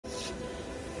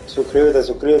Suscríbete,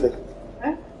 suscríbete.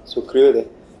 Suscríbete.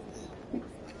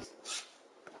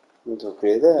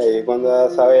 Suscríbete ahí cuando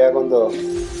sabe ya cuando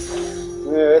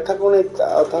mi bebé está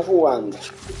conectado, está jugando.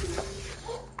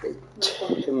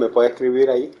 Me puede escribir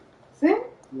ahí. ¿Sí?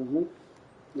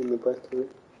 Me puede escribir.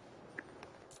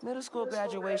 Middle school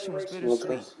graduation was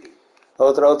bittersweet.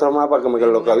 Otro más para que me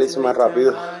localice más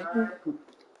rápido.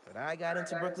 But I got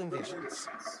into Brooklyn Visions.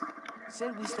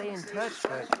 Said we stay in touch,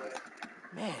 but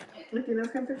man,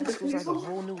 this was like a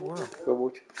whole new world. Fue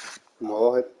mucho. Como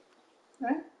dos gente.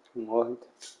 ¿Eh? Como dos gente.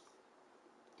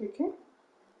 ¿Y qué?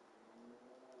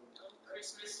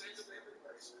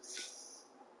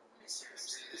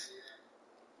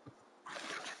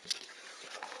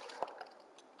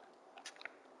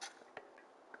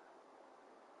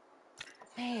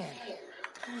 Man,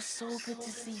 it was so good to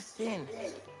see Finn.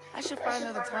 I should find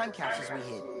other time capsules we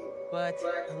hid, but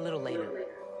a little later.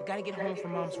 I gotta get home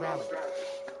from Mom's rally.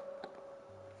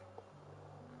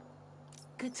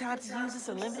 Good time to use this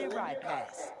unlimited ride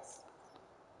pass.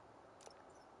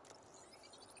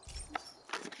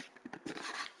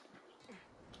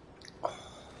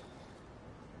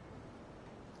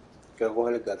 ¿Qué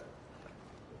coge el gato?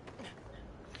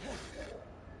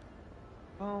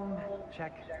 Phone,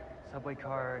 check. Subway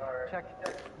card, check.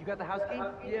 You got the house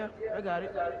key? Yeah, I got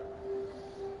it.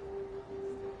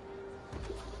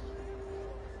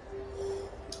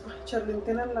 Charlene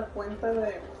tiene la cuenta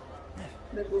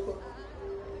de Google.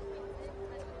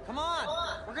 Come on!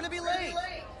 We're gonna be late!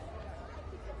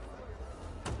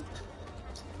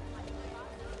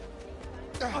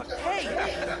 Hey!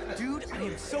 Dude, I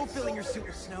am so feeling your suit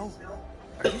with snow.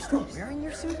 Are you still wearing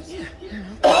your suit? Yeah.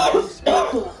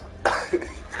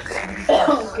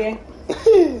 ¿Qué?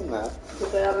 Nada. ¿Qué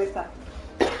te da risa?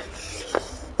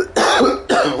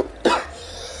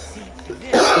 See,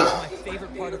 this is my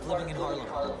favorite part of living in Harlem.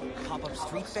 Pop-up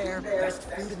street fair, best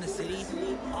food in the city,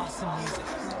 awesome music.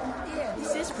 Yeah,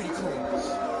 this is pretty cool.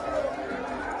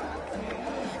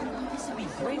 This would be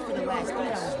great for the last 8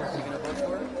 hours working at a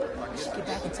bookstore. I should get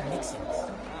back into mixing.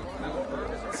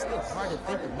 It's still hard to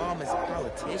think of Mom as a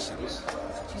politician.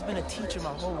 She's been a teacher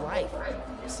my whole life.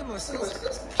 Similar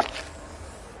skills.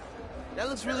 That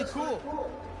looks really cool.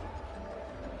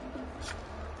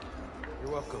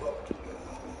 You're welcome.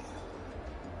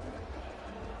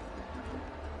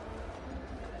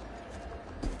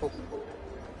 Oh.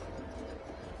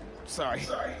 Sorry.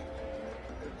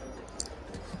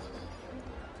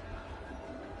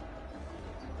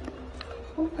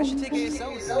 I should take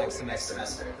ASL with you next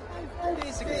semester. I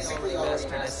basically already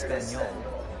mastered Espanol.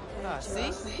 Ah,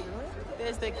 see?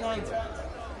 There's the condo.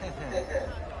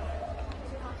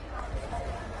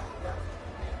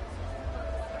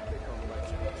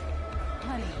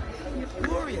 Honey.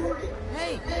 Gloria!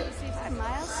 Hey! Hi,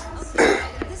 Miles.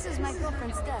 This is my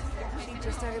girlfriend, Steph. She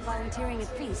just started volunteering at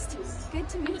Feast. Good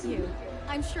to meet you.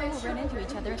 I'm sure we'll run into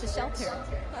each other at the shelter.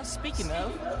 Speaking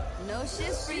of... No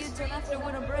shifts for you till after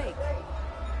winter break.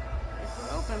 If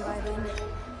we're open by then.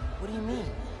 What do you mean?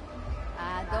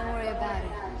 Don't worry about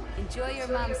it. Enjoy your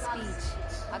mom's speech.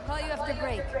 I'll call you after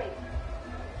break.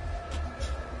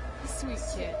 Sweet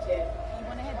kid. You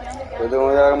want to head down to Yo tengo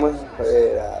que dar más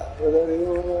espera. Yo te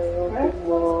digo,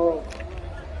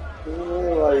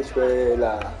 no hay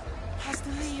escuela. How's the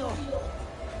Leo?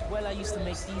 Well, I used to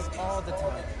make these all the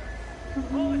time.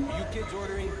 You kids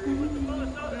ordering?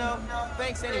 No,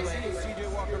 thanks anyway. CJ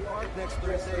Walker Park next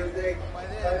Thursday. By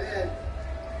then.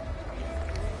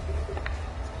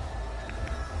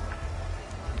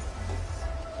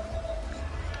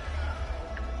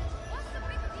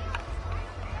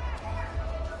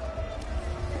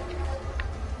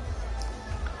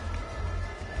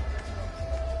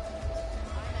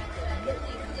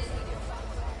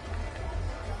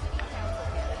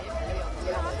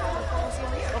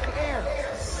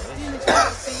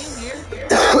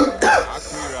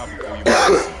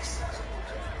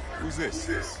 Who's this?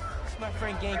 It's my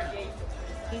friend Genki.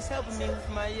 He's helping me with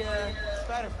my,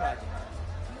 spider project.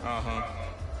 Uh-huh.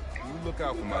 You look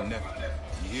out for my nephew.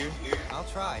 You hear? I'll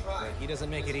try, but he doesn't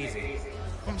make it easy.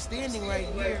 I'm standing right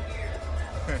here.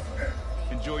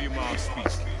 Enjoy your mom's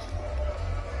speech.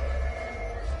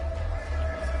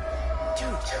 Dude,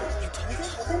 you told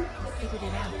him? I figured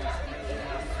it out.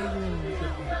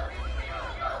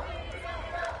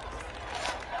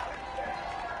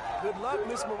 Good luck,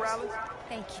 Miss Morales.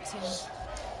 Thank you, Tim.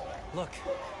 Look,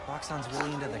 Roxanne's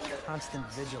really into the constant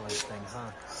vigilance thing,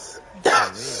 huh?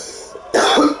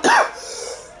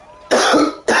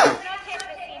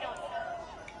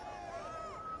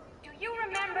 Do you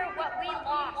remember what we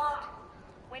lost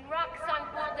when Roxanne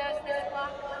pulled us this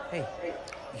block? Hey,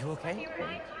 you okay?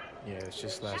 Right? Yeah, it's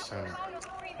just last time.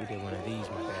 We did one of these,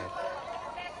 my bad.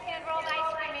 Best hand-rolled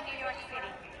ice cream in New York City.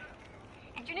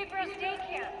 And Juniper's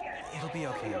daycare. It'll be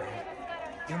okay, man.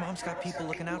 Your mom's got people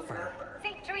looking out for her.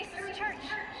 St. Teresa's Church.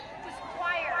 Whose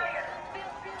choir.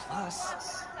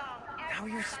 Plus, how are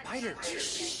your spiders?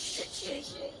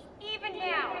 Even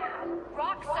now,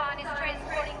 Roxxon is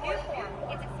transporting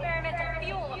Newform, its experimental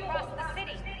fuel, across the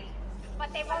city.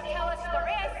 But they won't tell us the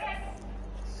risk.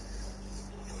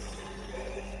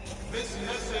 This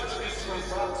message is from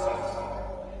Roxxon.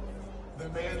 The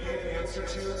man you answer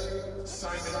to,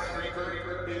 Simon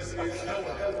Krieger, is a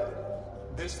killer.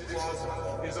 This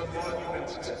plaza is a monument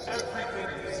to everything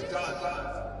he's done.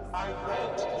 I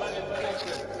won't let it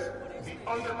happen. The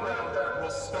underground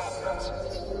will stop it.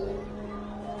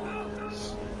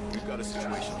 We've got a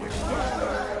situation here.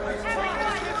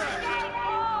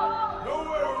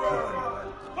 Nowhere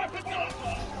around!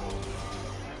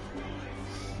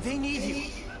 They need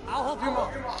you. I'll help your mom.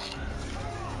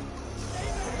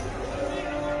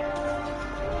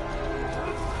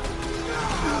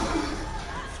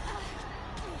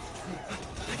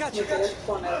 I got you.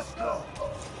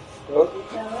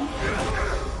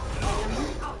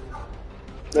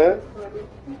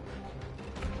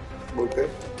 Okay.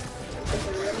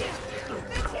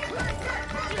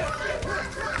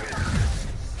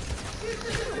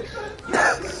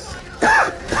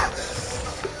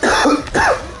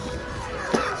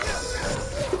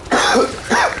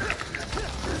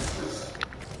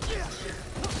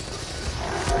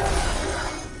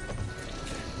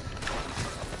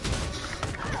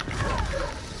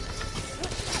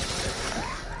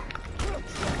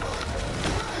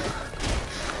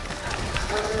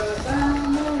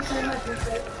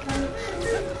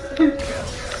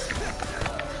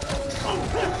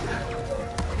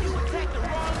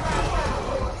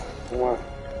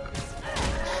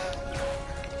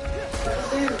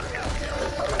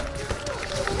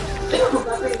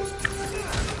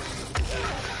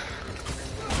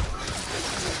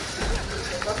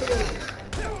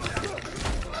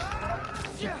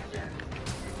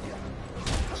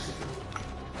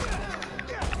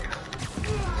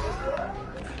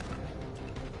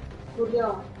 Julio.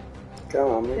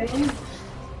 Calma. ¿Sí?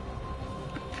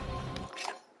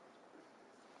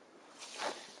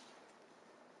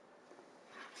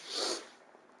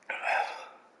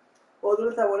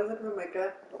 Otro sabor es el que me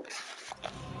queda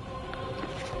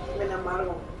bien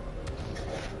amargo.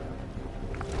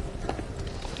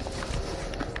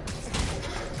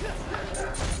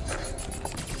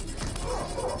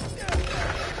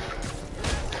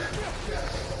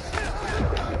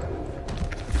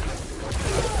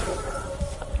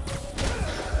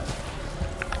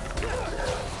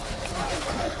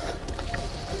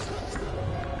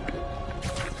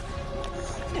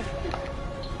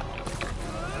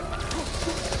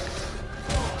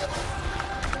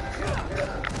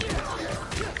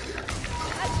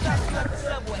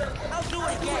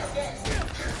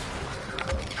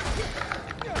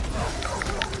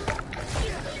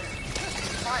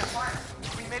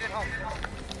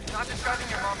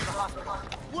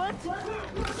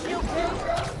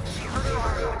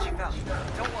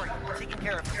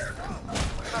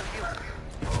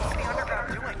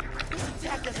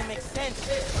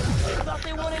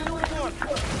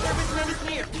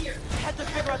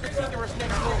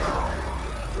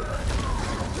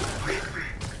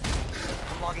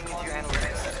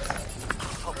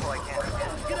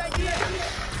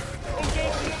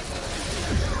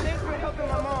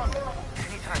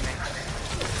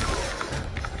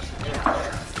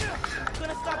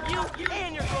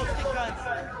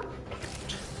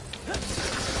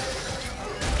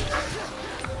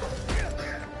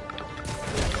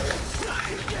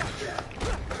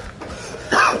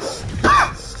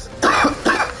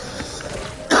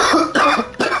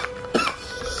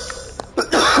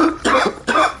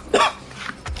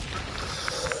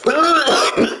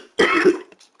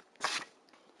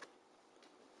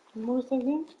 ¿Cómo estás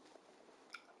bien?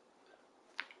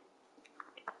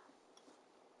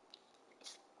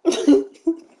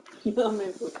 No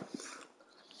me gusta.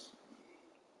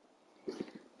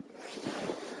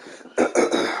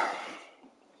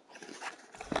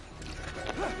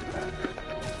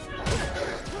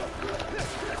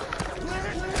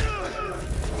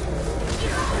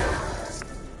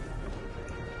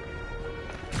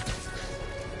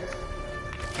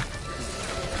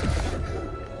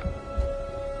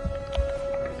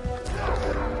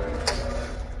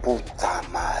 Puta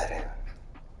madre.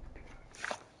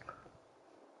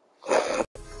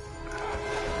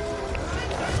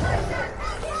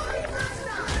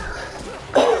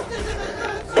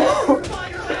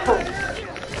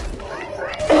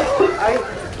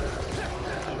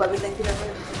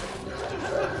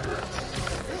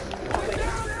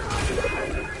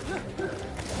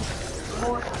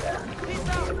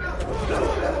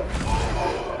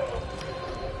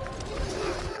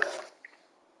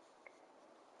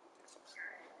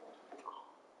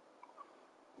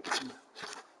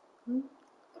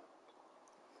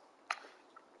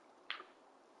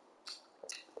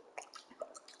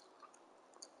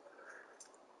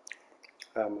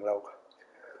 Làm lâu.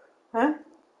 Hả?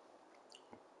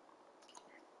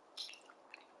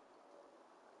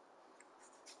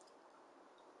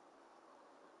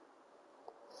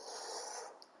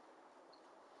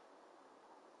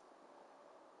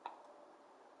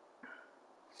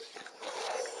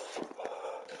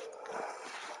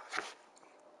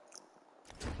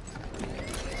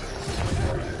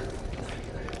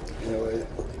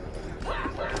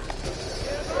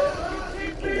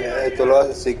 Esto lo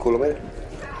hace círculo, mira.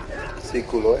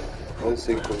 Círculo, no es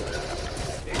círculo.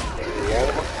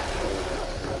 Digamos.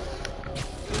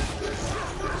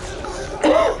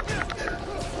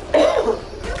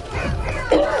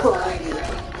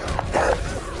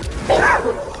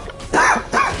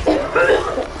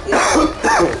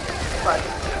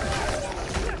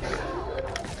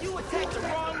 You attacked the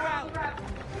wrong route.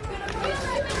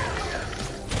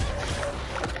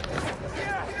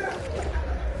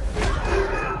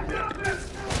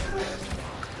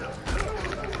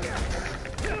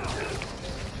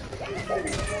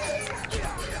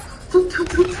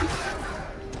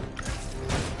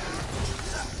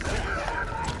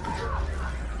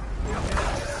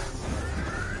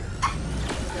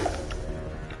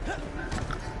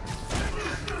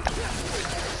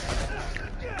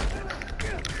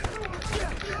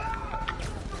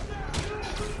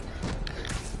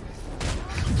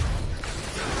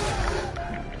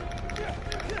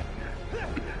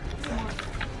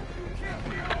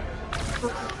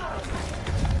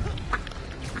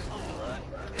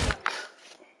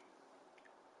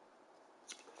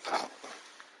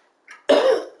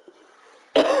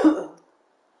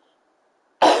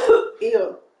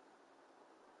 Ew.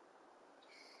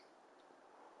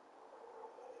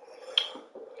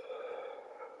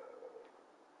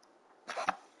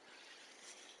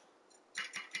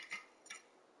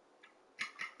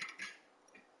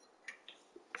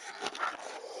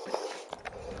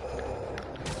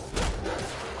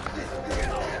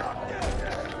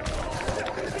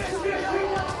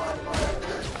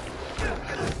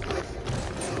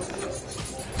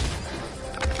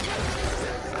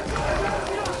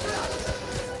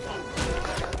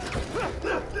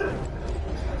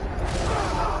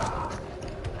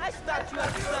 I stopped you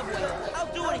at the subway.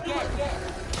 I'll do it again.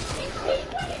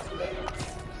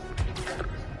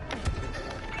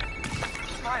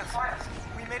 Miles,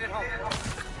 we made it home.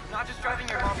 Not just driving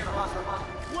your mom to the hospital.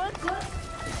 What?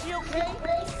 Is she okay?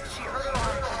 She hurt her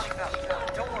arm when she fell.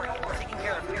 Don't worry, we're taking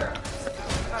care of her.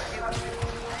 Not you.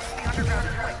 The underground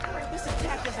doing. This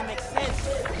attack doesn't make sense.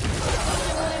 They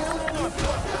went in uniform.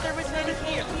 They're originating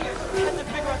here. We have to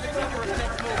figure out the cover of the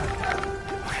next move.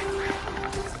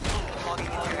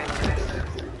 Logging into your engine.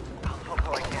 I'll help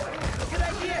how I can. Good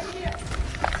idea.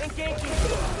 And Genki,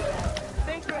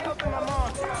 thanks for helping my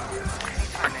mom.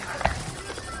 Anytime, man.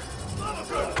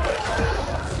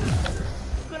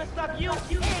 I'm gonna stop you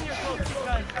and your close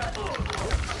because...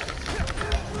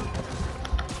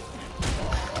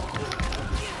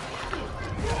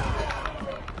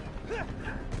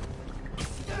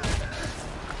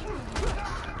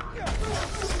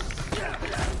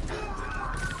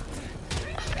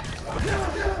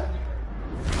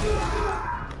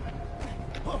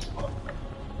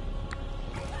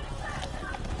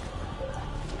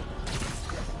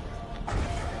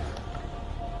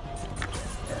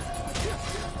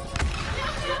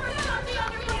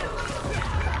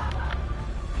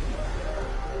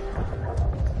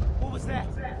 What was that?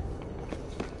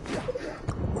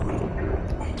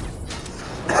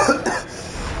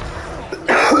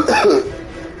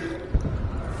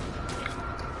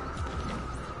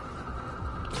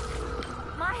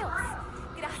 Miles!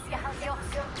 Gracias a Dios.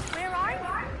 Where are you?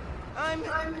 I'm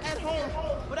at home,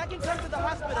 but I can come to the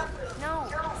hospital. No,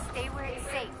 stay where it's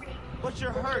safe. But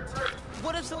you're hurt.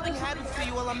 What if something happens to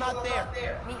you while I'm not there?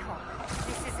 Mijo,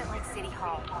 this isn't like City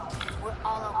Hall. We're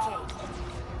all okay.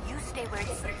 You stay where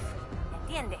it's safe.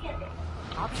 Entiende?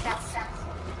 I'll be back soon.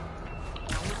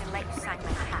 I'll even let you sign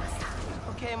my pass.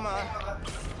 Okay, Ma.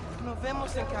 Nos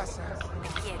vemos en casa. Te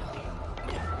quiero.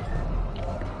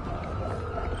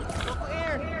 Uncle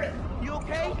Aaron, you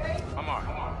okay? I'm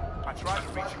alright. I tried to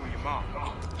reach you and your mom.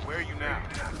 Where are you now?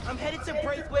 I'm headed to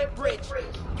Braithwaite Bridge.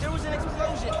 There was an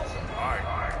explosion.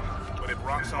 Alright. But if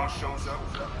Roxanne shows up,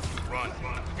 run.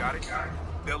 Got it?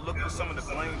 They'll look for some of the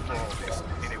blame for all this,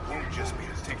 and it won't just be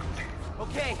the Tinker.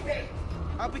 Okay.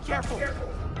 I'll be careful.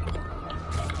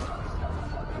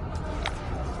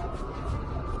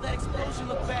 That explosion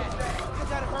looked bad. I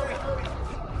gotta hurry.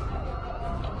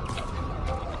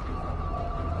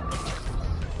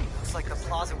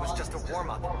 closet was just a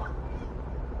warm-up.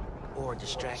 Or a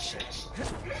distraction.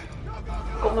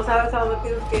 ¿Cómo sabes a dónde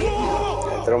tienes que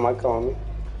ir? Throw my comb.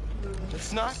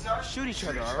 Let's not shoot each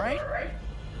other, all right?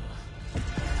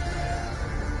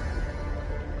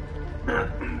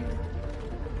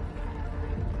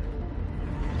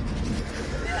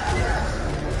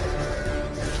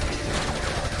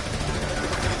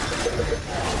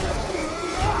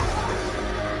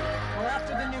 We're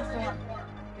after the new form.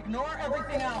 Ignore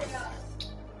everything else.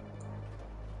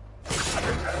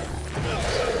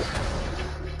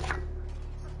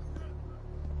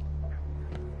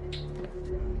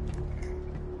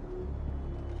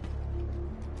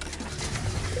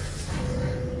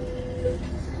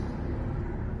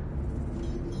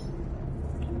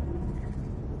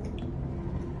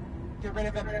 Get rid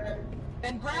of him.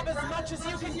 Then grab as much as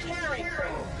you can carry.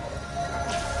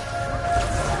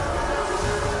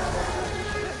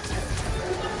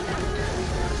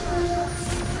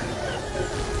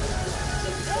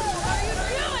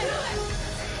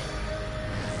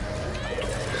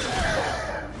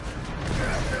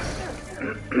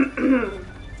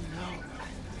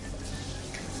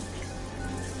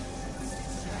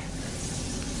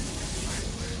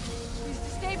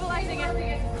 Stabilizing it.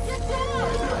 Get down!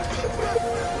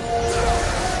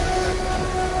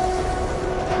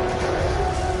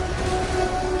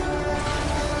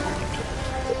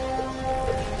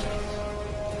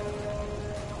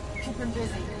 Keep him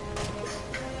busy.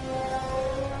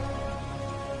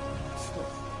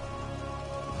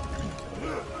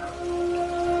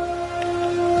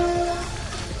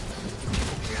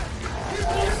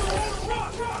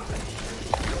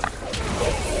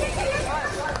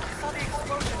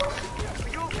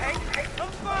 I'm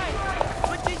fine.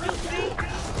 But did you see?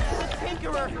 The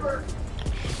Tinkerer.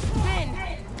 Finn.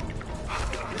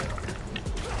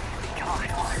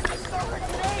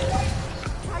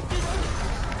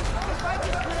 If I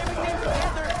just put everything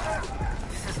together.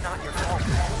 This is not your fault.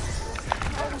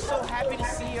 I was so happy to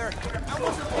see her. I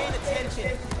wasn't paying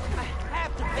attention. I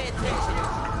have to pay attention.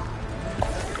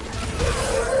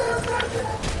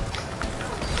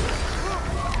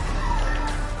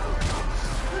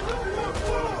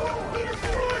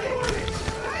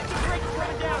 Break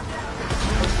coming down.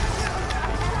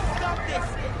 Stop this.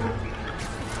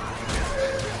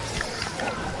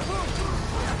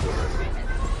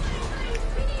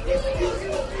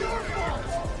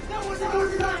 That was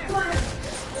our plan.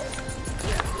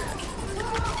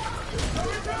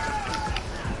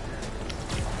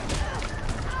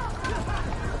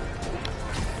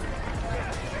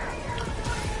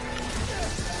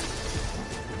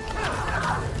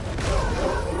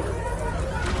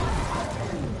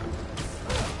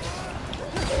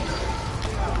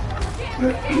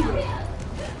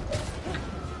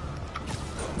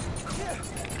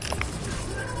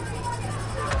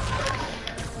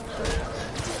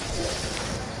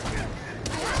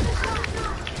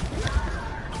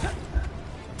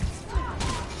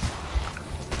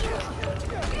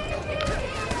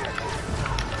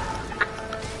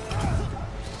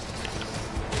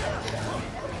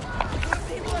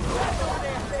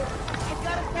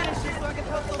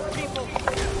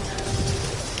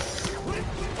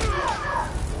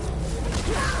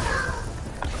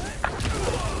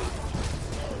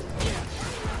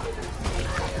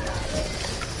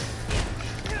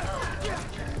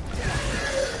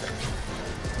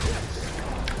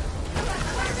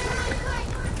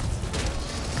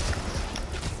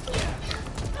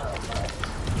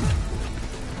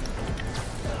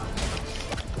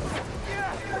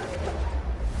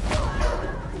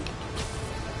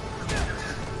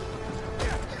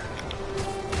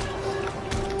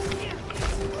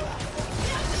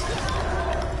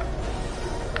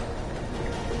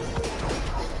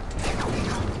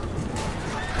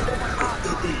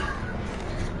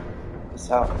 What's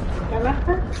up?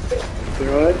 ¿Ganaste?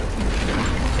 Good.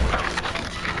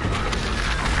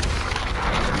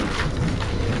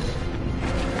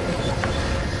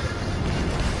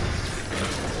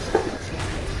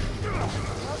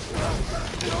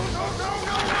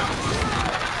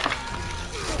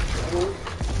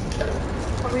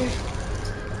 Come here.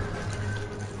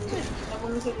 Dame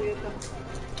una servilleta.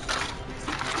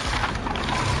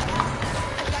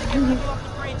 Gotta get people off the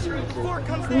bridge before it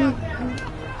comes down.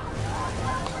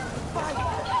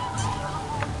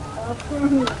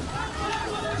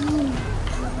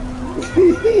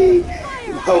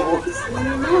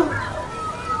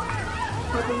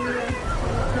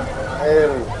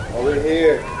 Adam, over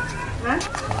here. ¿Ah?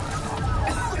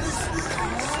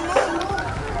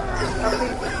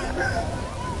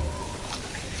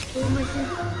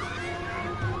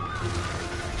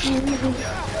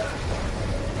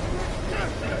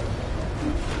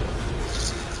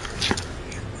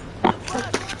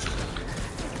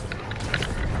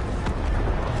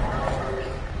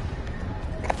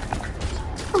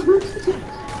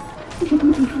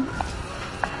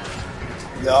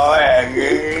 No,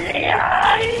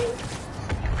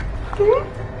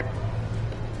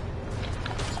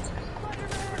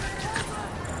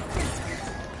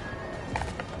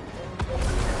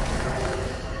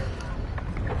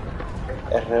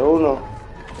 R1.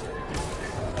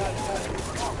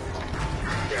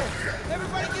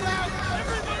 Everybody get out!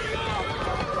 Everybody off!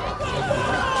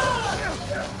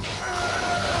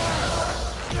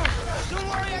 Don't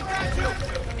worry, I got you!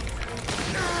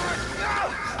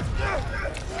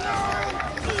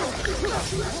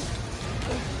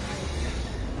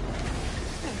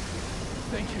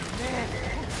 Thank you. Man.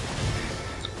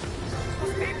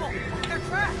 Those people, they're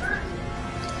trapped!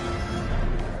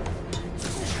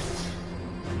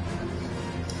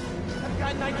 I've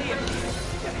got an idea.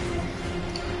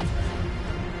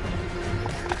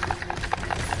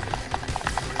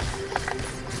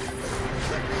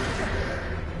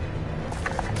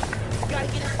 Gotta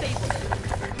get it stable.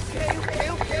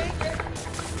 Okay.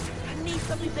 I need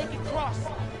something they can cross.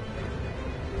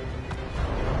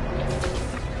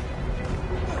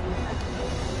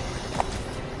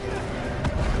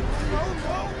 No!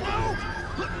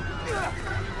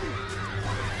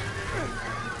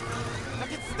 I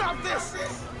can stop this!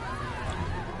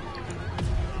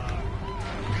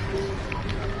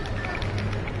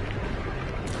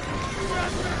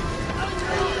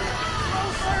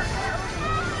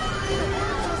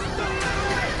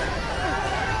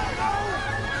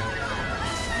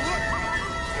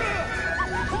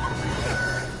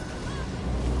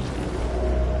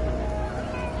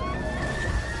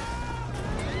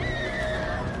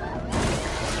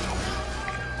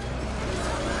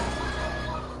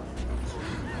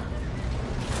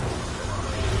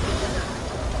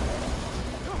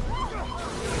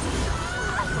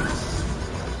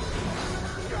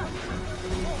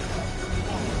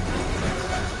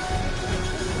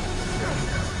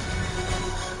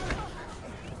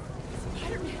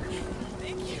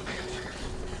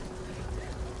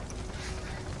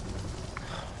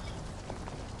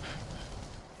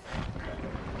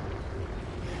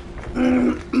 I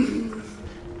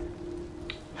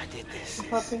did this.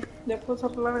 Papi, ¿ya puedo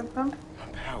cerrar la ventana? My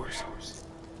powers.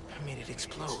 I made it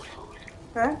explode.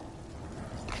 ¿Eh?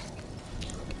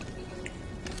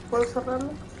 ¿Puedo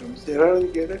cerrarla? Cerrar si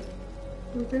quieres.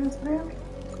 ¿No tienes frío?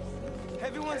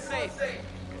 Everyone's safe.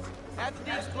 After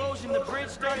the explosion, the bridge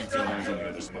started to...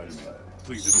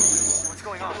 Please advise. What's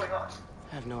going on?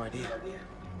 I have no idea.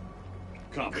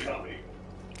 Copy.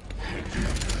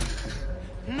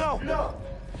 No,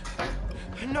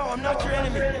 I'm not your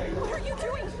enemy. What are you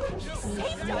doing? He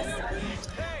saved us!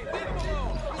 Hey, leave him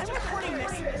alone. I'm recording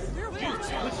this.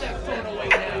 Put that phone away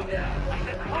now.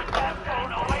 Put that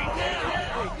phone away now.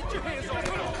 Hey, get your hands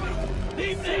off me.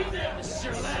 Leave them. This is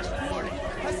your last warning.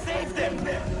 I saved them.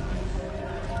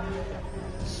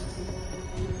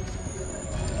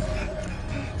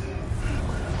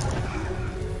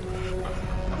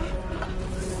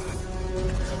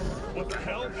 What the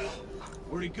hell?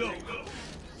 Where'd he go?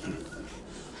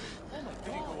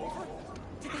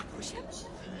 Did they push him?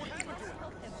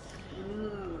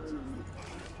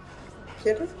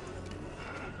 ¿Quieres?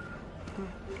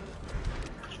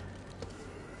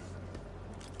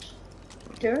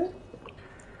 ¿Quieres?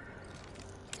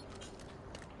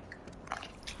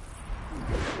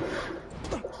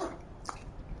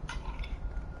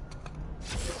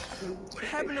 What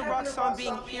happened to Roxanne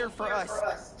being here for us?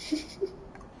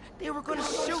 They were gonna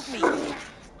shoot me.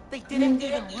 They didn't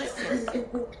even listen.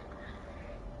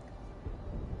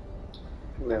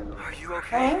 No. Are you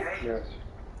okay? Yes.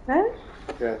 ¿Eh?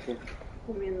 Gracias.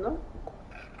 ¿Comiendo?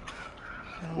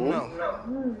 I don't know.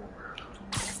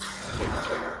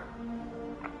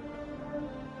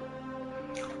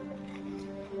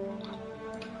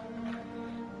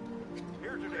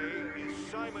 Here today is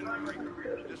Simon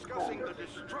Krieger discussing the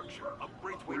destruction of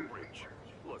Braithwaite Bridge.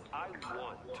 Look, I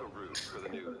want to root for the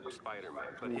new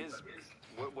Spider-Man, but his,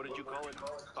 what did you call it?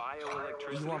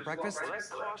 Bioelectricity? You want breakfast? Well, that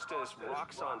cost us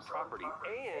Roxxon property,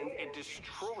 and it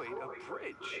destroyed a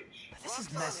bridge. This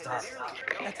is messed up.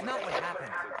 That's not what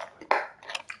happened.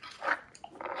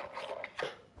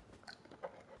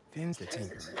 Finn's the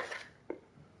tinkerer.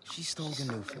 She stole the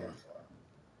new form.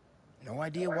 No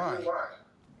idea why.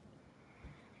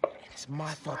 It's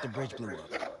my fault the bridge blew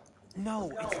up.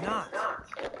 No, it's not.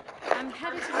 I'm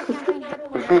headed to the campaign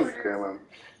headquarters. Come on.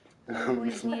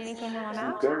 Boys need anything while I'm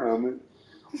out? Come on.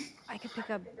 I could pick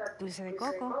up dulce de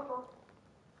coco.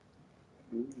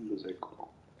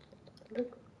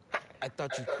 I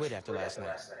thought you quit after last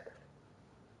night.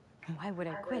 Why would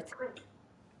I quit?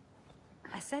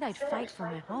 I said I'd fight for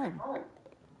my home.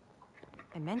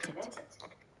 I meant it.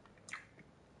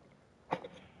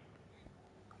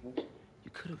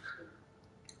 You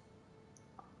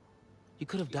You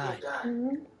could have died.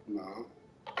 No.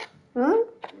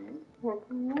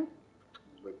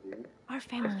 Our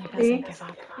family doesn't give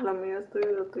up. La mía es tuya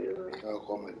y la tuya es mía. No,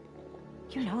 come.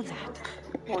 You know that.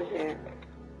 Oye.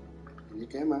 ¿Y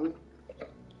qué, mami?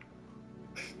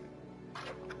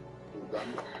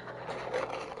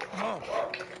 Mom.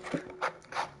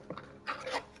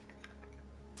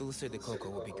 Dulce de coco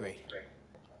would be great.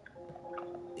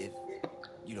 If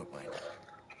you don't mind.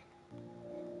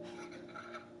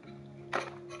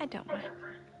 I don't mind.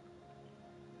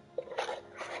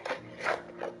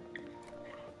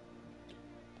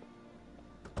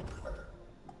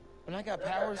 When I got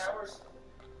powers,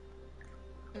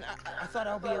 and I thought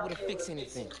I'll be able to fix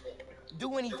anything.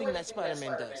 Do anything that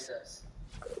Spider-Man does.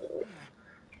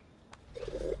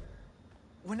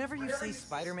 Whenever you say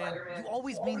Spider-Man, you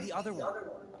always mean the other one.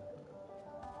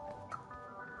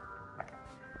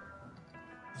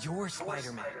 You're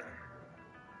Spider-Man.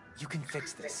 You can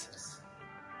fix this.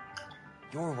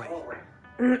 Your way.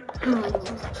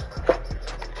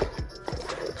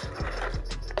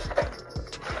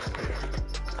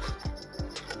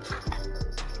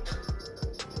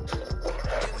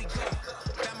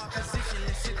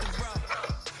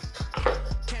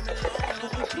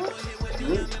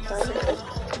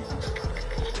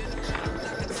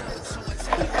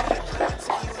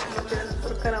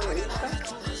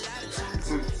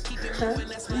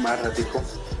 Más ratico.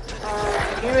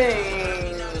 Aquí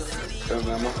ven. Pero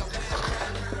mi amor.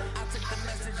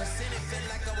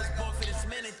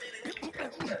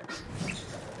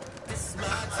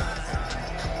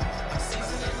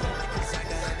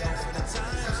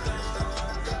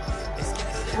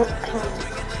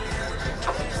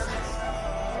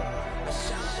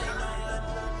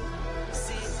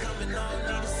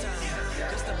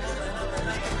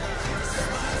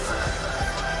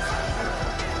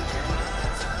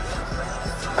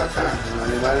 Un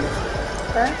animal.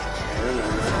 ¿Eh?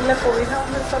 ¿Y la cobija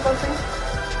dónde está, papi?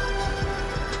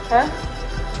 ¿Eh?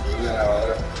 En la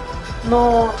lavadora.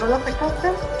 No, ¿no la secaste?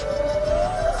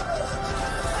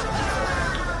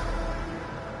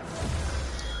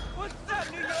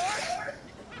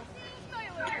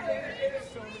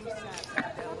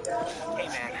 Hey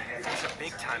man, it's a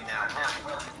big time now,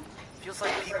 huh? Feels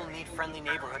like people need friendly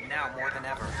neighborhood now more than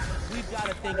ever. We've got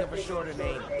to think of a shorter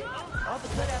name. All the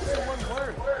good after one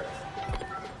word.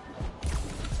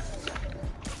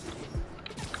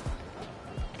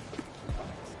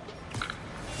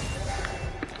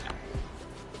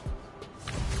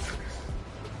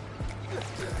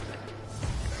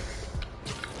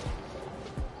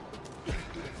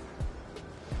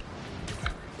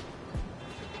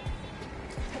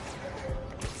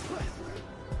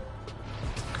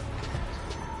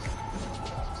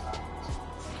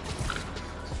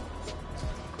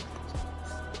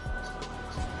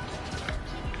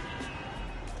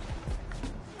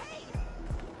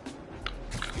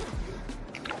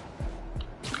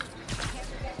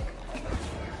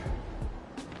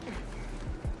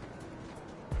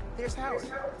 Here's Howard.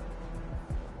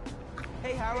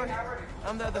 Hey, Howard.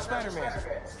 I'm the other Spider-Man.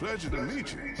 Pleasure to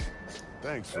meet you.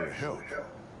 Thanks for the help.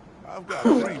 I've got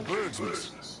 3 birds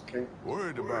missing.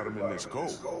 Worried about them in this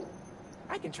cold.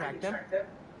 I can track them.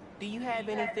 Do you have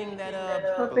anything that,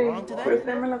 Papi, belong to them?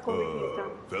 préstame la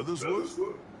cobijita. Feathers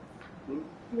wood?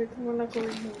 Préstame la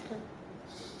cobijita.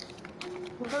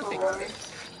 Por favor.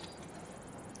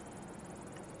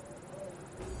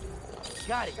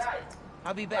 Got it.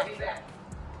 I'll be back.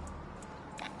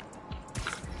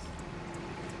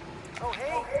 Oh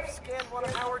hey, scanned one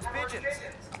of Howard's pigeons.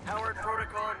 Howard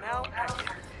Protocol now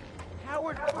active.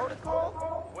 Howard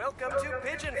Protocol? Welcome to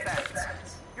Pigeon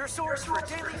Facts, your source for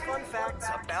daily fun facts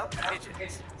about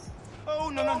pigeons. Oh,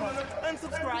 no.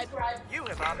 Unsubscribe. You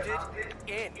have opted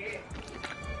in.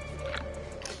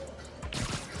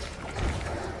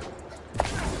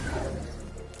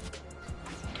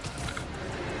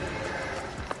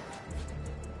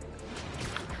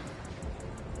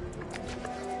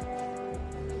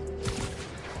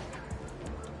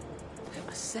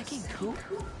 A second coop?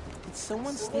 Did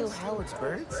someone steal Howard's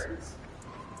birds?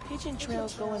 Pigeon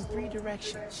trails go in 3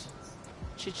 directions.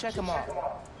 Should check them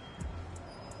all.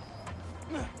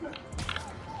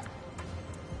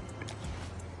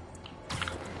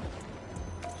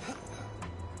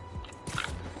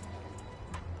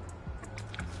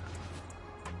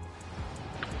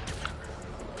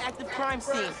 Active crime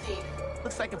scene.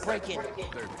 Looks like a break-in.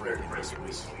 Third break-in this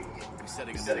week. We're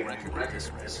setting a new record with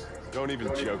this risk. Don't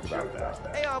even joke about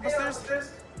that. Hey,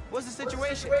 officers. What's the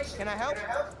situation? Can I help?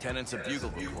 Tenant's a bugle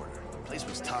recorder. The place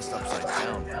was tossed upside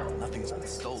down. Nothing's been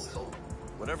stolen.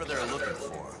 Whatever they're looking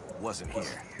for wasn't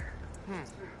here.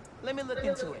 Let me look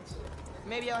into it.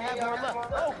 Maybe I'll have more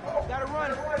luck. Oh, gotta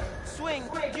run. Swing,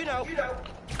 you know.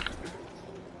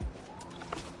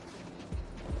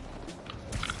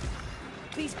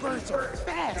 These birds are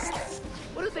fast.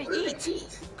 What do they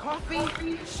eat?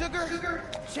 Coffee? Sugar?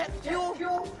 Jet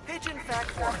fuel? Pigeon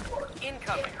fact 1.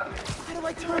 Incoming. How do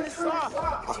I turn this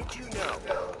off? Did you know?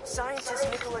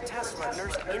 Scientist Nikola Tesla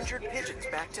nursed injured pigeons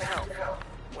back to health.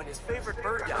 When his favorite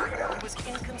bird died, he was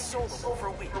inconsolable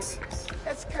for weeks.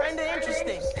 That's kinda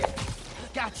interesting.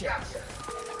 Gotcha.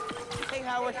 Hey,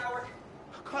 Howard.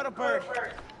 Caught a bird.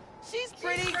 She's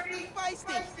pretty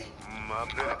feisty. I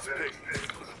bet it's pig.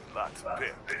 Lots of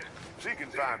pep. She can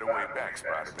find her way back,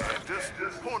 Spider-Man. Just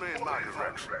point her in my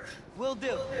direction. Will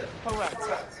do. All right.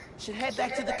 Should head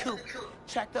back to the coop.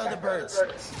 Track the other birds.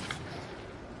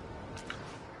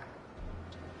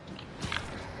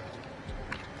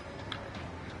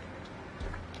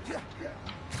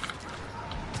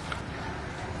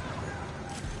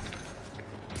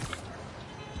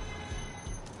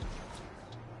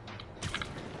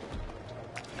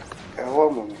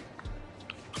 Mami.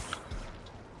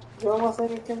 ¿Qué vamos a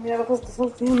hacer? ¿Qué mierda estás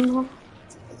haciendo?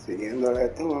 Siguiéndola a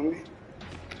esta mami.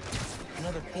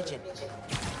 Another pigeon.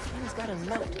 He's got a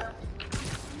note.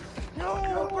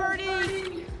 No,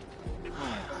 birdie!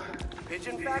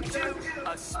 Pigeon fact 2.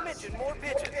 A smidgen more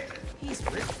pigeon. He's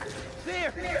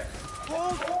there.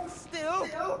 Hold still.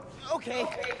 Okay.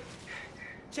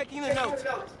 Checking the note.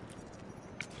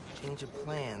 Change of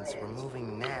plans. We're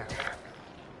moving now.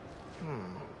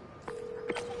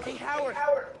 Hey, Howard.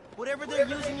 Whatever they're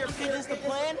using your pigeons to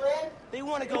plan, they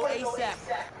want to go ASAP.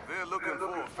 They're looking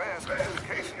for a fast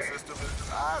communication system.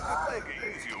 I could think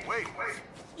of easier ways.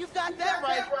 You've got that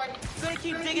right. Gonna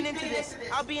keep digging into this.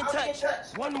 I'll be in touch.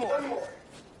 One more.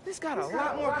 This got a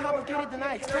lot more complicated than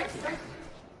I expected.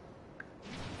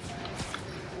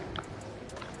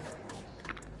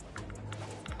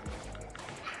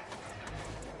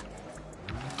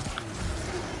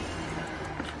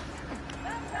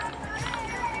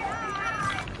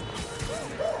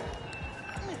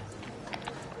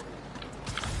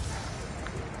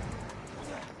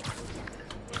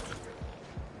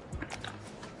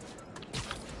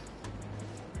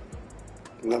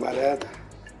 Una mareada.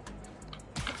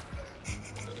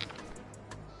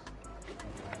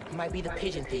 Might be the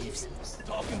pigeon thieves.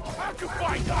 Talking, how'd you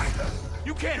find us?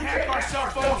 You can't hack our cell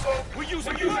phones. We're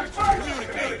using birds to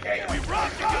communicate. We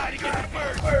robbed the guy to get the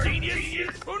birds.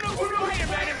 Genius. Who knew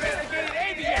Spider-Man investigated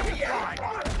aviary crime?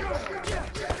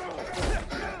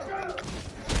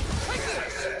 Take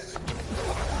this.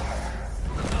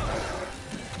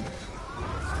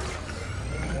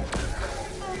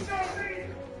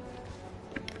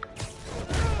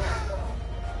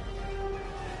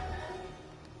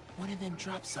 One of them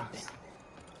dropped something.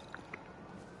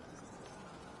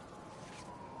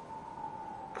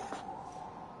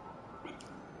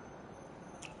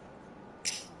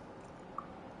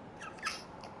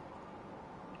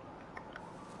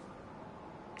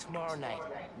 Tomorrow night,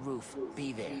 Roof,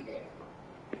 be there.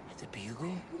 At the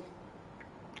Bugle?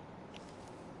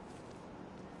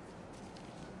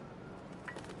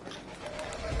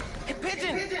 Hey,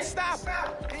 Pigeon! Stop!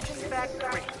 Pigeon fact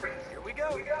 3. Here we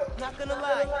go. Not gonna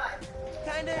lie.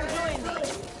 Kinda enjoying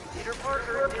these. Peter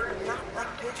Parker did not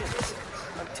like pigeons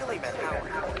until he met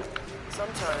Howard.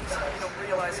 Sometimes you don't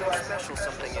realize how special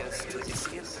something is till you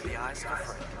see it through the eyes of a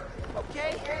friend.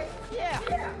 Okay? Yeah.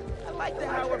 I like the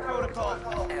Howard Protocol.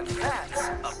 And that's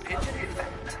a pigeon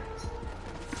fact.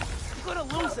 I'm gonna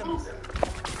lose him.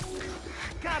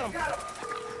 Got him.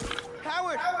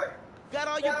 Howard! Got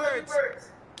all your birds.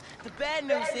 The bad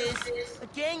news is, a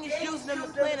gang is using them to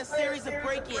plan a series of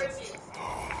break-ins.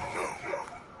 Oh, no.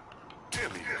 Tell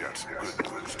me you got some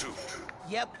good news, too.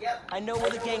 Yep, I know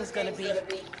where the gang's gonna be.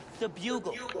 The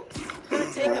Bugle.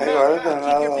 Gonna take them out,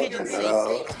 keep your pigeons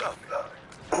safe.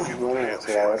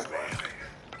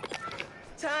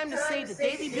 Time to save the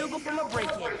Daily Bugle from a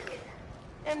break-in.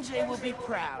 MJ will be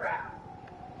proud.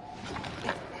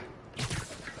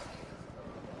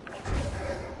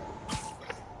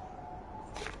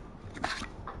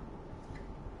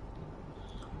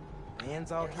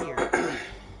 Man's all here.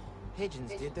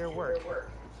 Pigeons did their work.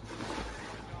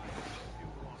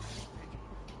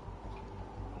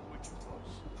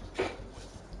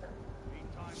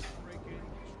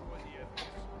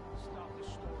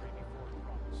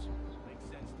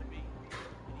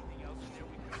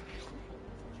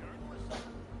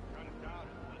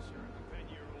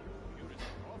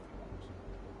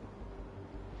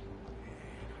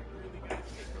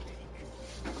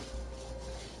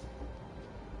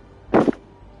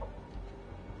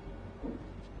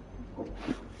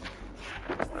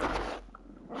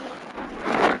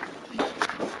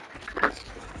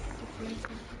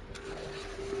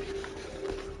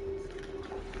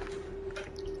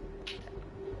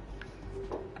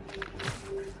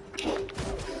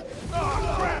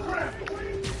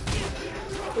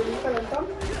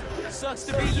 Sucks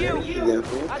to be you.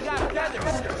 I got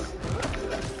feathers.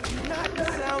 Not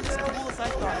sound as cool as I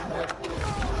thought it would.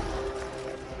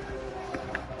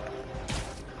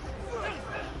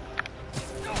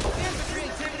 Here's the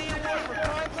creativity award for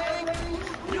crime planning.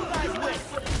 You guys win.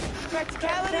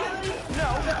 Practicality? No,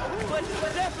 but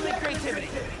definitely creativity.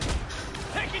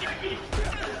 Take it.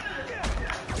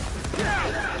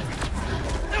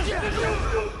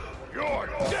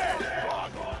 You're dead,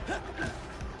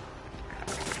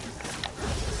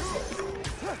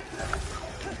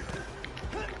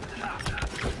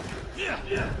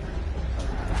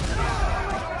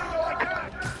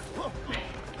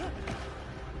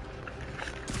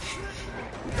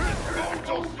 His bones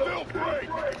will still break!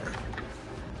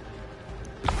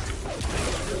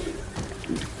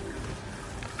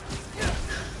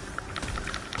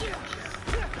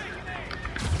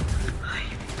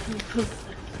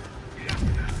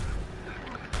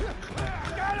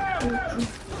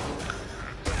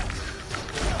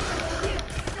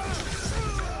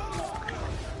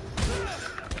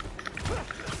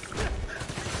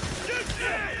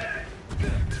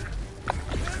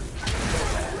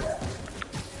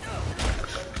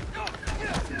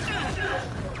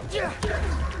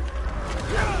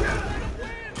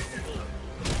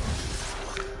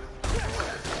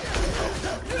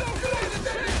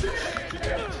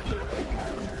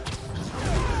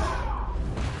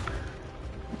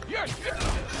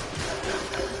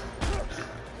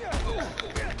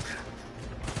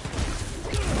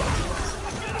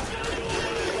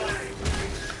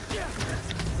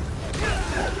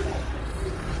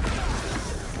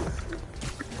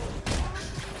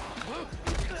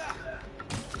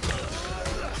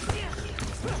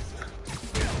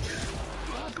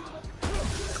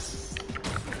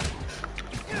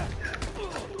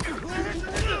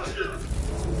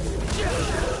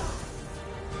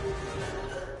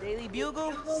 Daily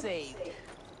Bugle saved.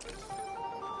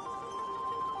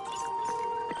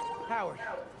 Howard,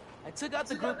 I took out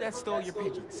the group that stole your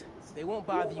pigeons. They won't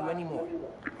bother you anymore.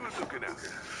 Good looking out.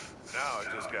 Now I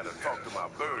just gotta talk to my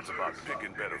birds about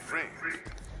picking better friends.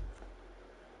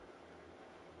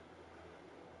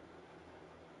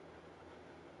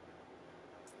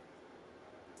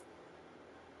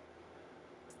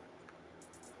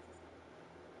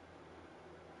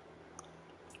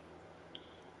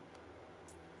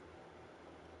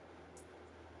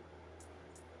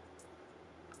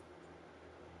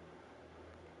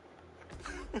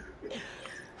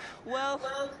 Well,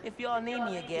 if y'all need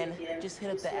me again, just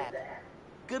hit up the app.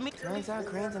 Good meet. Turns out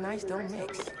cranes and ice don't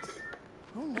mix.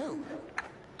 Who knew?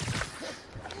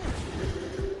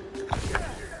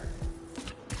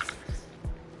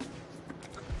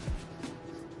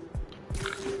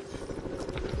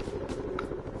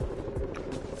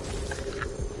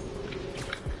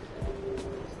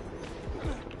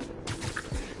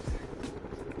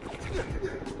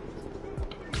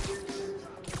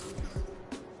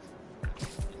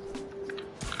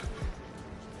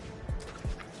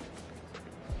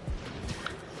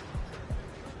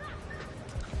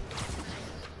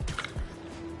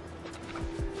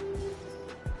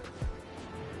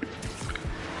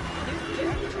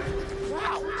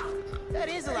 That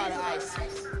is a lot of ice.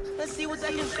 Let's see what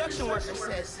that construction worker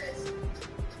says.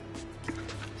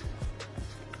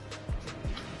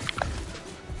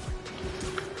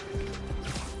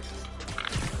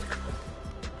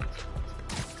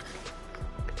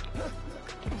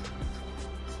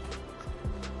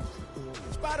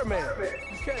 Spider-Man,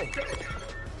 okay.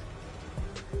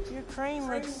 Your crane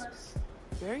looks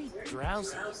very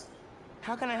drowsy.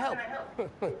 How can I help?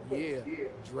 Yeah,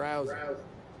 drowsy.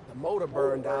 The motor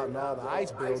burned out and all the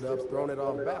ice buildups thrown it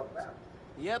off balance.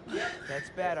 Yep, that's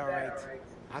bad, all right.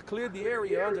 I cleared the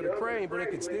area under the crane, but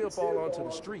it could still fall onto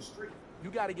the street. You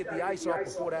gotta get the ice off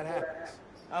before that happens.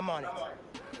 I'm on it.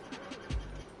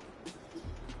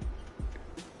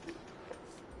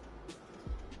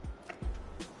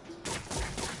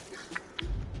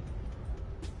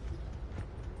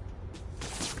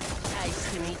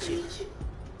 Nice to meet you.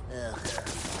 Ugh.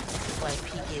 Why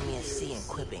P gave me a C in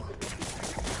quipping.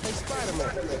 Hey,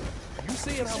 Spider-Man, you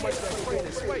seeing how much that crane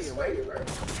is swaying, right?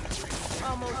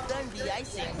 Almost done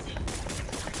de-icing.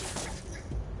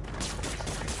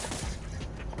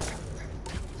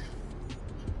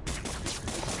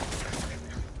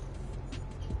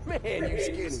 Man,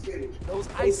 you skinny. Those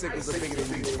icicles are bigger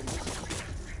than you.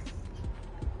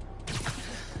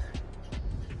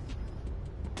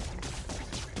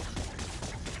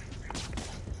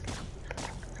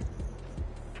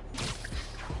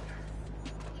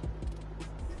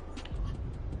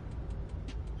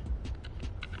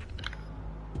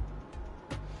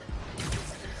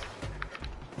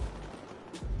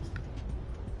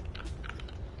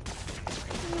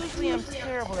 Usually I'm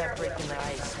terrible at breaking the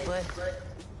ice, but...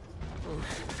 Ooh,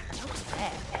 that was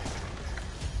bad.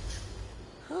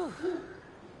 Whew.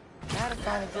 Now to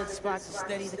find a good spot to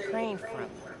steady the crane from.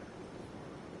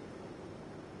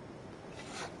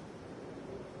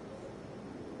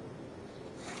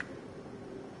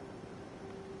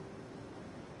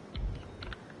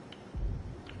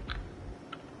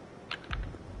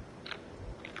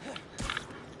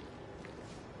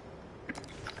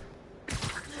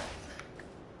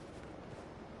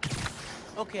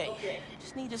 Okay,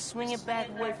 just need to swing it back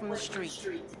away from the street.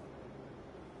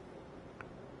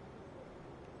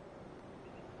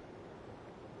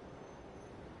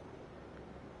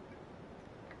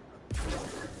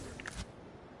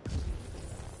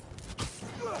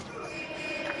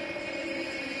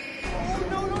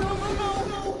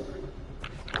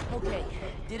 Okay,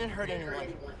 didn't hurt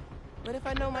anyone. But if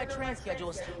I know my train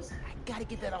schedules, I gotta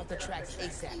get that off the tracks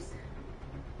ASAP.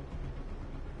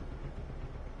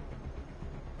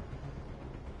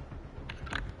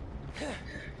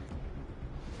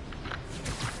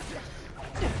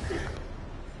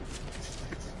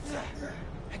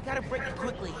 I gotta break it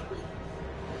quickly.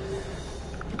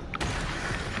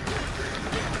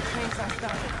 Train's not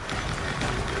stopping.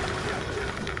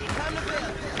 Time to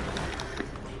bail.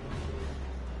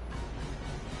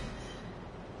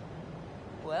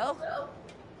 Well,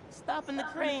 stopping the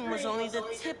crane was only the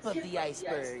tip of the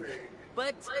iceberg.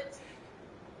 But...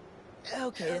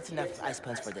 okay, that's enough ice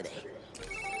puns for today.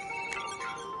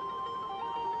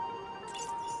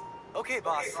 Okay,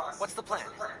 boss. What's the plan?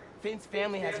 Finn's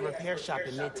family has a repair shop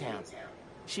in Midtown.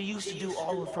 She used to do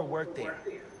all of her work there.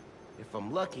 If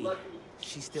I'm lucky,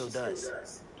 she still does.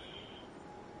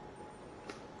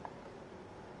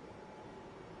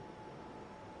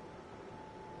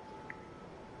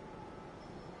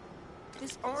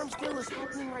 This arms deal is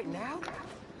happening right now?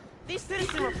 These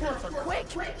citizen reports are quick!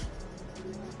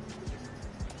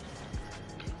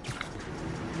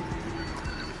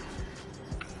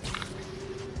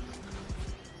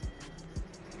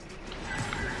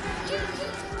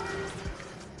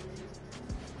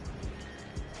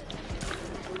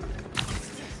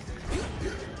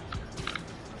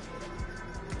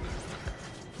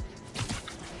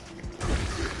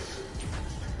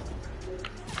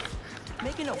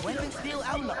 Making a weapons deal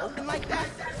out in the open like that?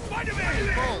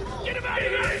 Spider-Man! Boom. Get him out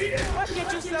of here! Why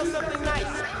can't you sell something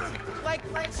nice? Like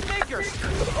Snickers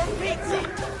or pizza?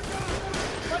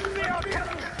 Let me out!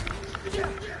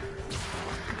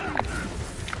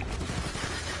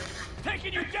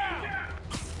 Taking you down!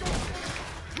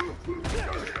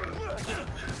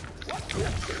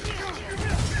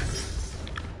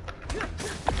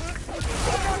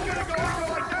 I'm not gonna go out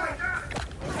like that!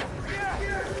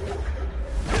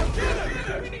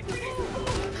 We need to move!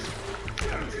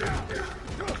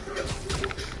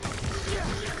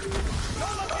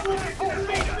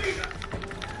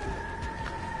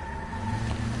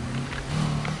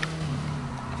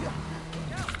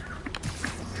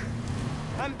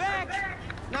 I'm back!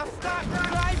 Now stop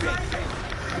driving!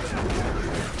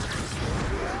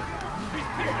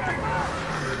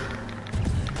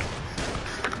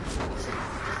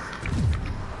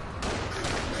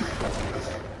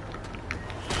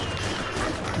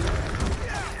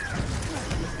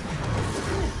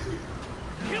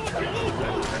 Kill what you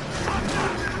lose!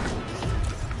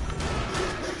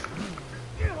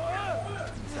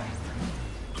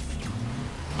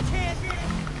 Can't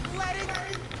let it...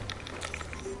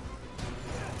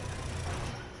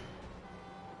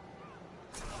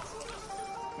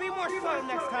 Be more subtle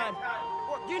next time.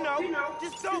 Or, you know,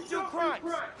 just don't do crimes.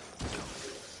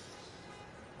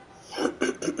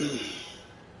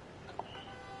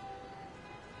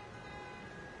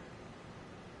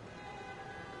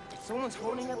 Someone's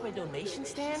holding up a donation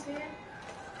stand?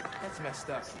 That's messed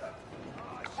up.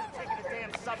 I should have taken the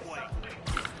damn subway.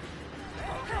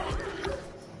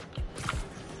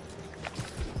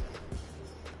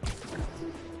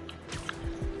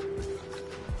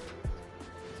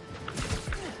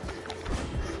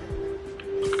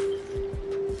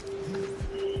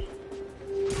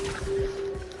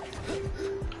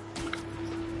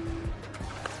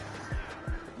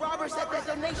 Robbers at that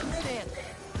donation stand.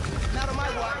 Not on my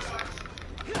watch.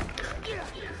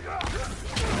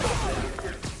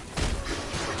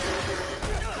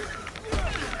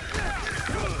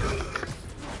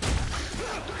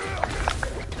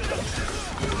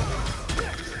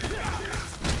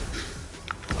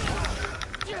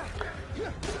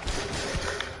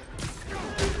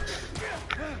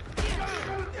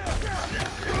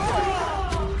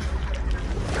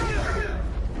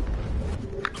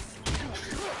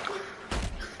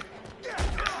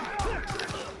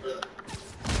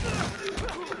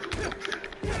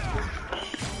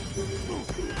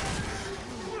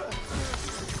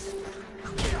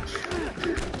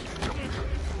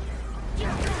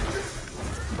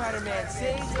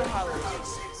 saves the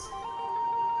holidays.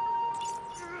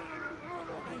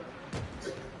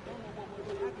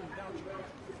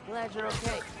 Glad you're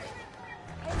okay.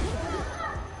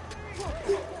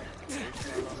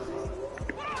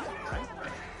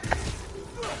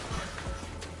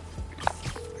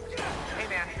 Hey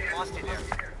man, lost you there.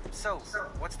 So,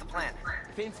 what's the plan?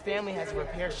 Finn's family has a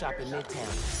repair shop in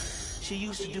Midtown. She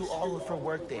used to do all of her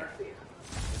work there.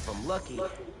 If I'm lucky,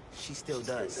 she still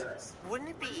does. Wouldn't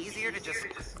it be easier to just...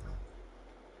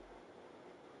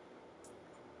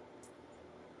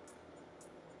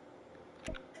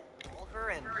 call her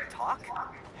and talk?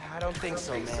 I don't think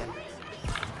so, man.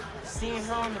 Seeing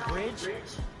her on the bridge?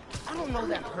 I don't know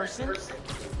that person.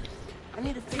 I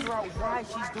need to figure out why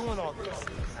she's doing all this.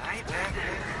 Alright, man.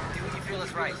 Do what you feel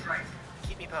is right.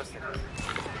 Keep me posted.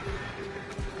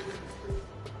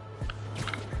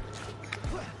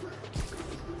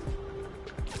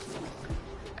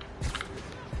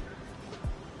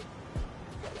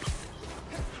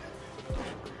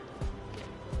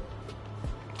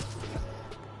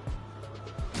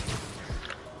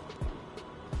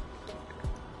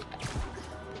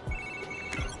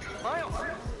 Miles!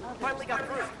 Finally got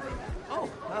through.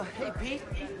 Oh, hey, Pete.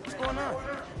 What's going on?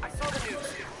 I saw the news.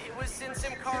 It was in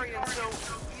Simkarian, so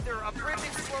either a bridge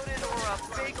exploded or a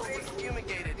bagel was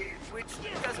fumigated, which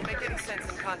doesn't make any sense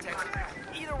in context.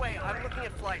 Either way, I'm looking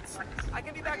at flights. I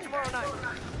can be back tomorrow night.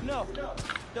 No,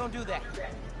 don't do that.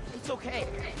 It's okay.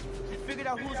 I figured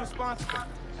out who's responsible,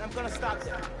 and I'm gonna stop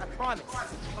there. I promise.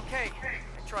 Okay,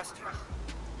 I trust you.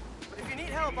 But if you need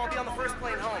help, I'll be on the first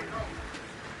plane home.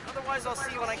 Otherwise, I'll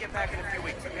see you when I get back in a few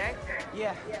weeks, okay?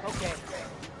 Yeah, okay.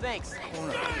 Thanks.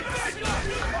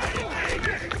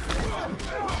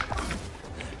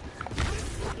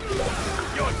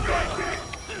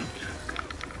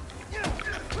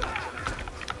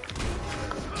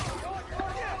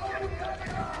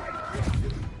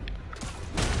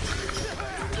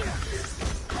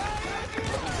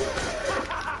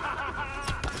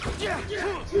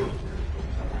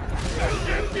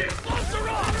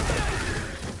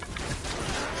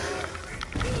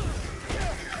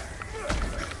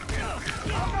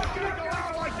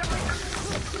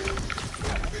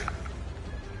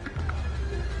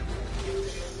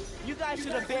 You guys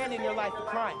should abandon your life of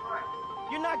crime.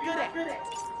 You're not good at it.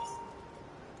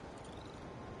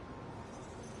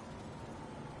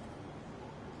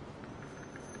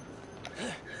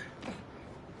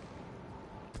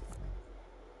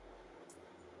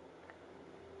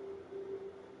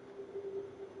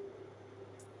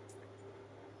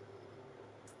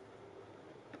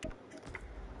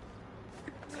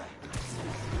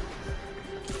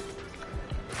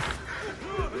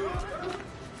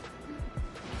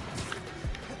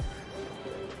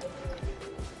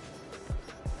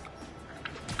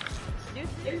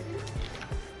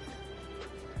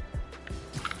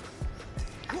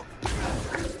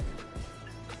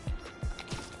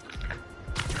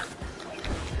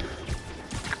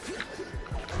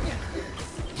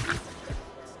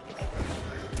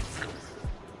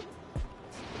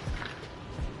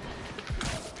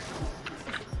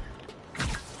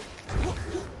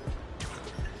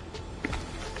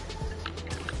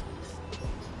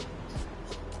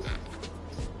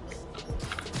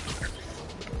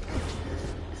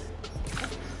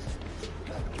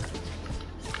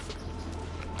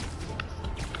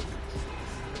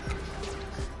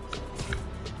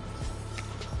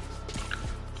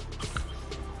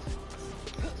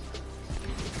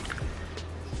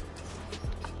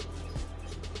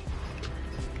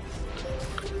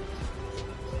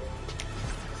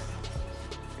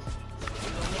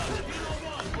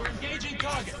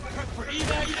 Target. Prep for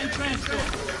evac and transfer.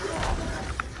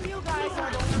 You guys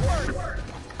are the worst.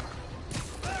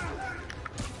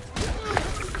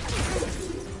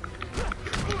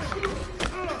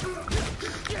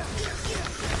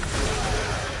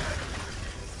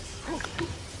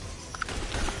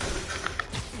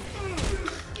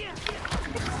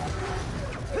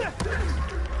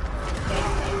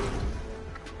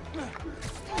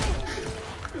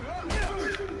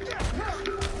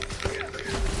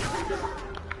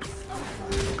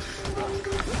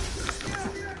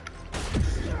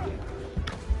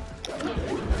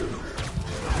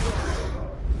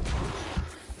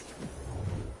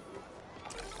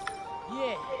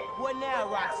 Yeah, what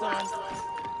now, Roxanne?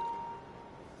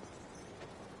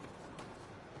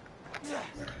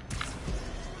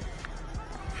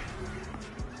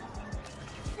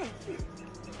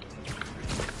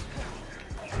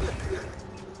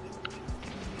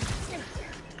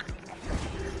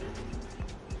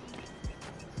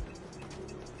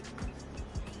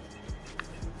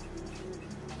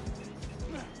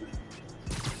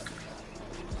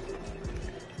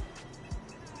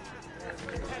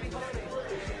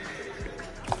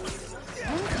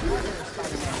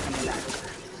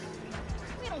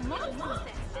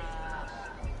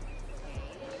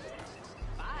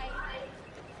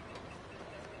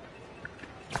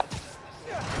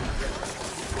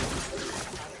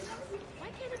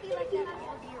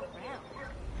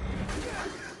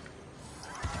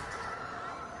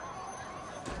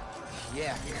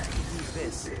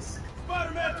 this.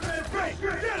 Spider-Man 3!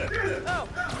 Get it! Oh,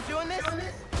 you doing this?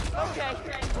 Okay.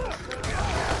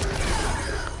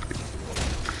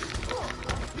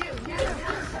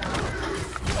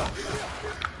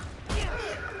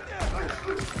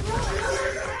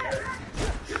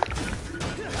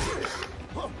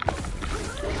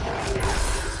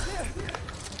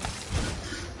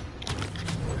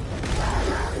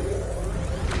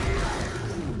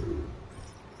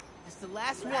 It's the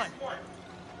last one.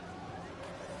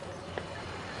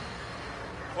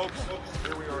 Folks,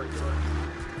 here we are again.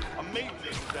 A major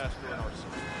disaster in our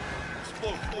city.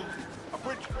 Explosion. A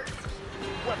bridge collapse.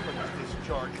 Weapons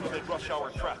discharged amid rush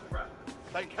hour traffic.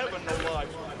 Thank heaven no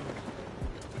lives were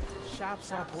lost.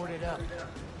 Shops all boarded up.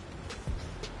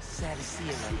 Sad to see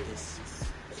it like this.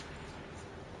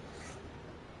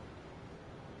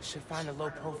 Should find a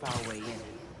low-profile way in.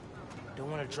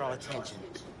 Don't want to draw attention.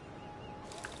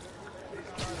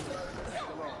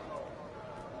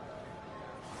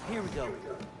 Here we go.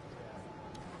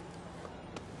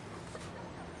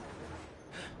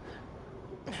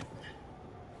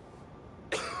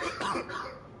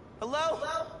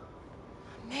 Hello?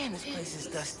 Man, this place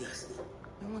is dusty.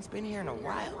 No one's been here in a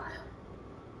while.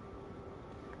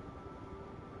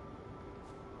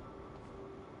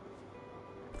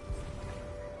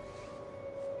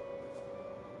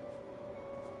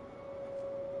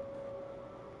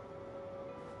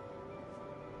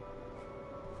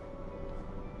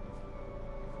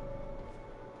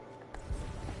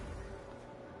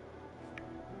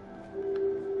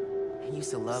 I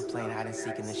used to love playing hide and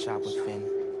seek in the shop with Finn.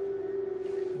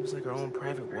 It was like our own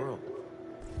private world.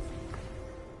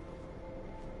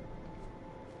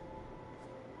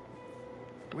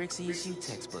 Rick's ESU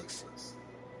textbooks.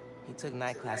 He took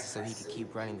night classes so he could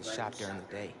keep running the shop during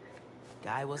the day.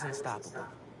 Guy was unstoppable.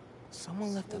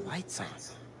 Someone left the lights on.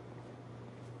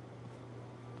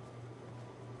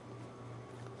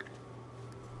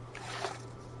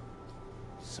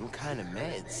 Some kind of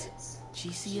meds.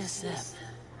 GCSF.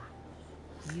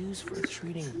 Used for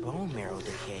treating bone marrow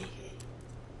decay.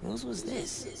 Whose was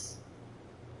this?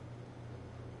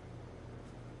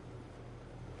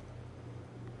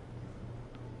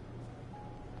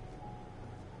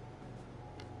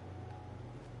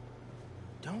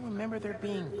 Don't remember there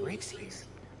being bricks here.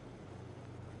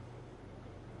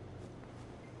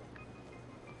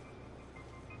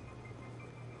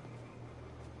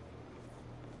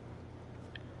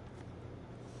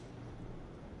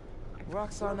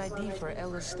 Roxxon ID for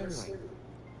Ella Sterling.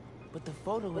 But the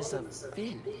photo is of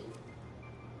Finn.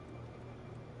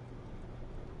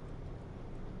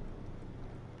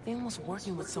 Finn was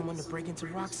working with someone to break into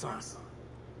Roxxon.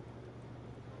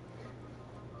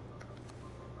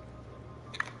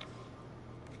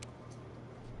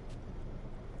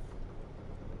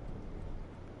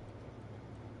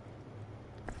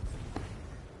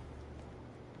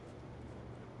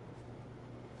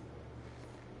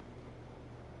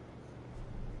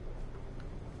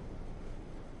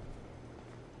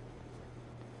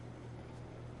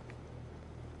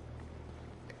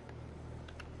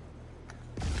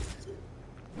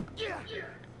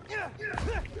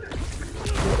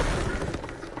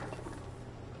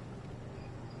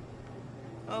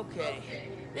 Okay,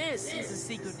 this is a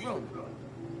secret room.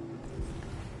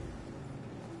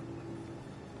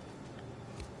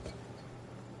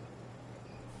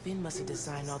 Finn must have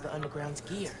designed all the Underground's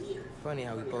gear. Funny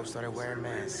how we both started wearing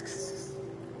masks.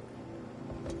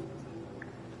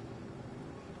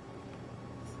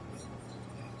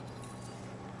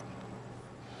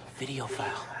 Video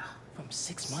file from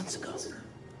 6 months ago.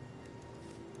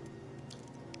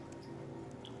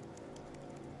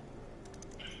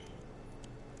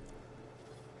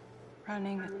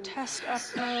 Running a test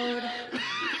upload.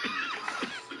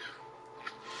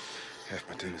 Half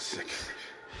my team is sick.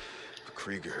 But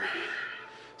Krieger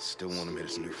still won't admit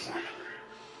his new form.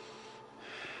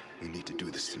 We need to do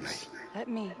this tonight. Let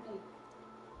me.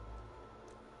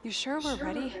 You sure we're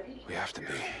ready? We have to be.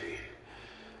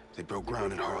 They broke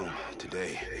ground in Harlem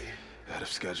today, ahead of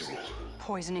schedule.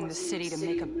 Poisoning the city to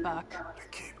make a buck. They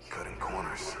keep cutting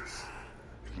corners.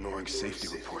 Ignoring safety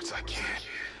reports. I can't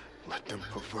let them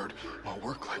pervert my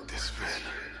work like this, Finn.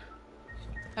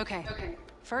 Okay.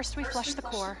 First we flush the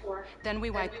core, then we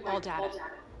wipe all data.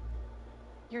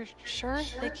 You're sure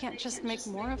they can't just make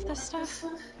more of this stuff?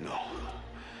 No.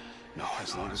 No,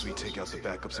 as long as we take out the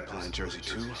backup supply in Jersey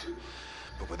too.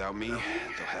 But without me,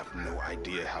 they'll have no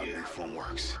idea how new phone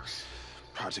works.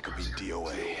 Project could be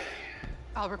DOA.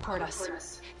 I'll report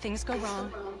us. Things go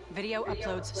wrong, video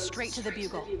uploads straight to the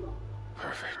Bugle.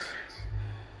 Perfect.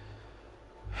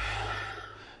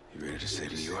 You ready to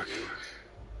save New York?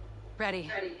 Ready.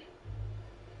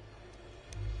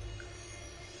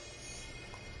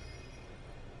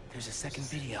 There's a second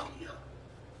video.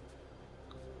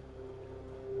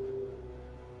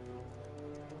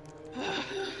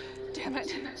 Damn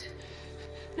it.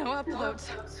 No uploads.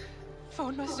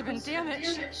 Phone must have been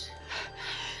damaged.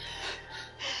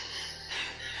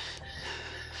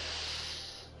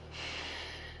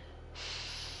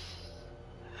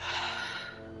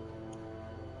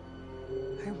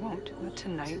 I won't let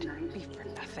tonight be for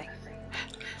nothing.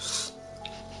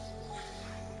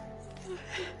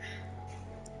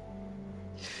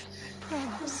 I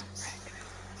promise, Rick.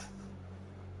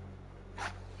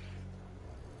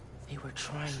 They were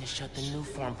trying to shut the New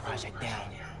Form project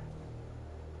down.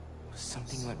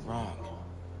 Something went wrong.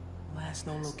 Last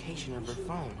known location of her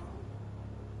phone.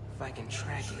 If I can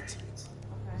track it.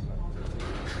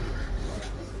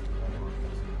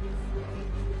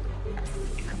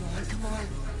 Come on, come on.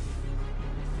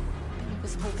 Be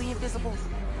invisible, be invisible.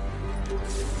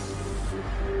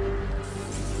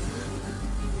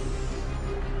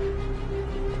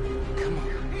 Come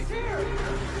on. He's here!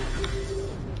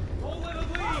 Don't let him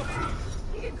leave!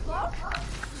 He can cloak?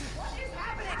 What is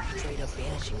happening? Straight up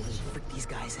vanishing will freak these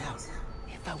guys out.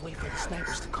 If I wait for the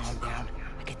snipers to calm down,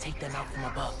 I can take them out from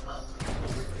above.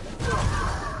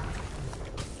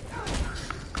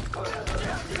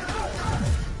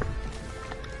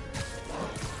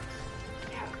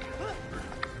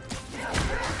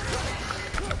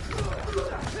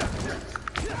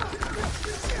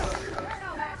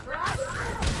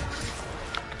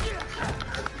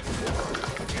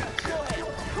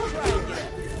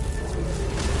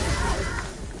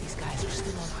 These guys are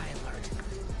still on high alert.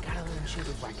 Gotta let them shoot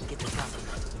before I can get the drop on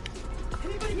them.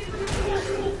 Anybody get the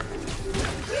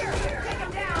Here! Take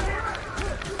him down!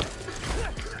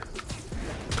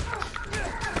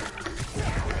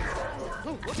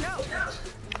 Oh, look out!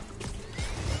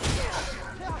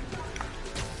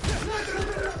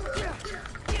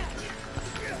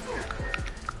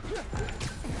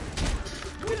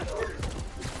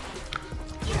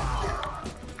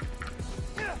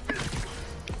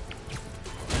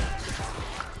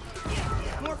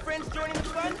 More friends joining the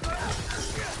fun?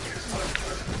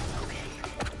 Okay,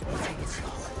 take it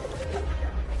slow.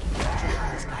 I can control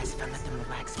these guys if I let them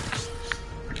relax first.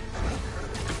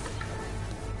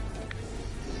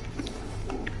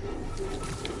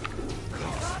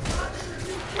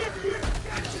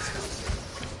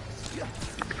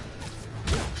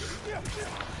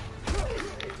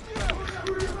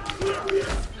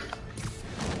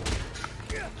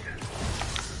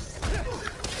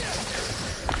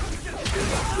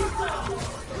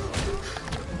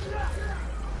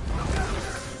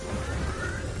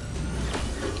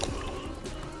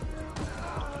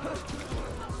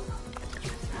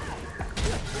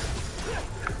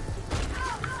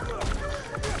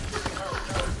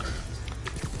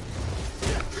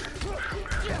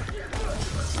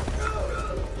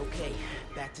 Okay,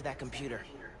 back to that computer.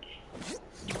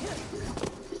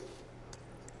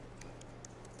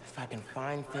 If I can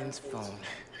find Finn's phone,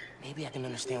 maybe I can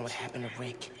understand what happened to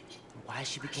Rick, and why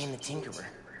she became the Tinkerer.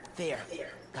 There,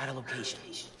 got a location.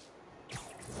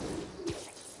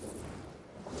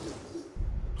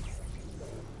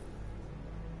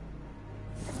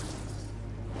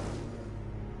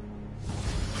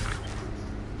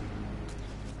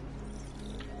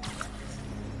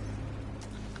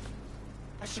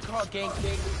 I should call Gang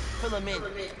Big, fill him in.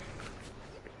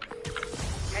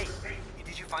 Hey,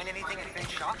 did you find anything at Finn's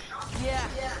shop? Yeah.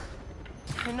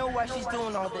 I know why she's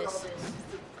doing all this.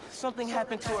 Something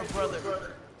happened to her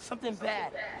brother. Something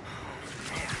bad.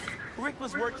 Rick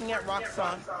was working at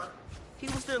Roxxon. He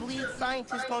was their lead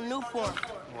scientist on Newform.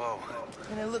 Whoa.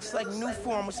 And it looks like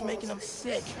Newform was making him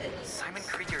sick. Simon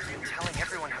Krieger's been telling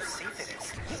everyone how safe it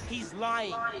is. He's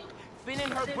lying. Finn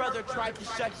and her brother tried to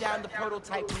shut down the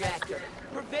prototype reactor.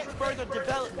 Prevent further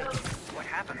development. What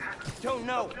happened? Don't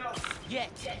know.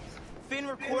 Yet. Finn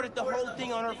recorded the whole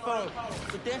thing on her phone,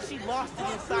 but then she lost it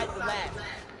inside the lab.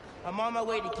 I'm on my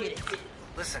way to get it.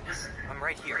 Listen, I'm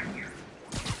right here.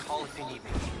 Call if you need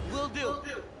me. Will do.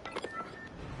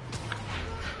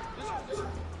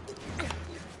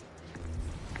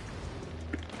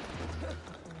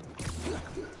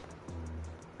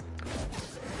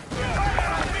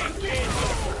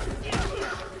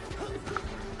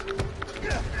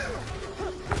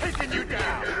 Taking you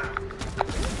down!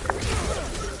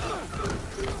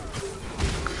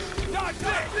 Not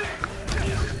this!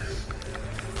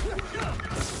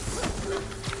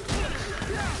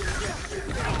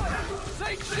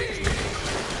 Say cheese!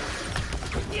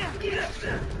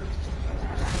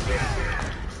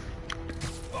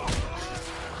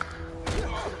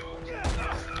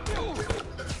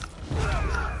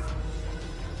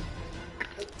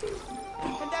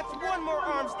 And that's one more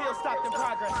arms deal stopped in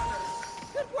progress.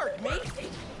 Good work, mate.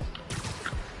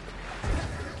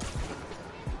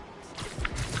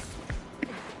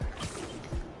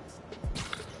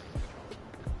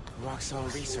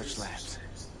 Roxxon Research Labs.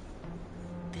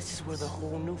 This is where the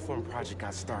whole Newform project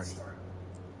got started.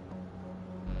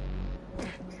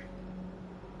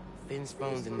 Finn's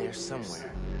phone's in there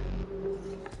somewhere.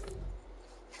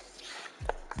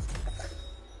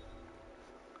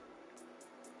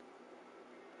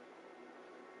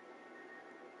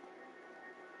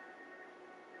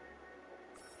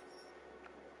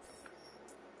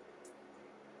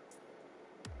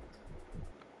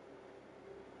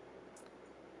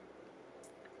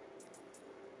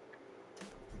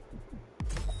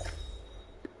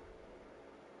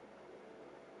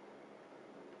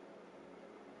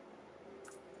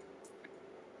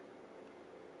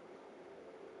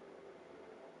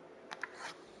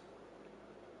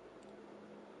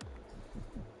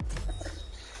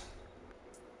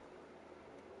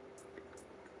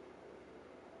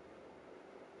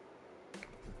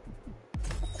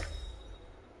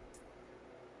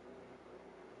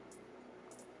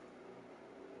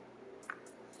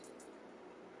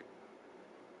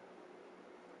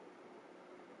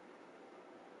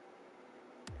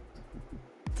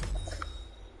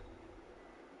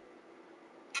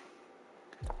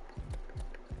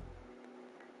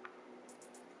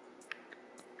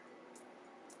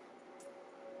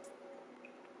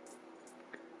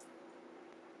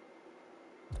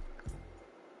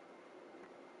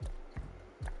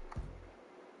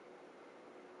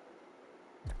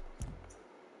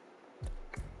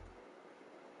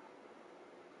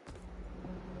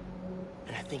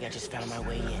 I think I just found my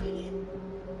way in.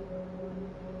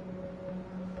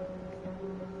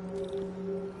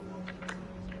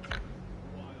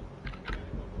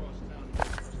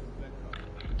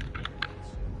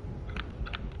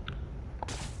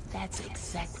 That's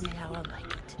exactly how I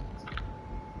like it.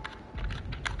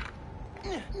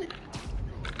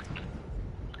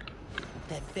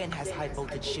 That vent has high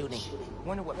voltage shooting.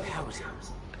 Wonder what powers it.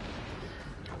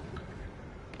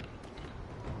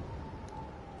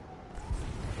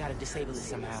 Gotta disable it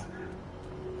somehow.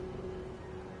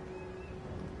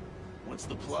 Once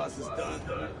the plaza's done,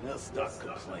 they'll stop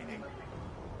complaining.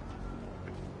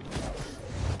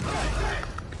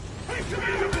 Hey, come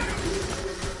here!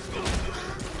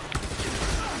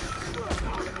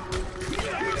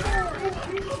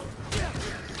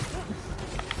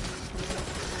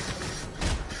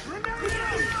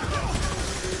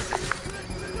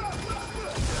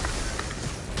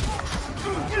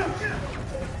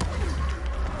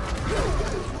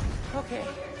 Okay,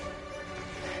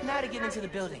 now to get into the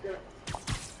building.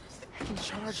 I can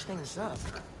charge things up.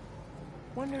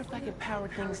 Wonder if I can power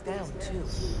things down, too.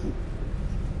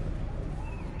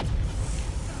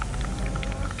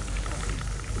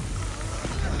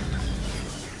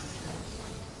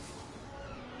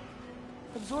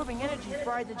 Absorbing energy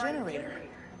fried the generator.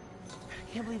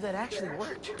 I can't believe that actually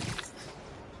worked.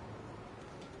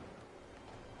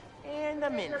 And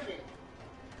I'm in.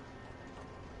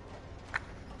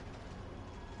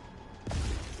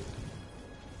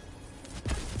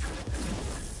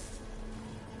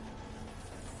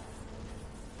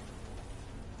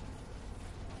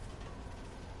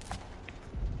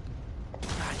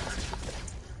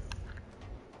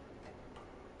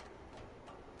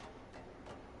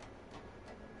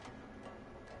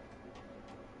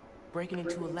 Breaking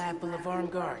into a lab full of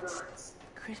armed guards.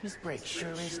 Christmas break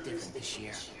sure is different this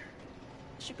year.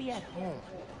 Should be at home,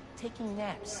 taking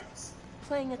naps,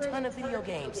 playing a ton of video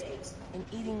games, and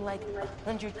eating like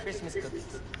 100 Christmas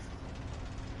cookies.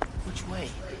 Which way?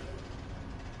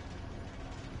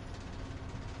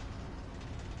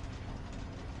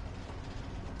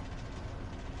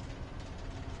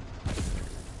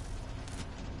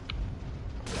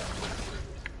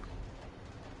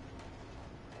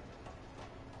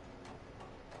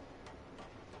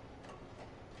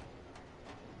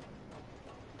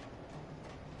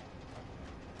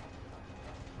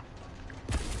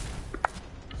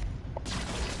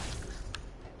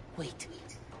 Wait,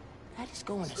 that is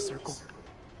going in a circle.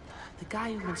 The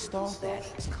guy who installed that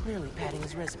is clearly padding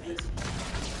his resume.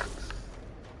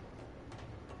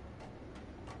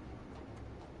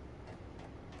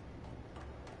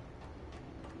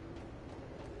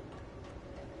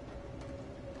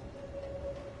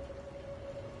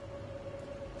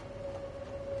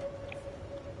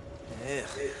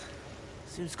 Ugh.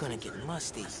 Suit's gonna get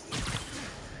musty.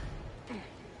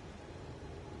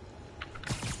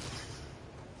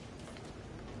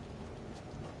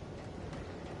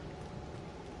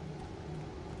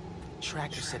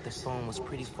 Tracker said the phone was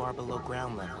pretty far below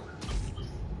ground level.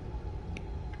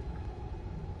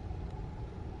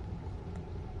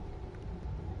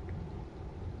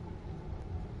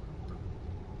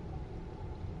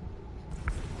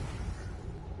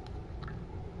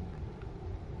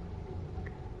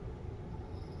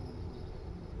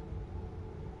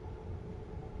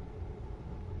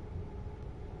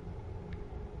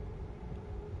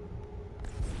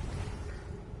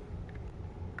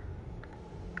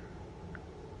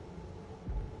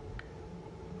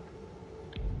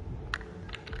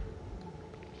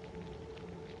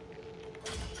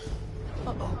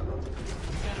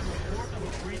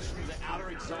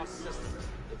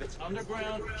 It's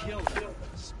underground, kill them.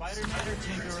 Spider-Man or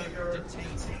Tinkerer,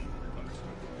 detain them.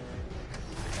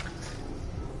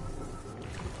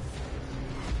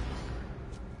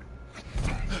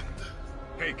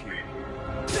 Hey, kid.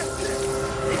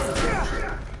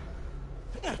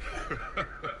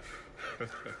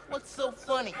 What's so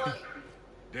funny?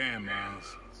 Damn,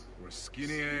 Miles. We're a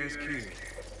skinny-ass kid.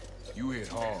 You hit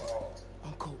hard.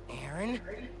 Uncle Aaron?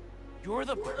 You're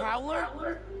the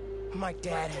Prowler? My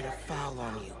dad had a foul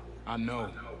on you. I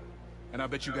know. And I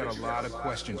bet you got a lot of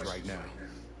questions right now.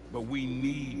 But we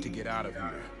need to get out of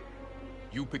here.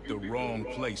 You picked the wrong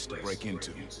place to break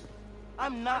into.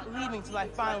 I'm not leaving till I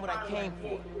find what I came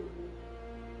for.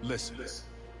 Listen,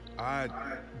 I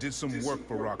did some work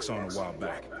for Roxxon a while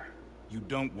back. You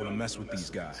don't want to mess with these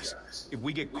guys. If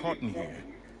we get caught in here...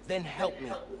 Then help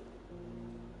me.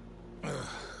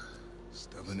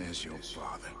 Stubborn as your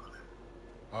father.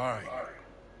 All right,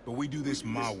 but we do this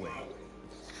my way.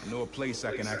 I know a place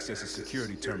I can access a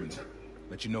security terminal.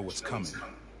 Let you know what's coming.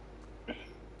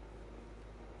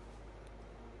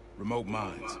 Remote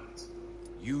mines.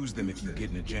 Use them if you get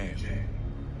in a jam.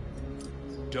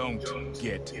 Don't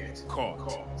get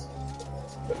caught.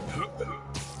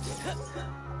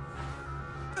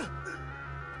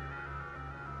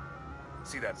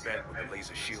 See that vent with the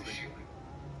laser shielding?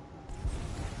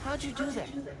 How'd you do that?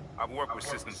 I've worked with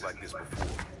systems like this before.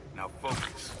 Now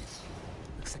focus.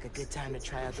 Looks like a good time to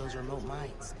try out those remote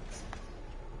mines.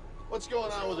 What's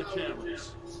going on with the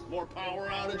cameras? More power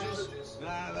outages?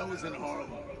 Nah, that was in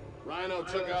Harlem. Rhino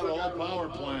took out the whole power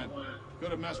plant. Could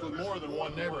have messed with more than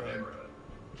one neighborhood.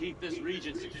 Keep this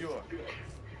region secure.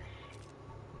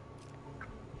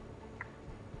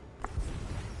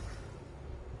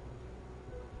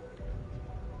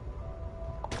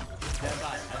 Stand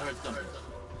by, I heard something.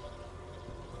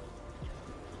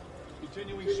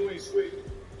 Continuing sweep.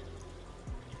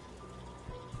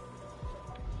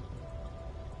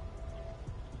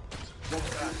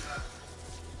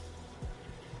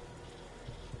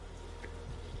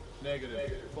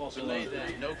 Negative. False Delay alarm.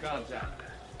 that, no contact.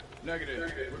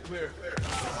 Negative. We're clear.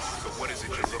 So what is it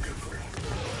you're looking for?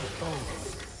 Oh,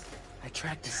 I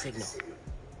tracked the signal.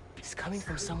 It's coming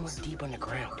from somewhere deep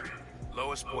underground.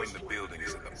 Lowest point in the building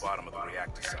is at the bottom of the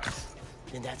reactor site.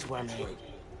 Then that's where I'm headed.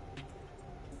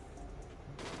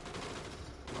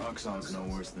 Roxxon's no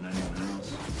worse than anyone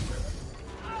else.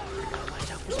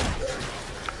 Watch out for spiders.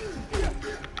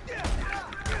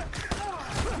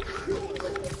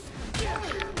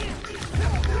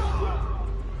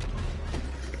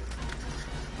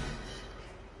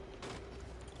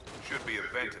 Should be a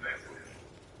vent in that room.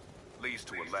 Leads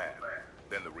to a lab,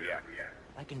 then the reactor.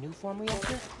 Like a new form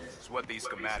reactor? It's what these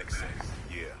schematics say.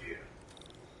 Yeah.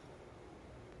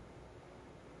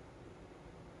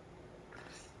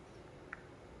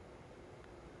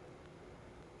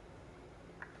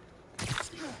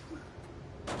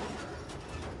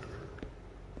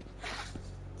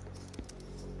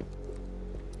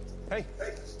 Hey,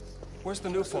 where's the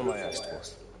new form I asked for?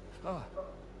 Oh,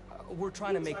 we're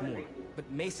trying to make more, but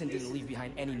Mason didn't leave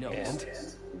behind any notes.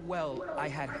 And? Well, I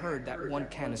had heard that one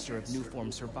canister of new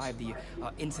form survived the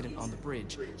incident on the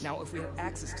bridge. Now, if we had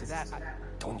access to that,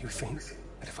 Don't you think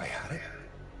that if I had it,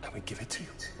 I would give it to you?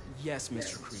 Yes,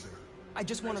 Mr. Krieger. I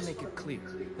just want to make it clear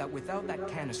that without that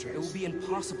canister, it will be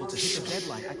impossible to hit the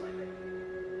deadline.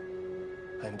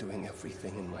 I'm doing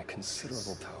everything in my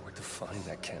considerable power to find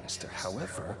that canister.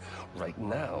 However, right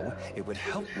now, it would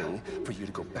help me for you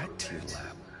to go back to your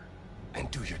lab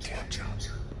and do your damn job.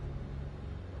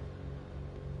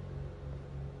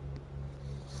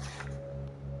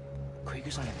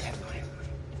 Krieger's on a deadline.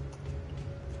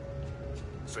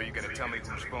 So you gonna tell me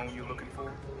whose phone you're looking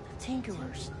for?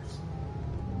 Tinkerers.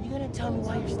 You gonna tell me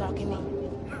why you're stalking me?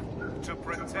 To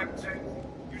protect you.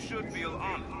 You should feel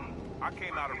honored. I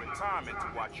came out of retirement to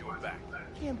watch your back.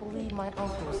 Can't believe my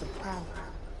uncle is a prowler.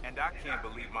 And I can't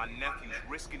believe my nephew's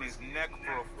risking his neck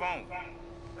for a phone.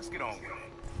 Let's get on with it.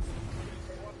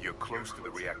 You're close to the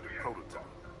reactor prototype.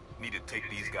 Need to take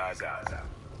these guys out.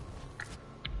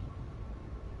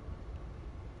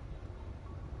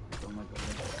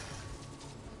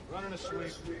 Running a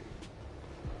sweep.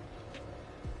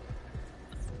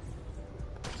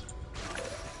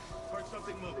 Heard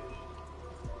something moving.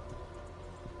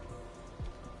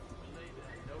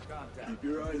 No contact. Keep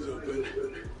your eyes open.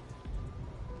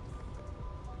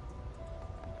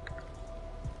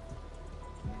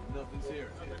 Nothing's here.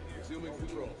 Resuming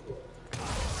control.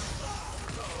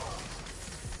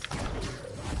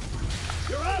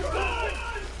 You're outside!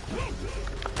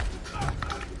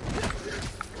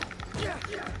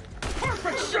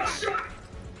 Perfect shot!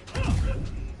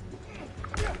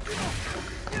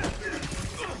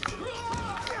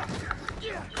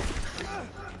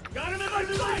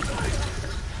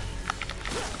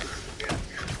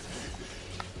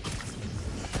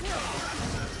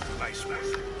 this way.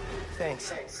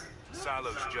 Thanks.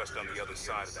 Silo's just on the other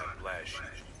side of that blast sheet.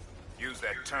 Use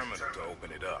that terminal to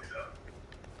open it up.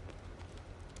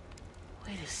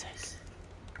 Wait a sec.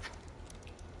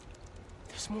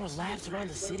 There's more labs around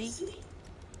the city?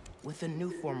 With a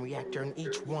Nuform reactor in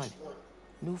each one.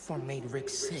 Nuform made Rick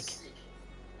sick.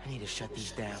 I need to shut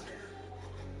these down.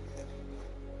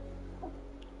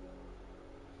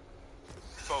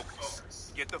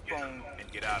 Focus. Get the phone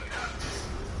and get out of there.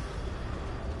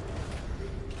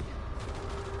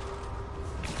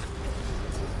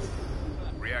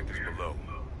 Reactors below.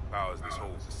 Powers this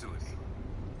whole facility.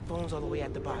 Phone's all the way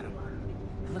at the bottom.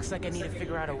 It looks like I need to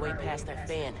figure out a way past that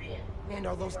fan. And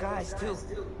all those guys, too.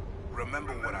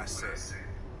 Remember what I said.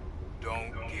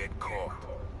 Don't get caught.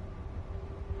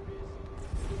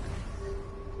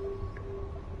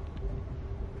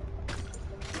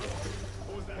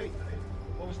 What was that? Hey,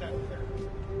 what was that?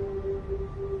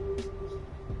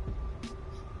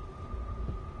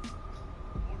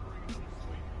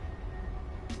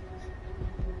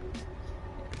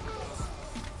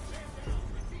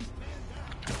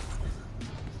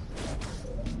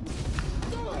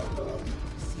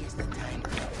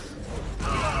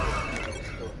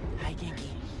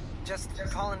 Just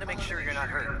calling to make sure you're not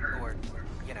hurt, or,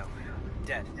 you know,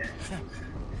 dead.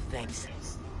 Thanks.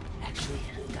 Actually,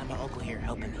 got my uncle here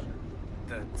helping me.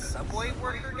 The subway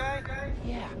worker guy?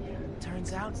 Yeah.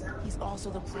 Turns out, he's also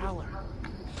the Prowler.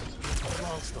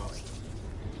 Long story.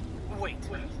 Wait,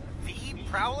 the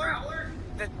Prowler?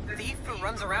 The thief who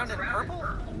runs around in purple?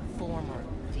 Former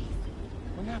thief.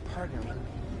 We're not partnering.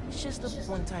 It's just a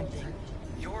one-time thing.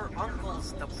 Your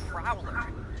uncle's the Prowler.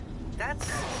 That's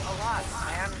a lot,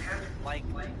 man. Like,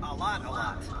 a lot.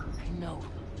 I know.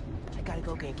 I gotta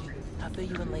go, Genki. I'll fill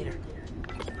you in later.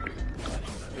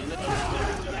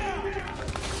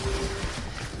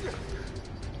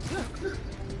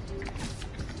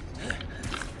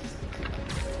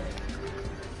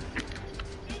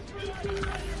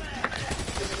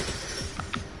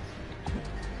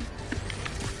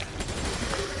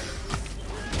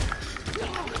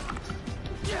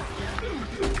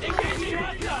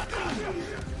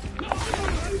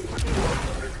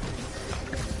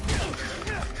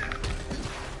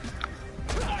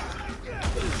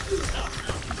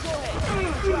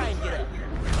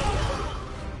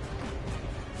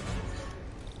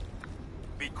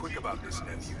 Be quick about this,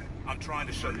 nephew. I'm trying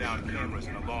to shut down cameras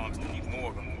and alarms to keep more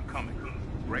of them from coming.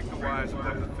 Break the wires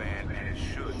above the fan and it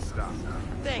should stop.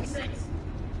 Thanks.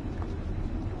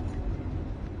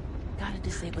 Gotta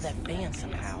disable that fan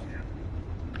somehow.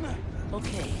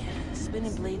 Okay,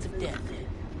 spinning blades of death.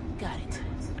 Got it.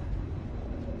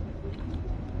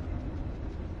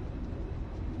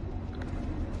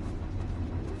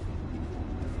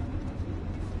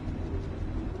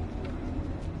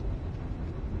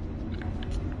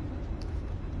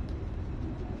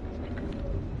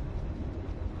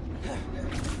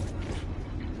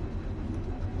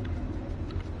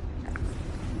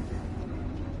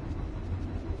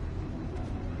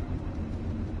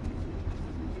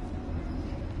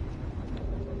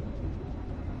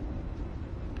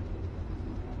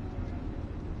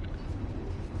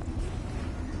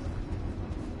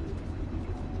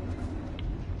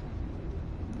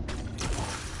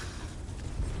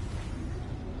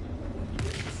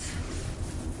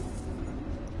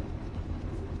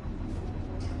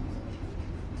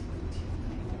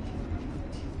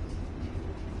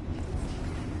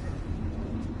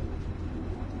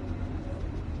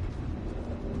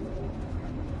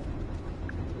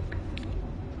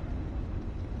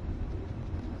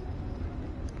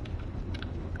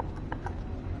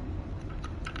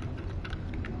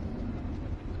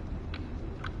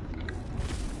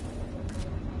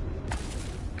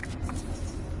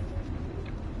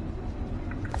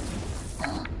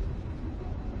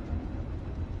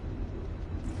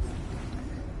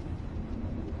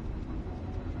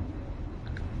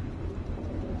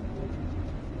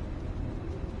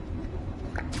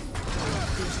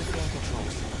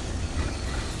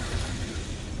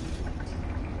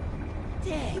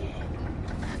 Dang.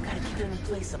 Gotta keep it in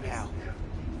place somehow.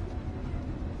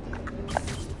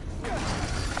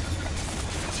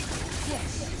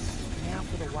 Yes. Now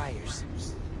for the wires.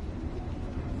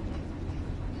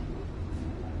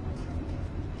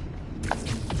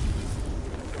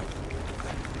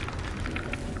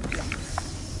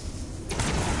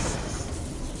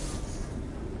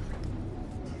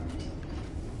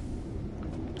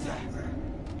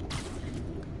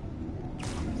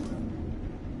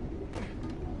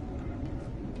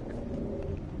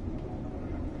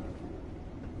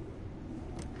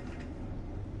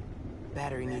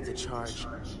 Battery needs a charge.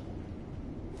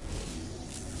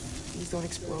 Please don't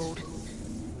explode.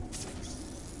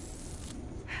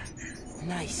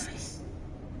 Nice.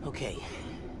 Okay.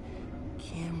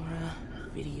 Camera,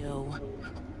 video.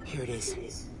 Here it is.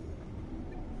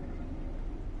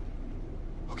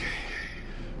 Okay.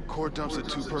 Core dump's a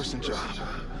two-person job.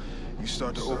 You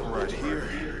start to override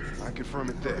here, I confirm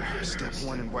it there. Step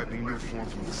 1 in wiping new form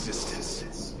from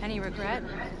existence. Any regret?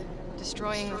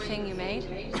 Destroying the thing you made?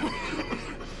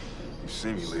 You've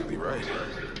seen me lately, right?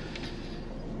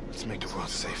 Let's make the world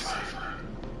safer.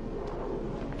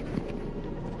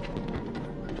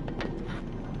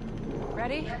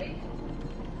 Ready?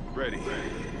 Ready.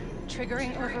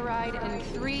 Triggering override in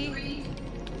 3,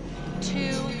 2...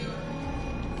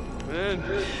 Man.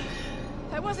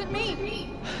 That wasn't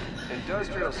me!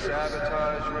 Industrial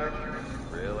sabotage, Rick?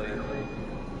 Really?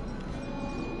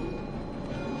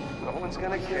 No one's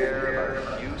gonna care about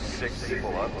a few sick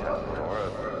people uptown or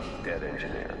a dead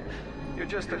engineer. You're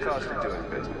just the cost of doing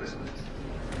business.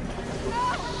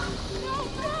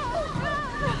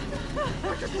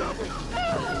 I can stop it!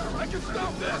 I can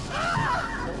stop this!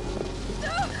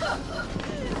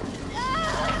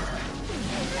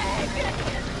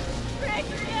 Rick,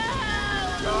 no!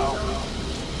 No!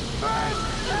 Ben!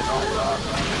 Hold up!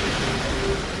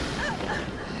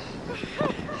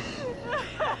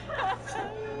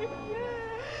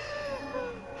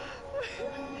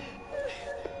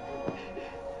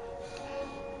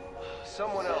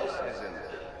 Someone else is in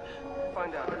there.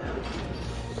 Find out.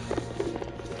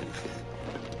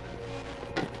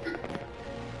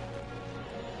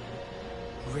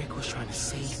 Rick was trying to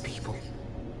save people.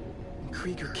 And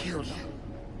Krieger killed him.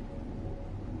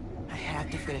 I have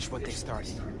to finish what they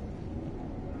started.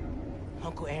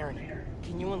 Uncle Aaron,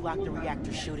 can you unlock the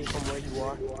reactor shooting from where you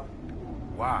are?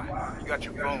 Why? You got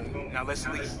your phone. Now let's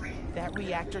leave. That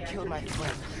reactor killed my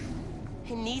friend.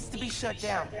 It needs to be shut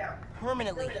down.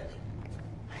 Permanently.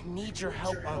 I need your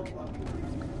help, Unc.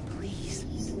 Please.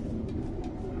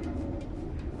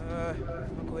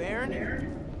 Uncle Aaron?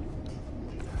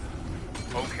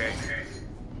 Okay.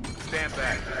 Stand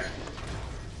back.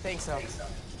 Thanks, Unc.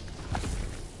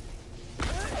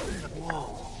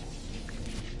 Whoa.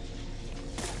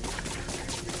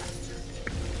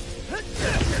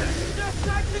 Just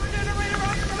like the generator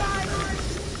on the side!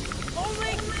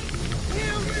 Only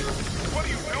you! What are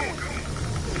you doing?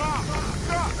 Mom,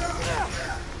 stop!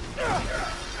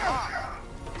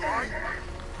 Mom.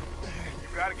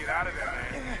 You gotta get out of there,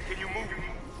 man. Can you move?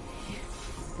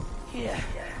 Yeah.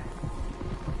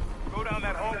 Go down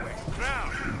that hallway.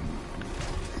 Now!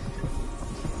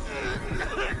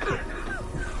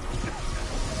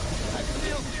 I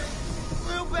feel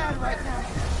real bad right now.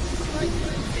 Like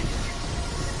it's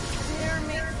tearing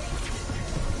me.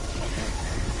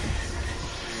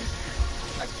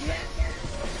 I can't.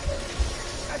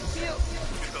 I feel.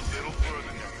 Just a little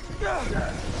further now.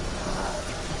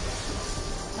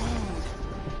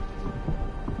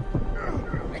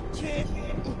 I can't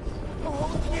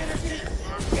hold the energy.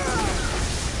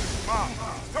 Mom,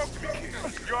 talk to me, kid.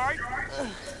 You alright?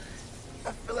 I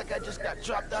feel like I just got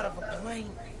dropped out of a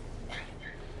plane.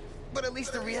 But at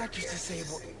least the reactor's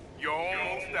disabled. You're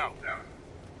almost out.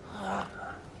 I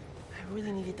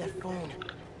really needed that phone.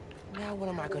 Now what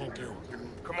am I gonna do?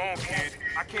 Come on, kid.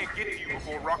 I can't get to you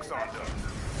before Roxxon does.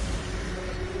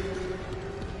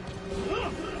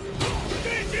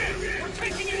 Stand in! We're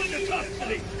taking you into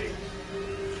custody!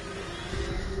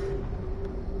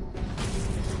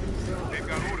 They've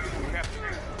got orders from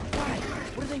Captain. Why?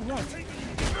 What do they want?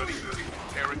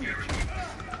 Interrogate you.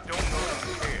 Don't know them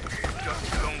care. Just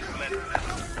don't let them.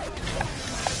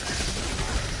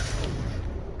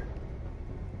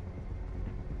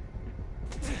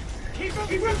 Keep up!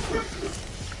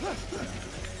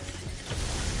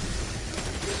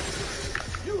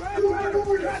 You have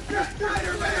ordered Captain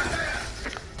Spider-Man!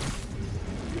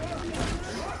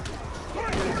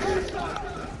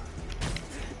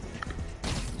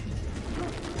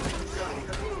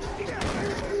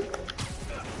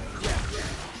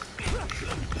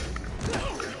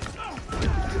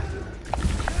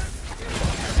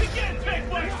 Again, take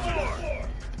my sword!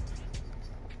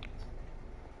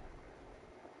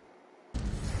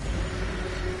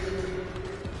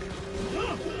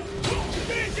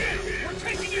 Stand in! We're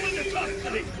taking you into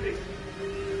custody!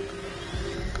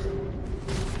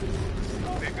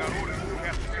 They've got orders from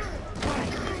Captain. Why?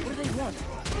 What do they want?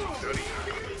 Study,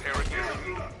 interrogate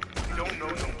you. Don't know,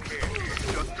 don't care.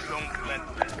 Just don't let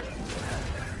them.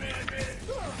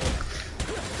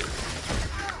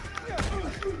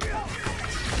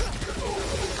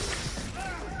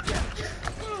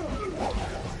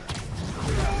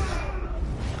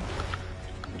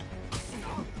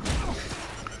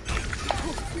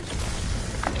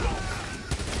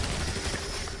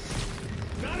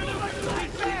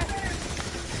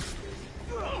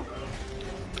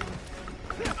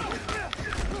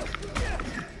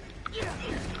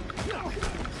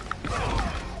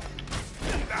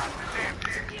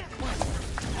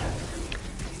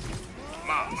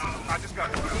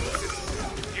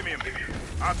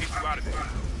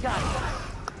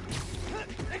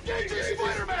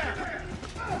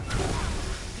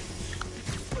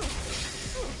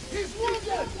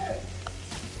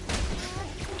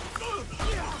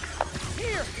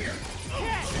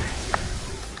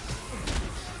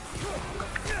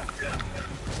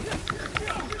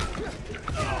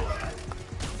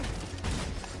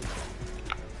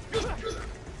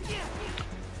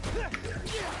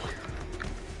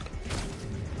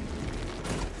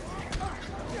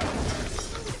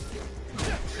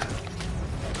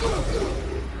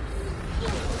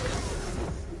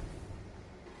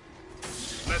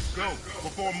 Let's go,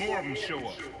 before more of them show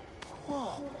up.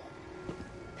 Whoa.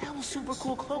 That was super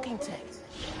cool cloaking tech.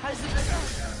 How does it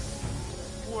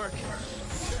work?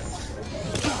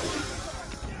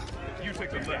 You take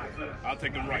the left, I'll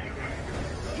take the right.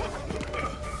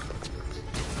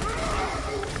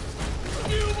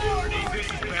 This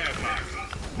is bad,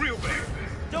 Mike. Real bad.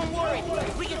 Don't worry,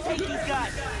 we can take these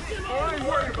guys. Oh, I ain't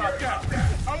worried about that.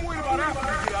 I'm worried about after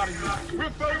we get out of here. We're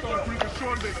both on a pretty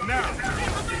short list now.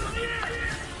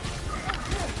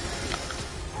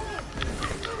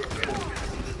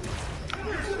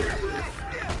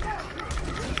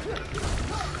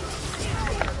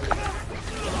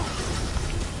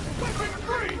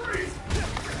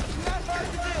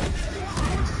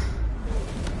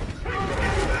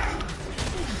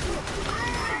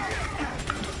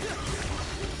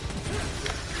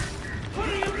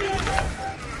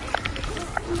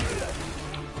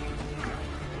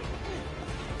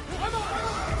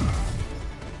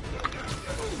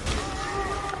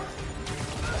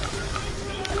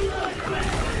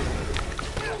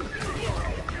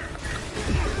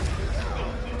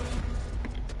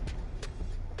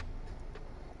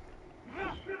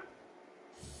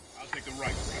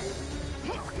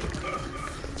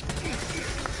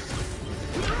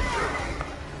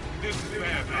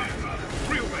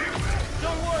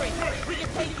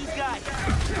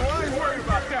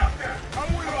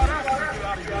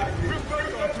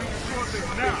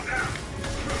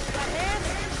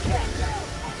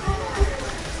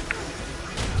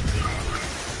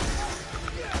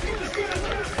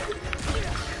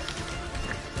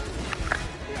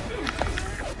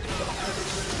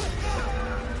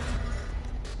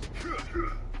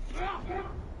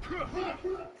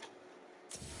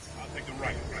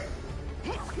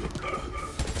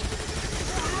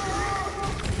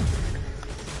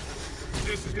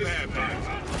 This is bad, man.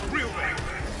 Real bad.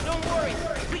 Don't worry,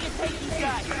 we can take these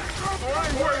guys. Oh, I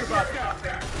ain't worried about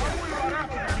that. I'm worried about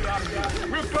after we get out of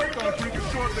here. We're both on a pretty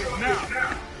short list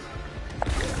now.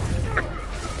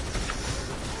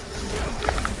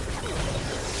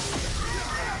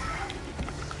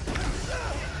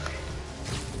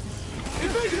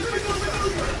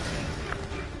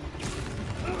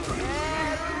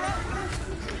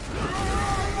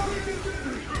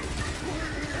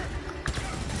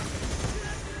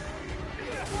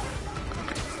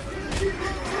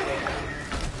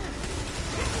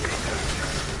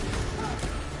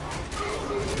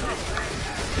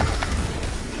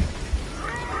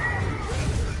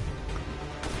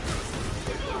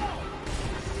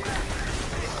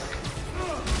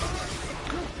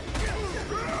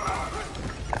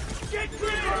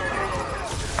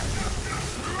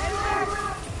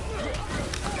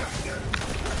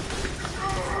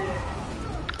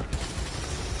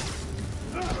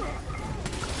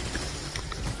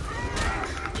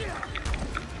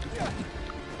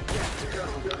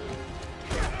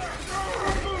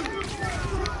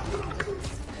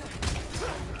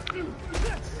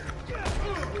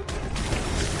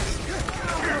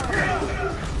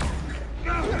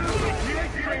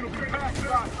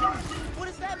 What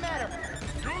does that matter?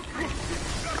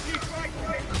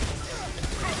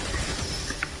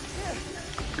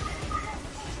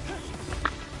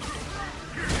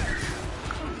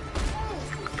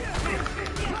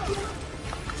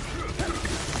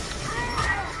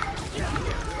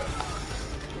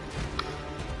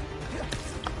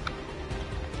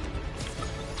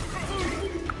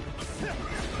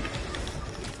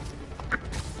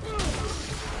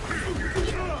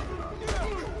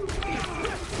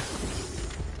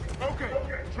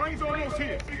 Train's almost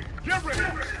here. Get ready. Go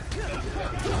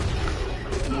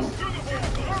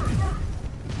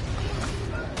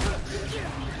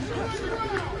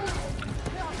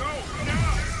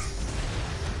now.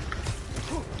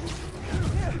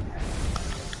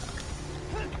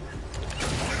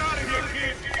 Get out of here,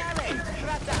 kid.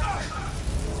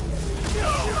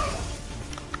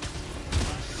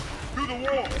 Through the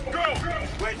wall. Go.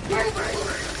 Wait.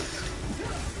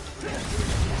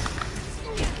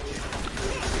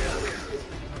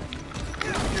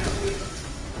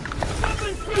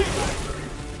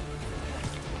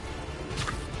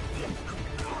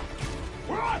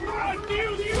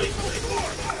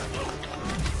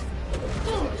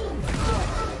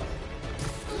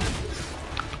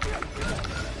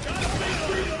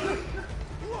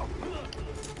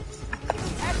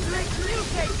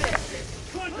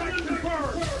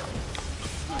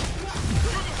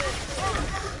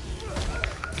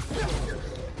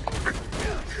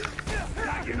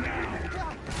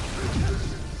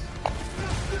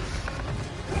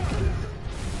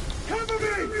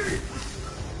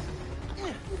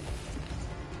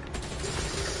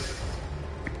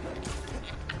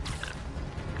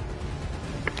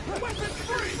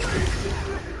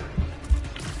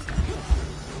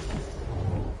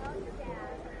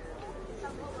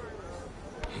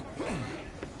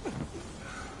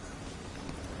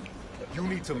 You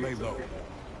need to lay low.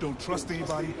 Don't trust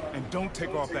anybody, and don't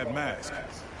take off that mask.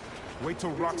 Wait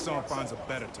till Roxanne finds a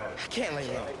better target. I can't lay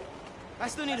low. I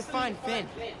still need to find Finn.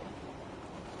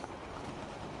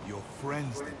 Your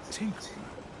friend's the Tinkerer.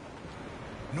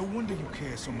 No wonder you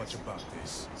care so much about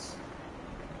this.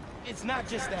 It's not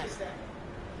just that.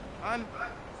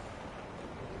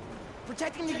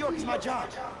 Protecting New York is my job.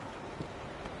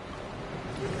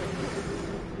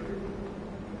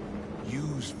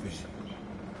 Use Finn.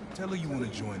 Tell her you want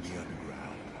to join the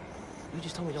underground. You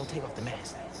just told me don't take off the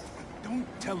mask. Don't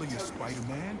tell her you're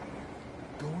Spider-Man.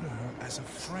 Go to her as a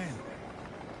friend.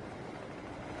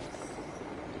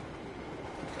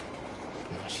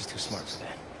 No, she's too smart for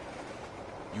that.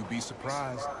 You'd be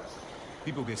surprised.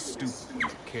 People get stupid when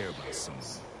they care about someone.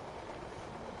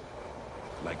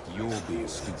 Like you're being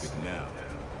stupid now.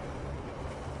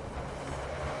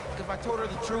 If I told her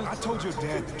the truth... I told your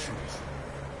dad the truth.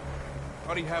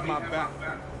 Thought he'd have my back.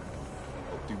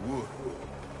 Hoped he would.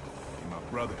 Be my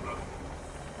brother.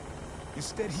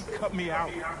 Instead, he cut me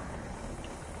out.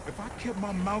 If I kept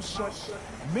my mouth shut,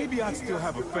 maybe I'd still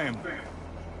have a family.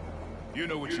 You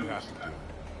know what you have to do.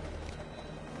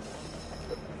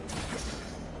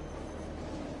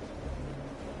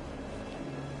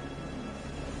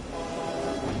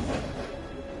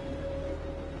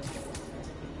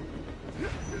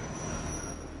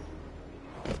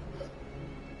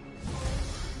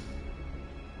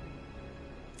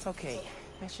 Okay,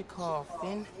 I should call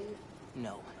Finn?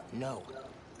 No.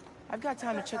 I've got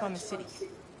time to check on the city.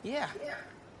 Yeah.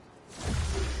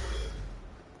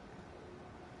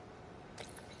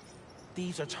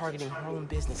 Thieves are targeting Harlem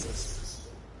businesses.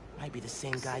 Might be the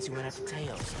same guys who went after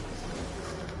Teos.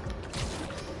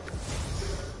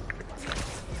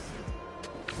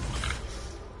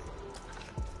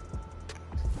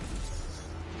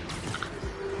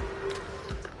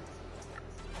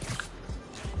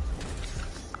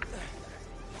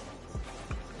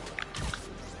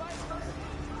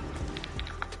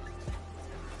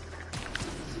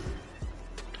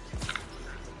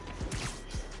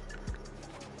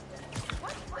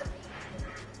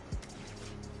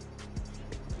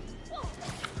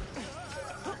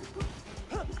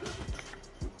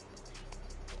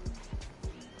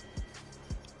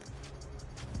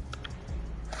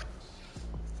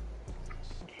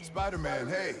 Spider-Man,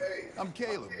 hey. I'm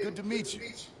Caleb. Good to meet you.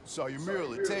 Saw your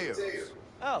mural at Teo's.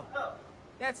 Oh,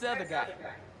 that's the other guy.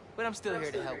 But I'm still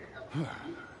here to help.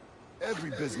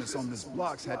 Every business on this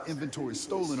block's had inventory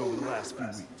stolen over the last few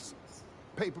weeks.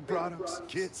 Paper products,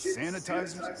 kits,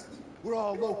 sanitizers. We're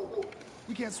all local.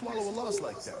 We can't swallow a loss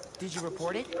like that. Did you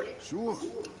report it? Sure,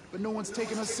 but no one's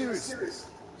taking us seriously.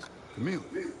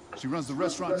 Camila, she runs the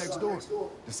restaurant next door.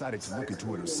 Decided to look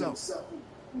into it herself.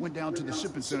 Went down to the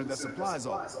shipping center that supplies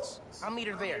all this. I'll meet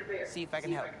her there, see if I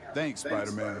can help. Thanks,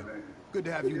 Spider-Man. Good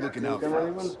to have you looking out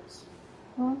for us.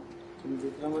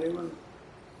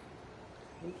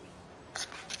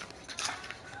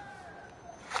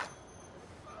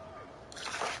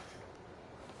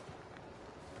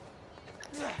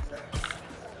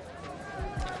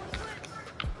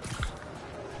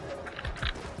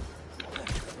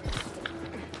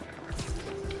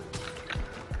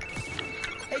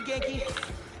 Hey, Genki.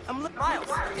 Miles,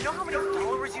 you know how many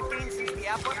followers you've gained since the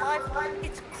app went live?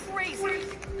 It's crazy.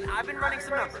 I've been running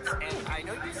some numbers, and I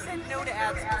know you said no to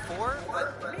ads before,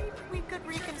 but maybe we could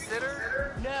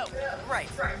reconsider? No. Right.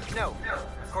 No,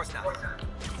 of course not.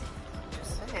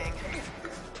 Just saying.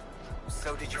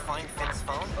 So did you find Finn's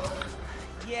phone?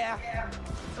 Yeah,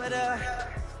 but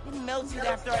it melted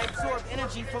after I absorbed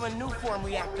energy from a new form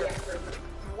reactor.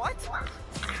 What?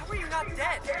 How are you not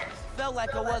dead? Felt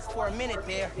like I was for a minute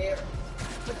there.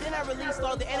 But then I released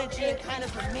all the energy in kind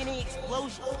of a mini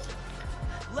explosion.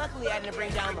 Luckily, I didn't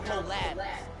bring down the whole lab.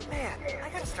 Man, I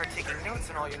gotta start taking notes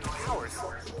on all your new powers.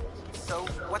 So,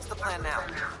 what's the plan now?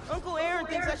 Uncle Aaron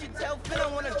thinks I should tell Finn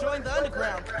I want to join the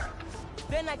underground.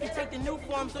 Then I can take the new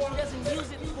form so she doesn't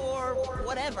use it for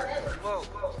whatever. Whoa,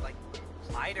 like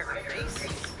lie to her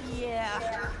face?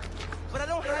 Yeah, but I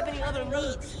don't have any other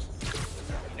needs.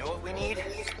 You know what we need?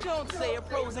 Don't say a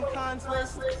pros and cons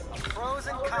list. A pros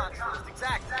and cons list,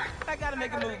 exactly. I gotta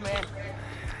make a move, man.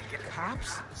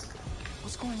 Cops?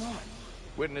 What's going on?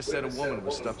 Witness said a woman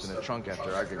was stuffed in a trunk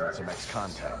after arguing with some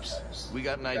ex-contacts. We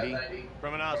got an ID?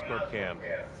 From an Oscorp camp.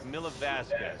 Camila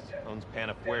Vasquez owns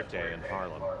Panafuerte in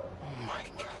Harlem. Oh my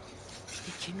god.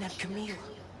 He kidnapped Camila.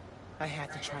 I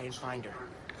had to try and find her.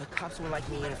 The cops won't like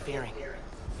me interfering.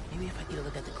 Maybe if I get a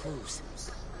look at the clues.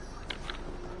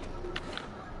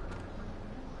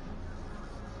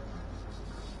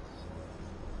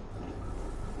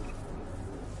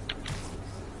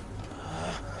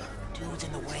 Dude's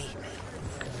in the way.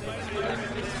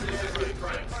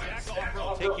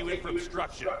 take you in for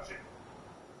obstruction.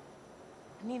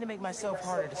 I need to make myself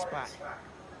harder to spot.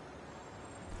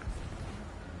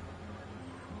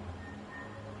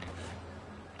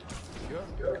 Sure.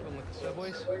 Everyone with the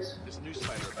subways? This new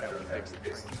spider apparently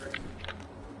fixed the train.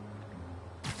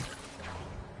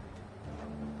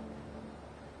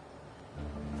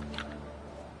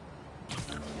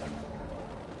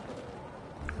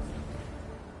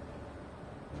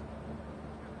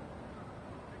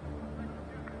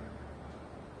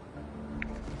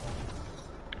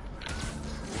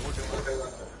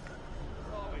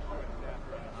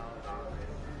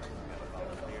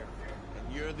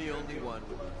 You're the only one.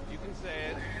 You can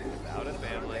say it. Without a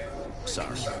family.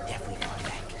 Sorry. They're definitely gone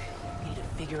back. We need to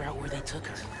figure out where they took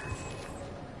her.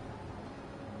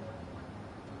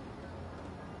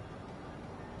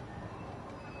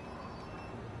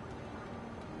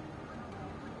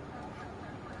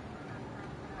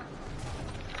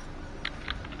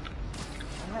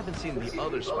 I haven't seen the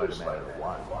other Spider-Man in a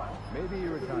while. Maybe he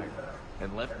retired.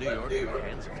 And left New York in the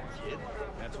hands of a kid?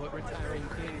 That's what retiring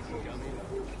kids, dummy.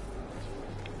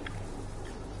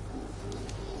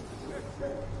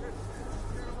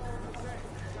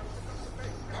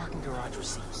 Parking garage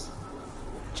receipts.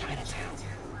 Chinatown.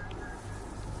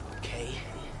 Okay.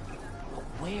 But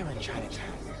where in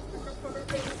Chinatown?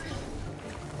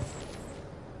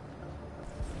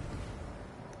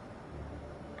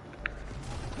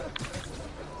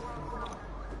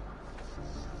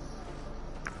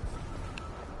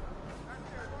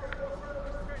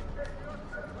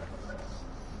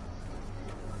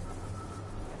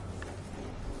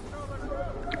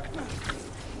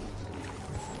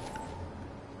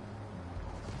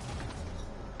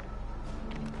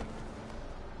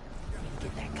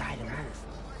 Get that guy to move.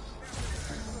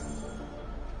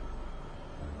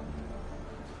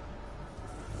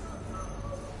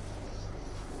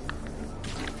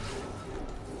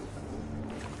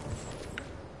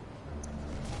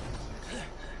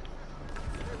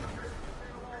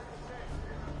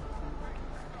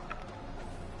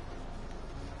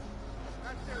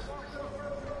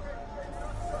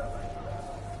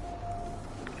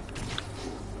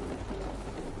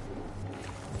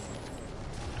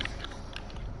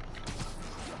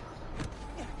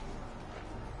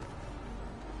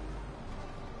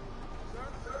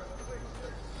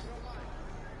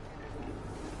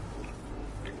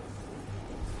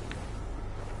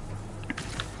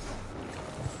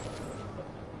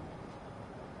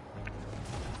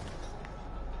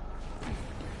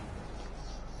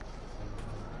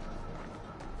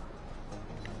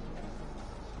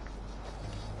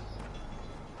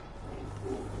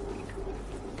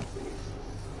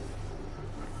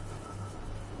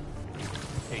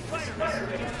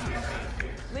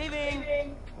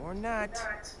 Leaving! Or not.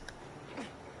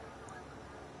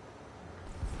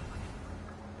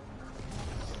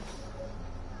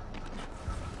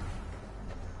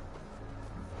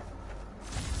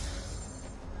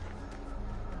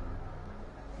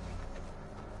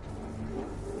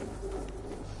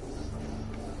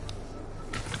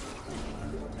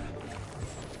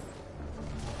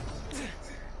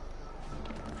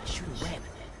 Shoot a web.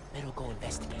 Better go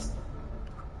investigate.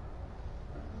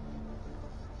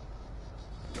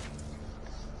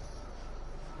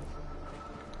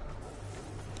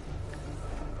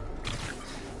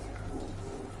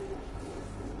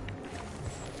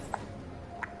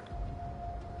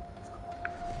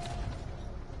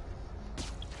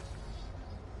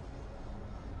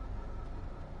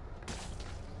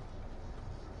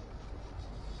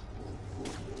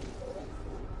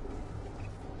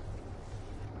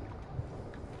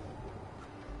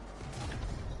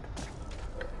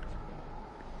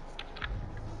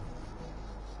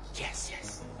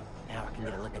 Yes. Now I can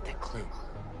get a look at that clue.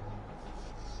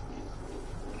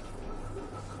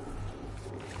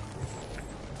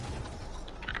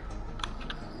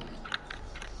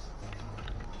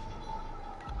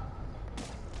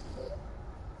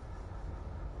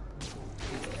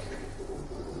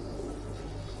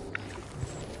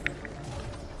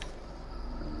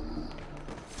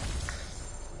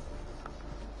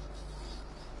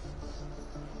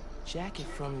 Jacket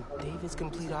from David's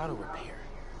Complete Auto Repair.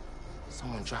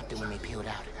 Someone dropped it when they peeled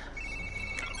out.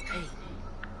 Hey,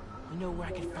 you know where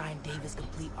I can find David's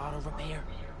Complete Auto Repair?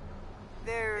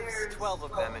 There's 12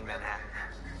 of them in Manhattan.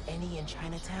 Any in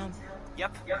Chinatown?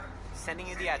 Yep. Sending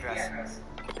you the address.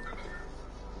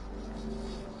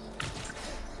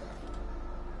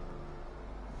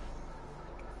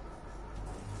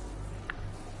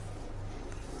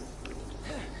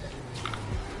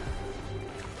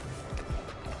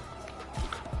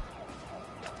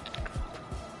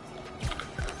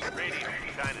 Radio,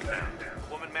 Chinatown.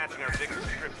 Woman matching our pictures.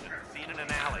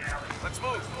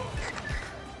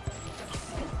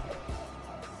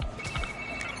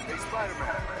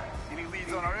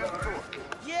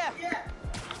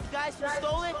 who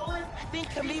stole it? I think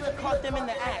Camila caught them in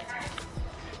the act.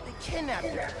 They kidnapped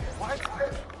her. What?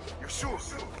 You're sure?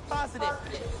 Positive.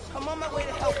 I'm on my way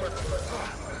to help her.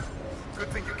 Good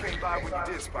thing you came by when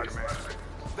you did, Spider-Man.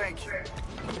 Thank you.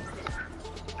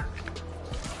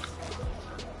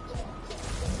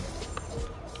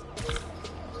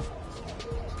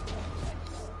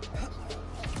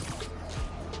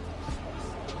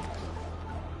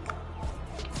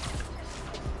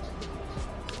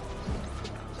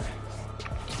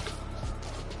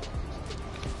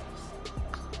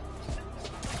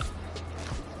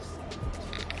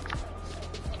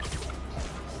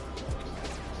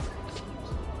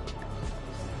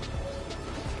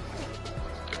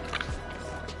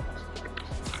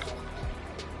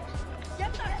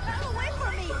 Get the hell away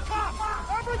from me!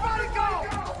 Everybody go!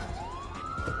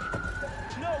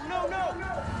 No!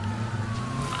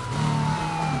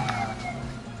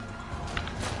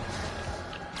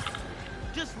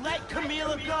 Just let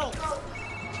Camila go!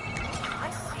 Am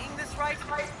I seeing this right?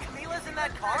 Camila's in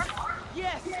that car?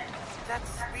 Yes! That's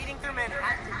speeding through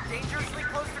Manhattan, dangerously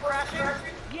close to crashing?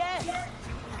 Yes!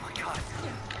 Oh my god.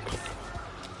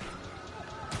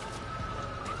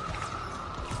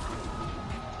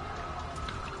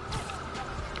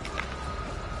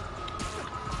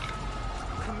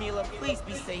 Camila, please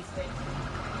be safe.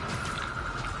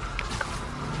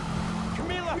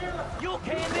 Camila, you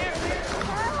okay in there?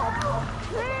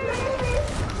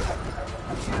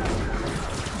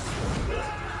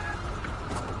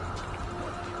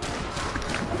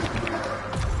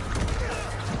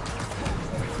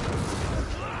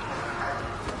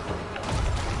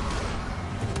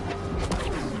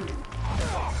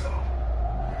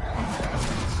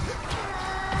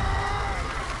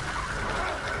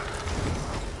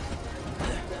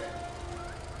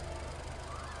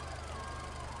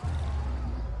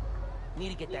 Need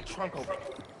to get that trunk open.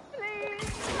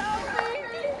 Please, help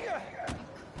me!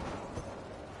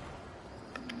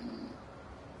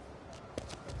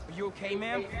 Are you okay,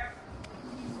 ma'am?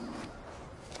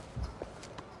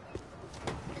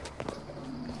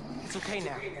 It's okay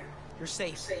now. You're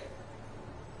safe.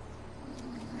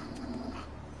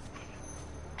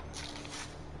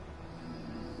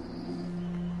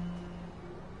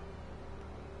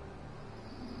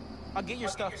 I'll get your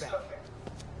stuff back.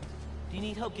 Do you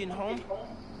need help getting home?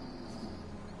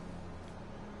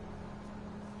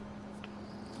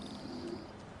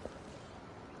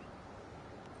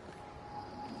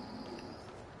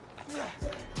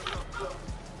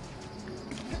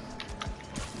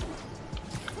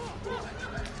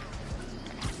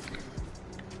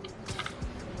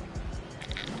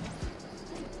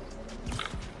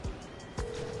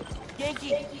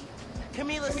 Yankee,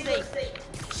 Camila's safe.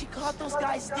 She caught those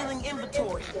guys stealing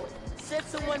inventory. Said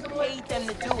someone paid them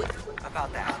to do it.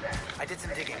 About that, I did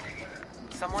some digging.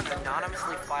 Someone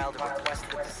anonymously filed a request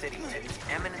with the city to use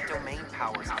eminent domain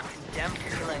powers to condemn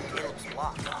Camila and Caleb's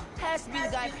block. Has to be the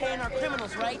guy paying our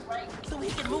criminals, right? So he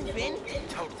can move in?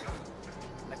 Totally.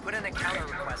 I put in a counter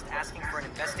request asking for an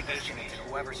investigation into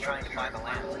whoever's trying to buy the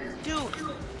land. Dude,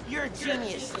 you're a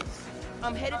genius.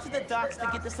 I'm headed to the docks to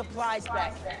get the supplies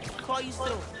back. Call you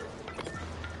soon.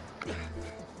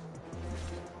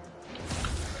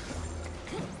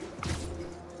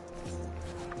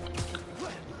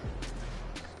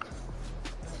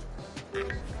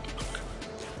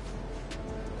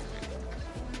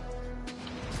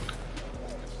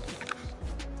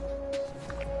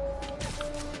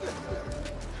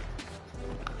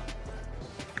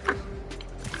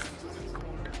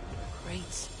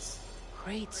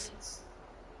 Crates.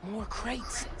 More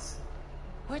crates.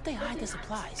 Where'd they hide the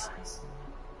supplies?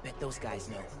 Bet those guys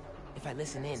know. If I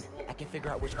listen in, I can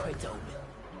figure out which crate to open.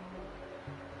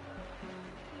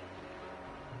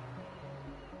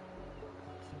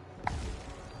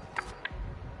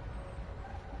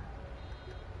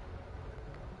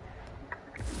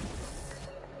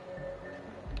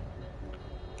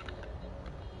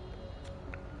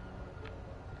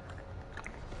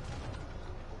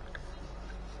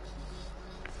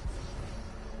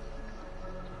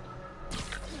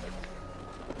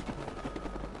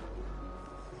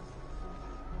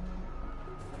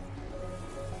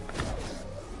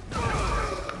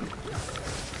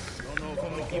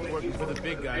 Keep working for the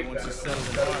big guy once he's settled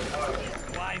in Harlem.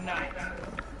 Why not?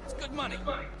 It's good money.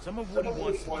 Some of what he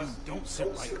wants to do don't sit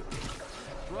right with me.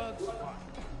 Drugs,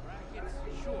 rackets,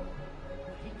 sure.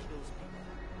 But he kills people.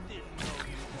 Didn't know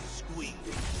you could squeak.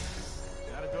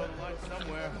 Gotta draw the line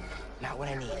somewhere. Not what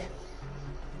I need.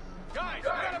 Guys, we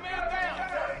got a man down!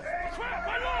 Crap,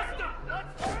 I lost him!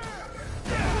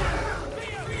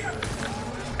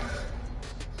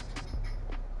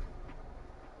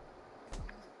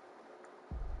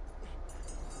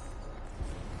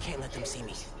 let them see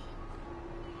me.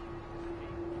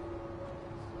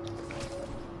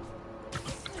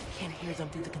 I can't hear them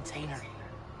through the container.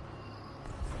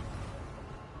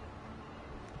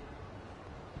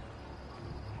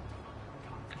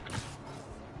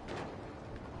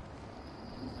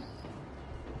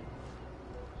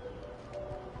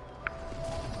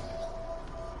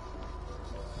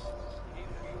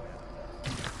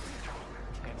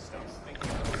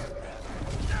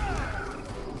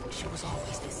 It was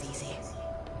always this easy.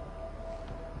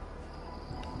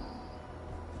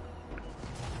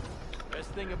 Best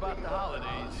thing about the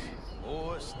holidays,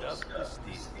 more stuff to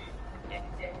steal.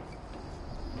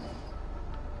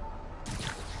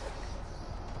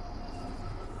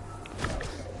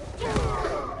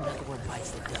 Another one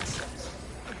bites the dust.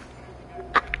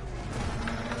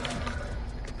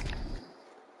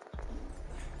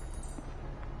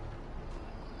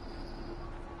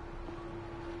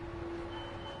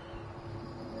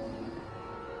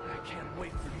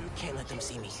 Can't let them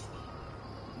see me.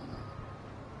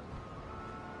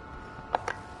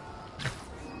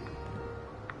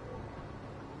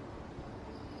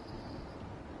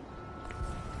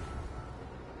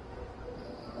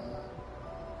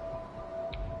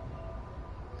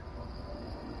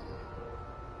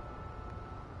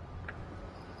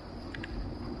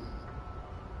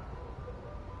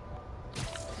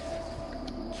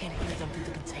 Can't hear them through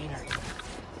the container.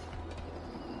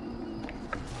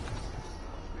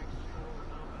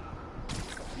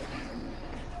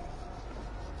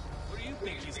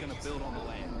 Gonna build on the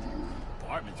land.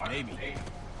 Apartments, maybe.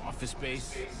 Office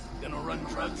space. Gonna run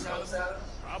drugs out of it?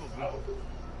 Probably.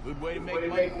 Good way to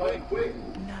make money quick.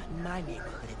 Not in my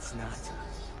neighborhood, it's not.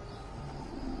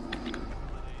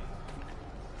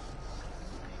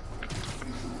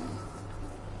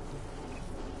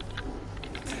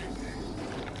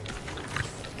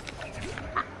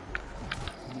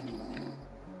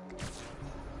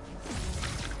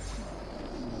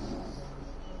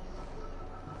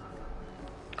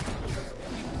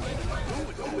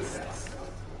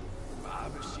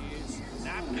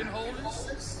 Napkin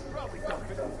holders? Probably dump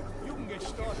it. You can get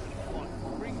started if you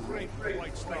want. Bring great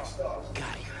White Star.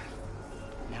 Got it.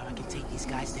 Now I can take these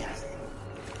guys down.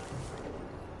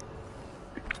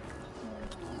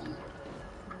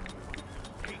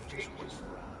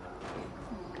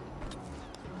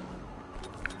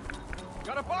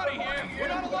 Got a body here. We're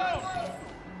not alone.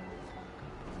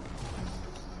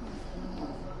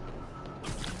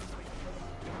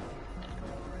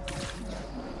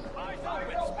 Eyes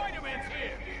open. Spider-Man's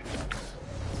here.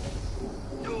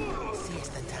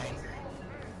 Siesta time.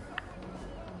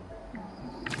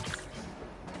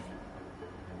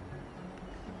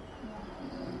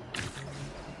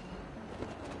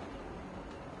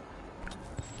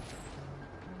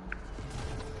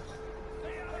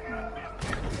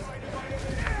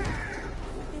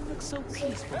 It looks so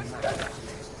peaceful.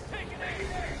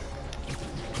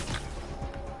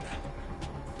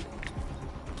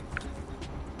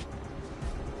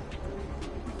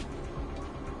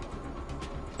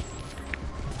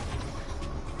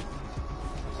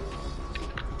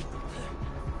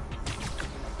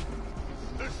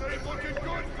 This ain't looking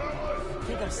good, fellas. I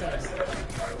think I'm safe now.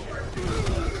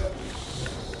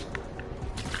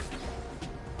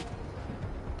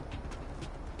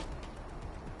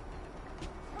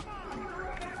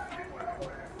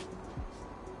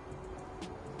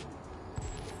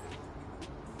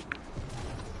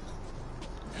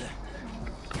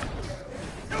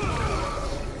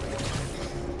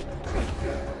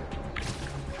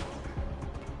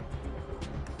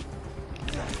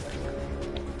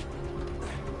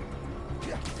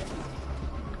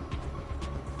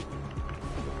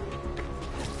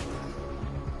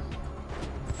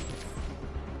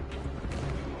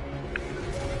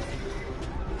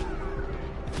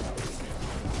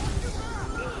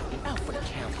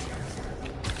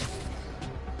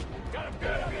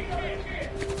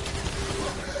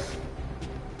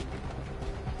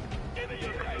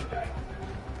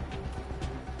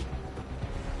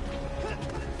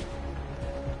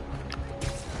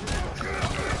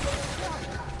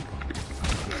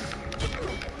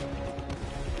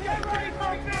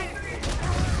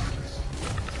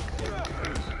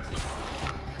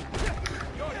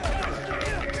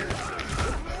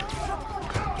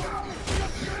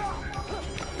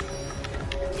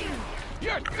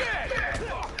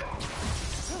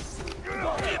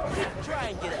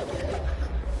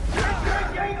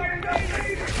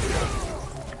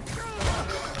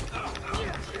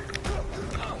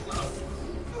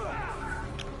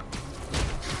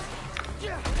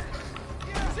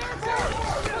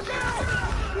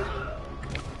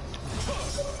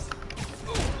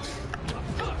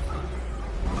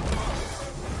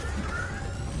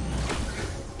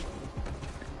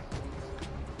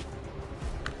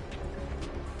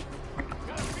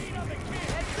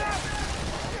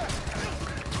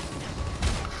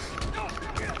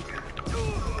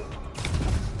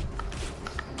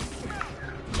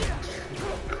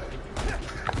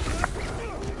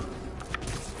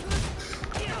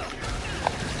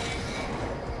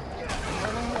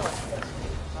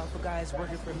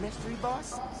 for mystery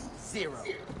boss? 0.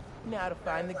 Now to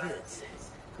find the goods.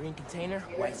 Green container,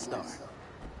 white star.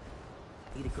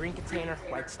 Need a green container,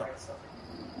 white star.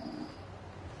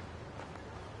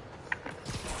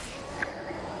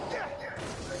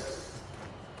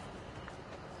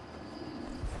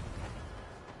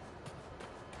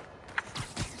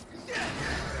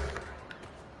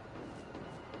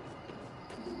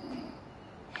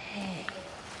 Hey,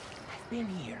 I've been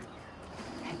here.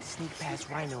 I had to sneak past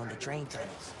Rhino in the drain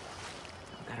tunnels.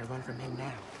 Gotta run from him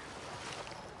now.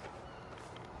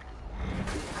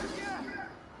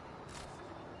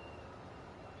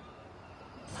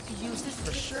 I could use this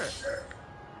for sure.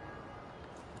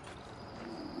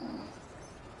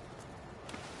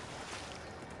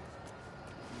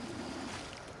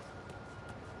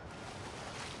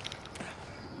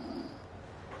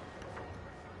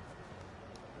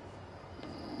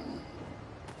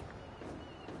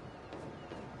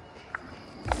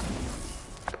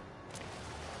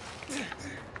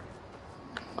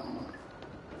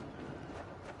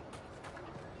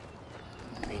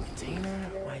 Green container,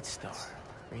 white star.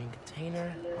 Green container,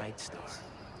 white star.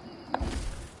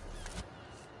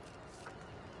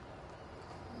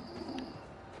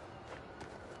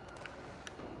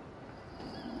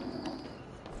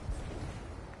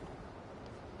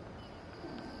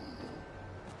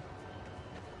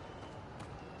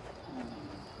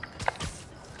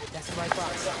 That's the right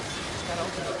box. Just gotta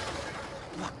open it.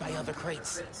 Blocked by other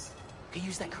crates. Could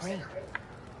use that crane.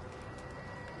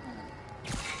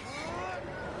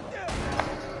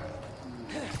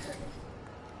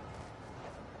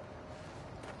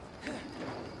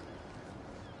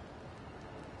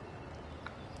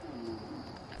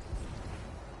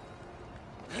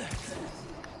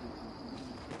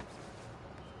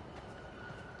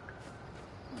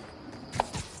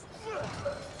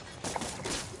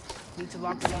 Need to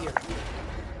lock the gear.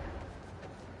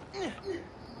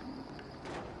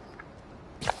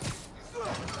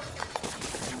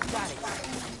 Got it.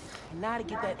 And now to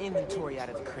get that inventory out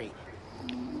of the crate.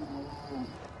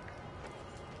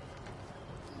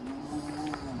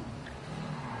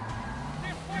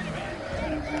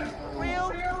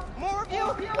 Real? More of you?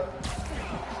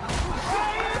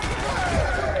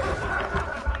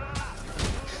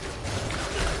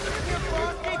 Your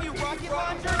boss gave you rocket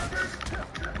launchers?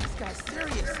 This guy's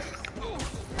serious.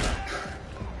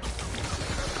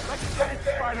 Let's get it,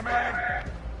 Spider-Man!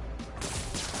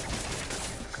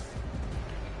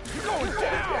 You're going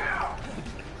down!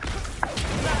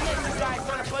 I'm not letting you guys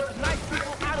run a bunch of nice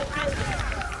people out of business.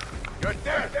 You're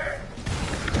dead!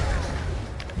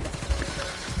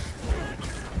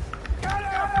 Got him!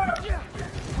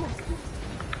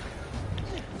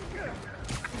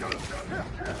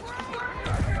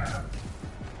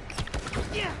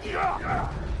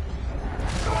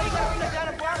 Somebody got shut down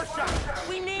a barbershop.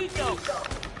 We need those.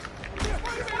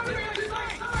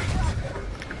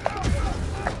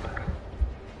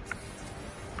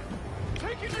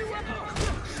 Taking you out!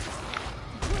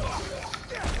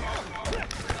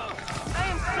 I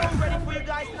am so ready for you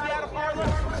guys to get out of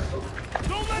Harlem.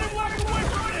 Don't let him walk away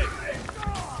from it!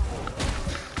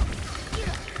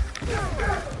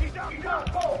 He's out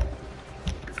cold!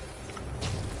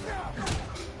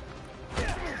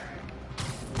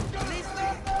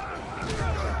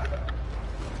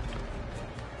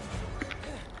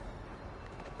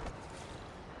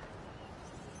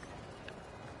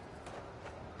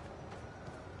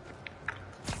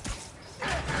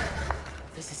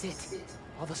 This is it.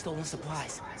 All the stolen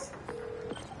supplies.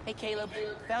 Hey, Caleb.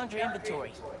 Found your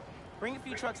inventory. Bring a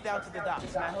few trucks down to the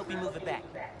docks, and I hope you move it back.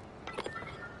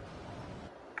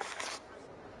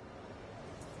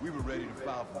 We were ready to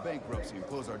file for bankruptcy and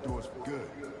close our doors for good.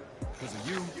 Because of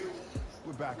you,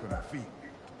 we're back on our feet.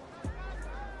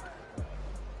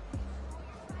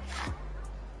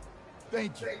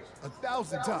 Thank you.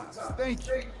 1,000 times. Thank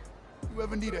you. You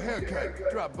ever need a haircut,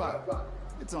 drop by.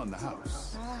 It's on the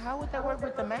house. How would that work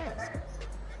with the mask?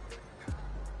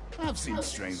 I've seen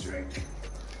stranger.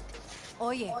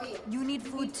 Oye, you need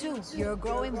food too. You're a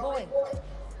growing boy.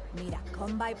 Mira,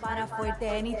 come by Para Fuerte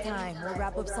anytime. We'll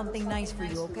wrap up something nice for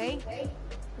you, okay?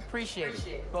 Appreciate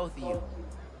it, both of you.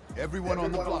 Everyone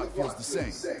on the block feels the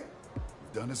same.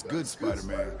 You've done us good,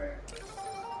 Spider-Man.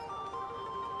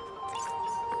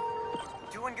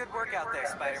 Doing good work out there,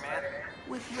 Spider-Man.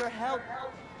 With your help.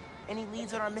 Any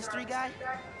leads on our mystery guy?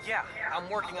 Yeah, I'm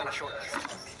working on a short list.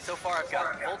 So far I've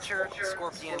got Vulture,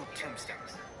 Scorpion, Tombstone.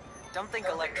 Don't think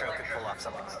Electro could pull off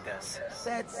something like this.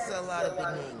 That's a lot of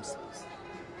big names.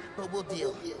 But we'll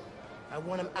deal. I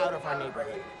want him out of our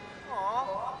neighborhood.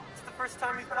 Aw, it's the first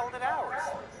time we've called it ours.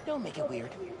 Don't make it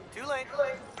weird. Too late.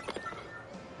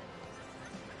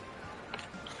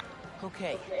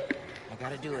 Okay, I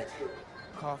gotta do it.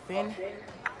 Call Finn,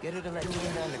 get her to let me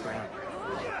in the underground.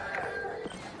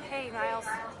 Hey, Miles.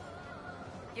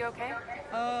 You okay?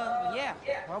 Yeah.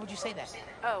 Why would you say that?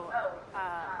 Oh,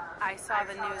 I saw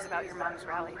the news about your mom's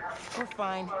rally. We're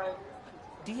fine.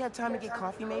 Do you have time to get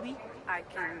coffee, maybe? I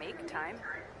can make time.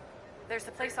 There's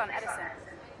a place on Edison,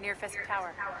 near Fisk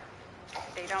Tower.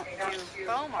 They don't do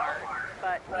foam art,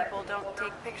 but people don't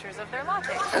take pictures of their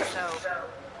lattes, so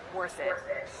worth it.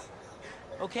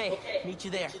 Okay, meet you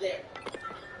there.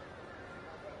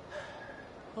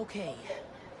 Okay,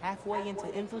 halfway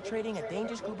into infiltrating a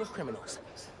dangerous group of criminals.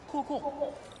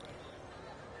 Cool.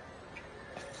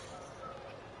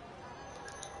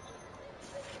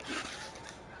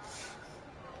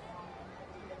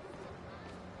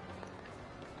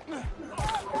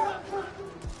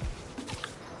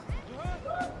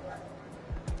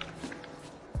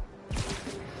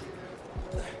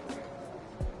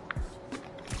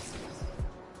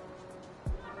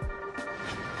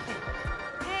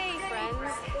 Hey,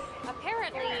 friends.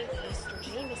 Apparently, Mr.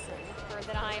 Jameson heard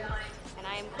that and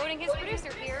I am quoting his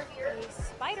producer here, a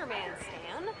Spider-Man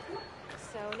stan.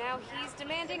 So now he's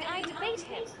demanding I debate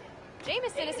him.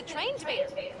 Jameson is a trained debater,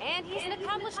 and he's an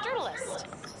accomplished journalist.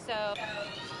 So...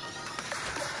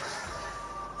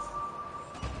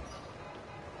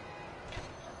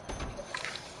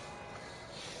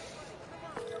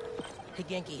 Hey,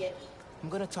 Genki, I'm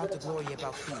gonna talk to Gloria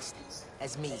about Feast.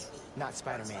 As me, not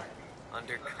Spider-Man.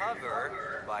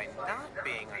 Undercover by not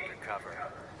being undercover.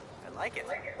 I like it.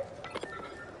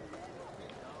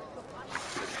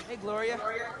 Hey, Gloria,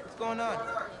 what's going on?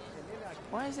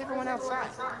 Why is everyone outside?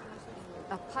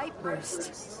 A pipe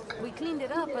burst. We cleaned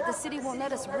it up, but the city won't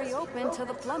let us reopen till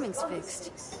the plumbing's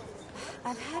fixed.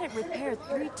 I've had it repaired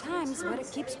 3 times, but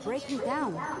it keeps breaking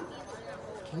down.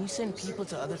 Can you send people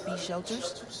to other Feast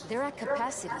shelters? They're at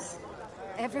capacity.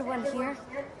 Everyone here,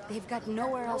 they've got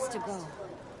nowhere else to go.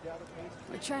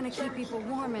 We're trying to keep people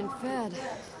warm and fed,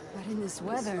 but in this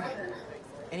weather...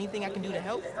 Anything I can do to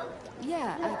help?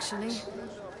 Yeah, actually.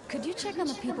 Could you check on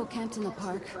the people camped in the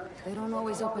park? They don't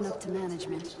always open up to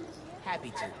management.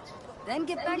 Happy to. Then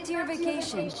get back to your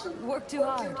vacation. Work too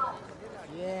hard.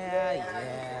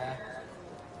 Yeah.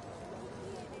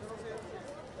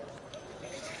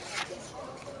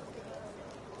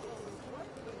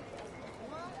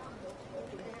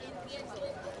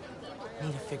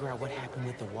 Need to figure out what happened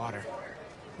with the water.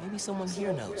 Maybe someone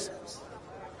here knows.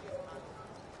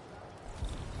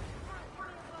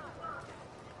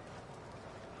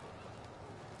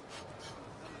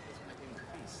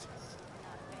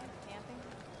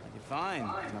 Fine,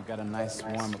 and I've got a nice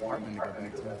warm apartment to go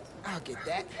back to. I'll get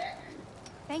that.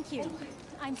 Thank you.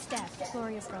 I'm Steph,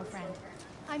 Gloria's girlfriend.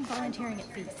 I'm volunteering at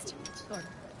Feast. Or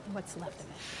what's left of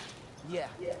it. Yeah.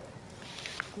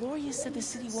 Gloria said the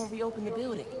city won't reopen the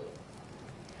building.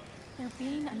 They're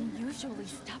being unusually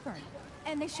stubborn.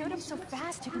 And they showed up so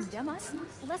fast to condemn us,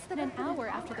 less than an hour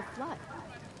after the flood.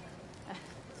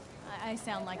 I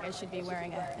sound like I should be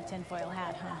wearing a tinfoil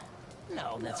hat, huh?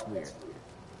 No, that's weird.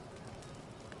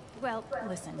 Well,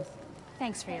 listen.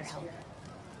 Thanks for your help.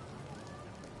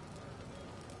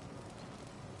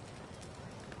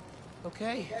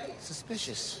 Okay,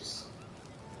 suspicious.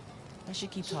 I should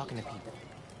keep talking to people.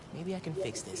 Maybe I can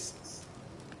fix this.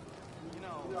 You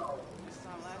know, this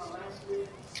time last year,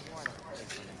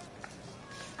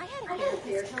 I had a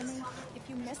therapist tell me, if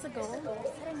you miss a goal,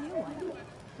 set a new one.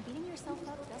 Beating yourself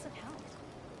up doesn't help.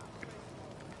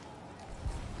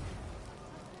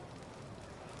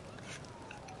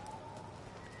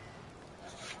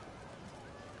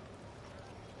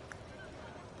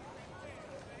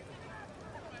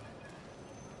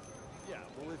 Yeah,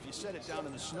 well, if you set it down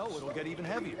in the snow, it'll get even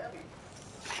heavier.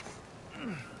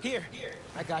 Here,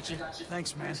 I got you.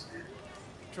 Thanks, man.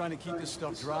 Trying to keep this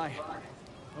stuff dry.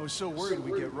 I was so worried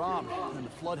we'd get robbed when the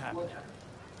flood happened.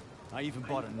 I even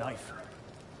bought a knife.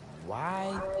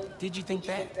 Why did you think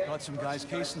that? Caught some guys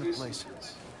casing the place.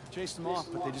 Chased them off,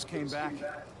 but they just came back.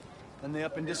 Then they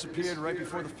up and disappeared right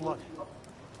before the flood.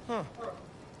 Huh.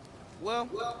 Well,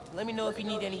 let me know if you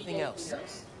need anything else.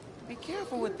 Be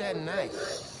careful with that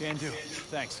knife. Can do.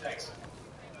 Thanks.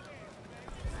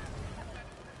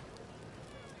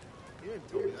 You didn't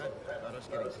tell me that about us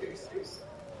getting chased.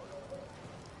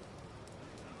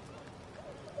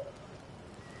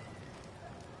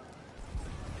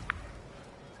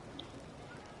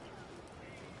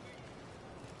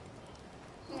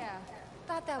 Yeah,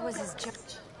 thought that was his job.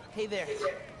 Hey there.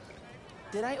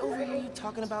 Did I overhear you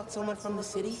talking about someone from the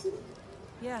city?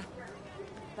 Yeah,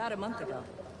 about a month ago.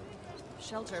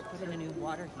 Shelter put in a new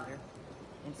water heater.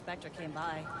 Inspector came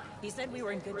by. He said we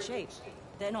were in good shape.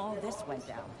 Then all this went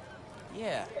down.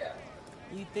 Yeah,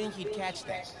 You'd think you'd catch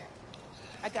that.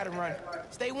 I gotta run.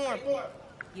 Stay warm.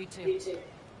 You too.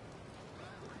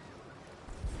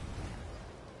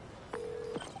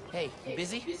 Hey, you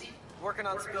busy? Working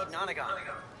on Speed Nonagon.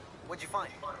 What'd you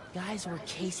find? Guys were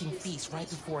casing Feast right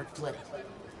before it flooded.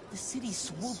 The city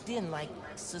swooped in like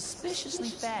suspiciously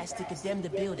fast to condemn the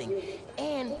building,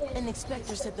 and an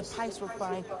inspector said the pipes were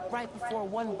fine right before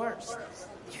one burst.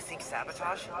 You think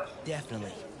sabotage?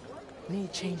 Definitely. I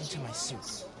need to change into my suit.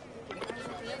 I was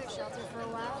at the other shelter for a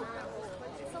while.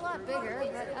 It's a lot bigger,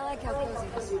 but I like how cozy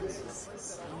this one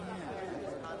is.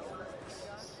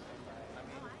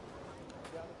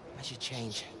 I should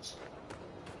change.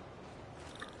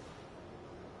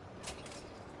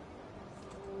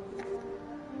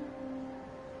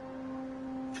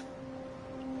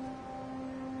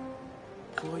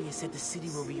 Gloria said the city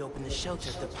will reopen the shelter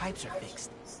if the pipes are fixed.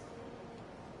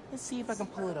 Let's see if I can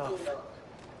pull it off.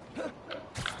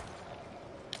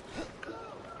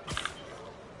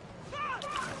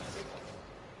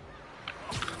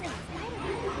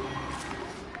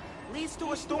 Leads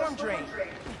to a storm drain.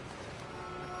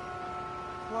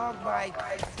 Clogged by...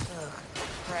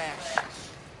 trash.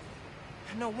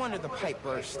 No wonder the pipe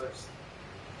burst.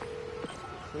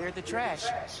 Cleared the trash.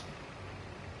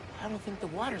 I don't think the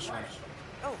water's running.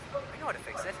 Oh, I know how to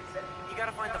fix it. You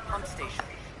gotta find the pump station.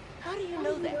 How do you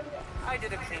know that? I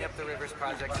did a clean up the rivers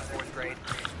project in 4th grade.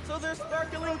 So they're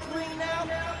sparkling clean now?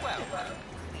 Well,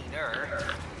 cleaner.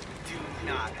 Do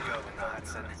not go to the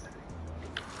Hudson.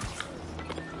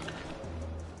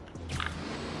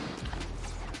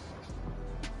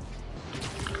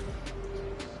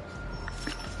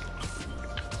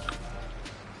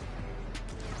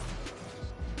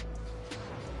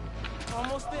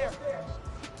 Almost there.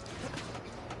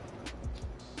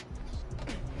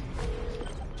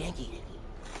 Yankee.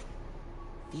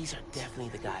 These are definitely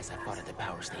the guys I fought at the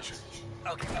power station.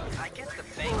 Okay, I get the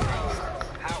bank based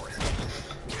power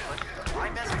station, but why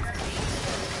mess with me?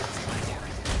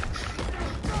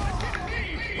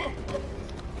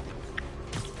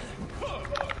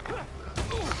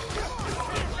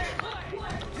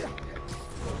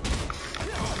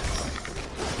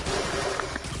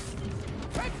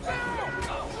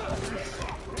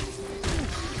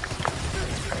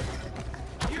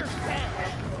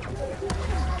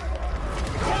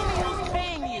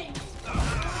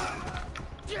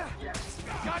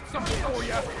 Got something for you!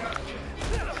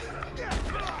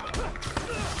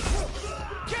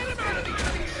 Get him out of the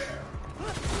air!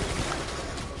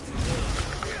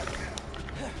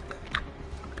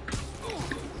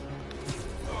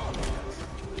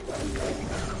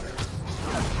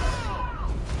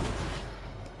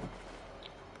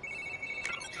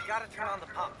 You gotta turn on the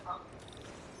pump.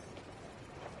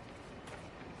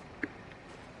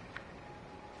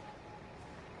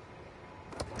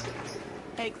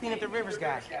 Hey, clean up the rivers,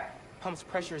 guy. Pump's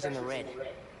pressure is in the red.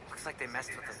 Looks like they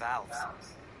messed with the valves.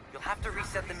 You'll have to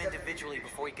reset them individually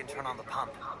before you can turn on the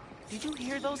pump. Did you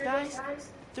hear those guys?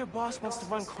 Their boss wants to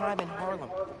run crime in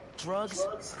Harlem. Drugs,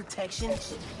 protection.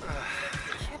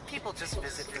 Can't people just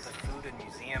visit for the food and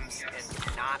museums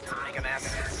and not make a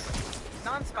mess?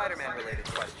 Non-Spider-Man related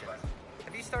question.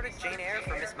 Have you started Jane Eyre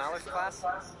for Miss Maller's class?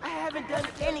 I haven't done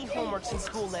any homework since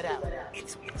school let out.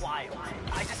 It's wild.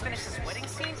 I just finished this wedding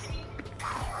scene.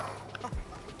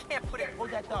 Can't put it. Hold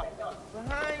that thought.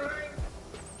 Behind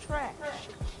trash.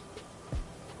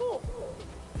 Cool.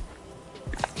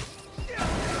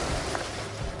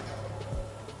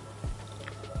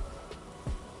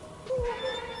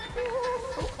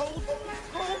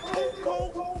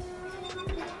 Cold.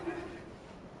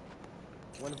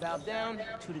 One valve down,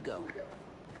 2 to go.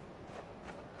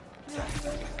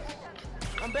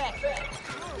 I'm back.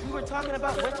 We were talking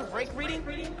about rental break reading?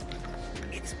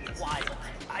 It's wild.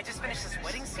 I just finished this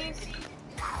wedding scene.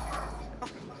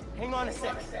 Hang on a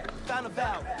sec. Found a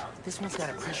valve. This one's got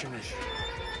a pressure meter.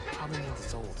 Probably means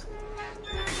it's old.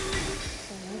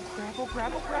 Oh,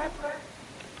 crap.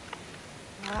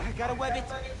 I gotta web it.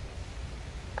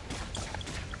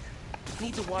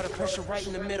 Needs a water pressure right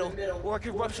in the middle, or it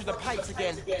could rupture the pipes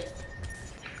again.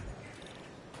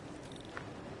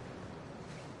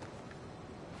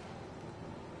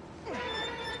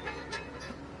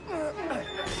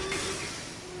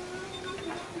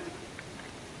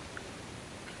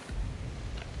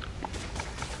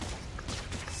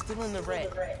 Still in the red.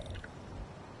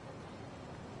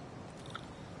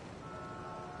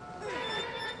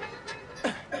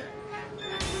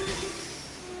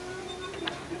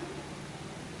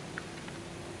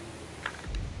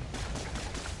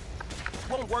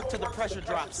 Won't work till the pressure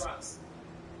drops.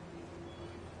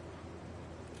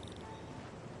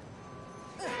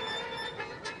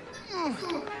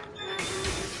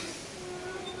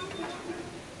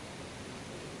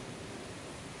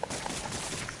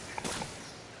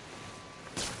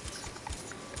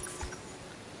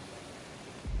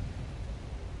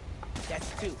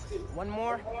 One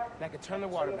more, and I can turn the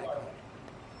water back on.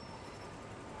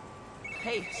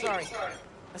 Hey, sorry.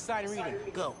 Aside reading,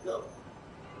 go.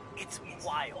 It's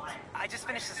wild. I just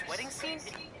finished this wedding scene.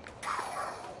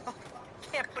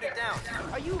 Can't put it down.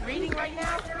 Are you reading right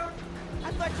now?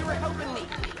 I thought you were helping me.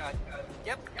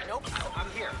 Yep, nope, I'm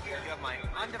here. You have my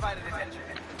undivided attention.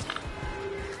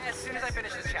 As soon as I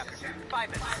finish this chapter. 5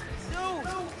 minutes. Dude!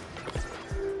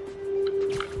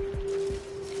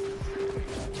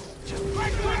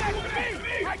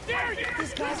 I dare you!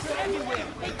 These guys are everywhere.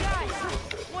 Hey guys,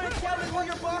 wanna tell me who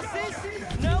your boss is?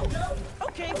 No?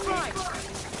 Okay, fine.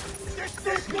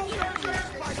 This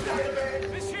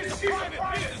here's a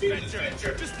private business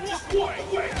venture. Just walk away.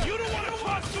 You don't want to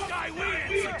trust the guy we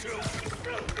answer to.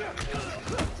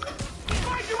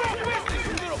 Mind your own business,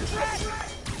 you little brat!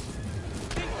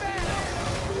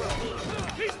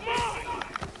 He's mine!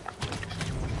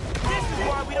 This is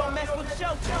why we don't mess with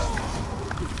shelters.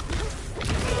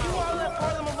 You all left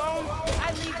Harlem alone,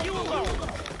 I leave you alone.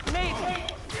 Maybe.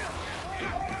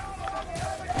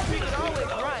 We could always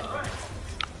run.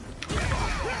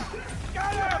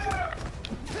 Got him!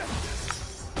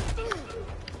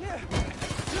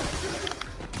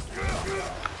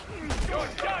 You're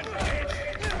done, kid!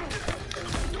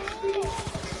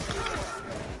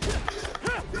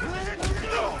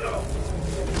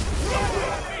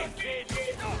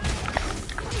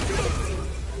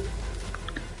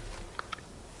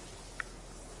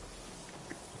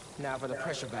 Now for the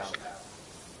pressure valve.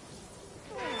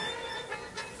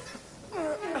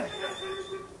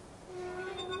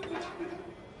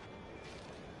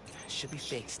 Should be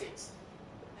fixed.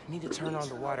 I need to turn on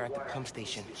the water at the pump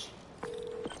station.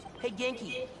 Hey,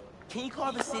 Genki, can you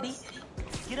call the city?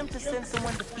 Get them to send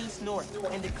someone to Feast North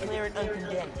and declare it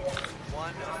uncondemned.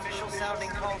 One official sounding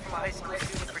call from a high school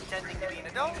student pretending to be an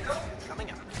adult coming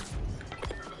up.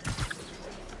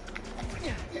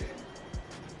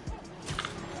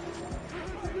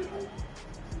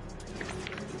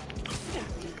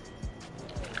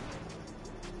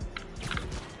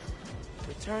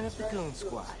 Return of the Goon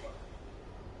Squad.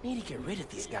 Need to get rid of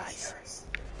these guys.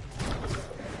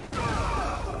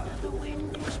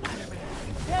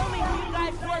 Tell me who you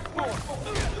guys work for!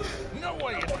 No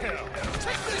way in hell!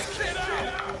 Take this kid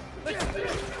out!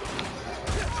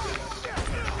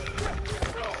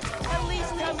 At least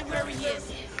tell me where he is,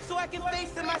 so I can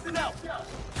face him myself!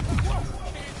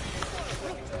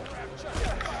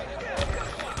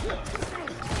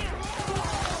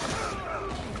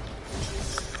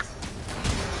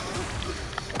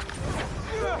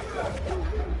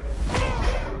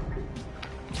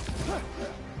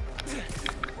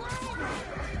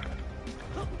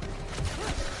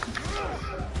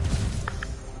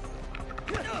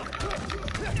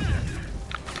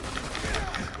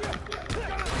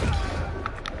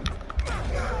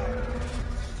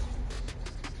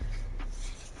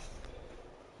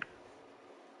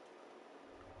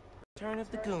 Turn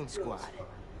of the Goon Squad.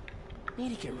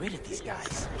 Need to get rid of these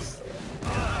guys.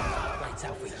 Lights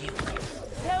out for you.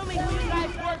 Tell me who you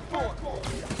guys work for!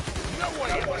 No way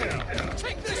in hell!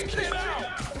 Take this kid out!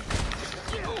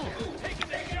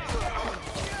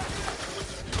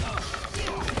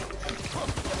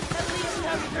 At least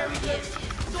tell me where he is,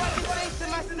 so I can face him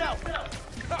myself!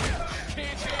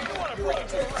 Kid, you want to bring him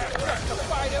to the rap track to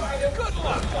fight him? Good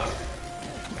luck!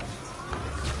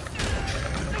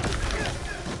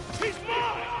 He's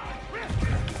mine!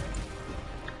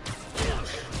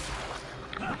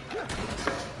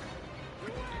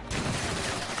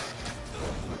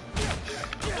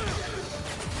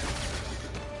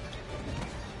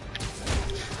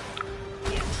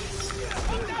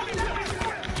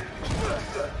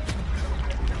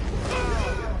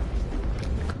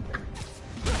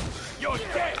 You're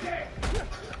dead!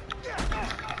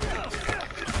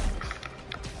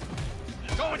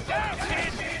 Going down,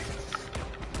 kid!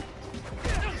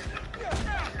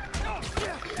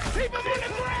 Keep him on the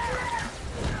ground!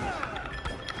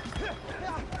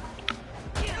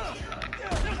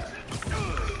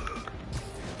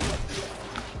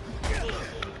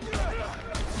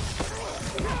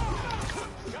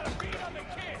 Got a beat on the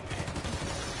kid!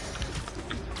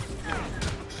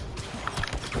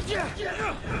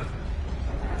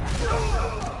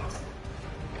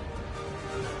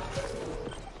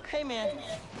 Hey man,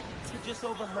 you just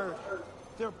overheard.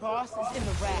 Their boss is in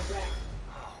the rack.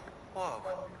 Whoa.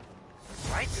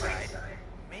 Right side?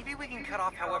 Maybe we can cut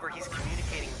off however he's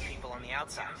communicating with people on the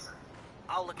outside.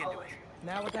 I'll look into it.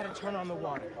 Now we gotta turn on the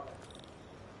water.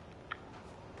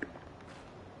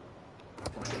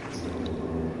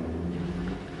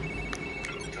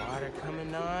 Water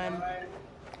coming on.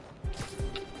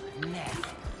 Now.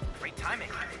 Great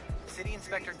timing. City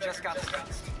inspector just got this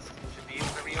fixed. be able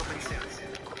to reopen soon.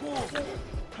 Cool.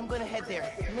 I'm gonna head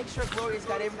there. Make sure Gloria's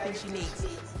got everything she needs.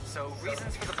 So,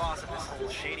 reasons for the boss of this whole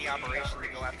shady operation to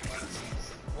go after Peace.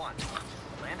 1.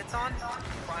 The land it's on?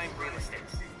 Prime real estate.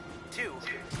 2.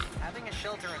 Having a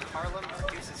shelter in Harlem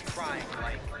reduces crime,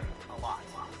 like, a lot.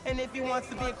 And if he wants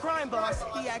to be a crime boss,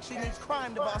 he actually needs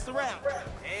crime to boss around.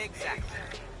 Exactly.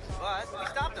 But we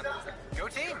stopped him. Go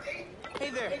team! Hey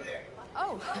there.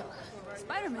 Oh,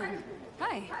 Spider-Man.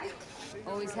 Hi.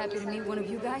 Always happy to meet one of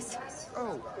you guys.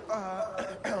 Oh,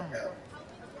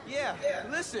 yeah,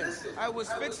 listen, I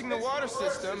was fixing the water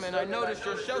system and I noticed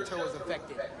your shelter was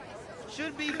affected.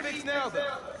 Should be fixed now,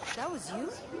 though. That was you?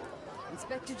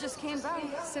 Inspector just came by,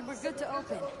 said we're good to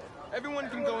open. Everyone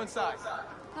can go inside.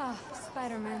 Ah,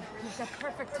 Spider-Man, you've got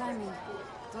perfect timing.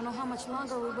 Don't know how much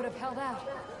longer we would have held out.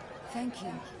 Thank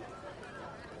you.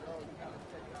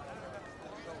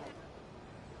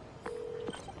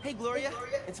 Hey, Gloria,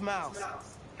 it's Miles.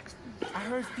 I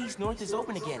heard Feast North is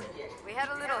open again. We had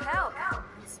a little help.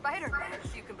 Spider-Man,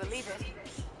 if you can believe it.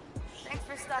 Thanks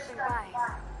for stopping by.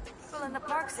 People in the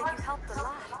park said you helped a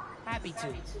lot. Happy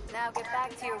to. Now get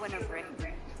back to your winter break.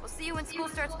 We'll see you when school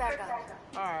starts back up.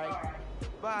 All right.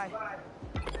 Bye.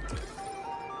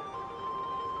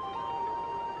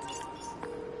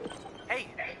 Hey,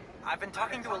 I've been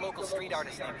talking to a local street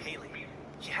artist named Haley.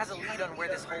 She has a lead on where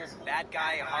this whole bad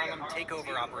guy Harlem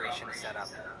takeover operation is set up.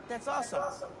 That's awesome.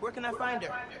 Where can I find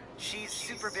her? She's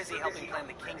super busy helping plan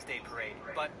the King's Day parade,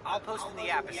 but I'll post in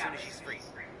the app as soon as she's free.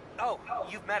 Oh,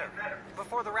 you've met her.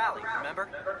 Before the rally, remember?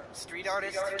 Street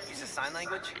artist, uses sign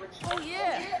language. Oh,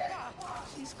 yeah.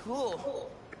 She's cool.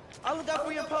 I'll look out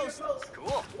for your post.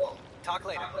 Cool. Talk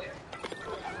later.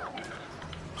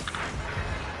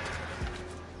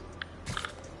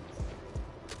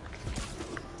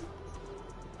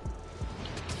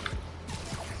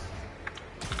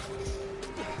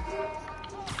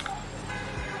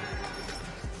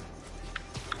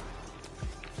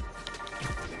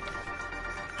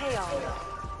 Hey all,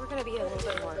 we're gonna be a little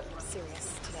bit more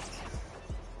serious today.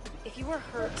 If you were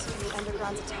hurt in the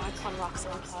Underground's attack on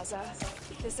Roxanne Plaza,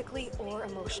 physically or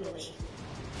emotionally,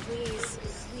 please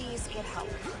get help.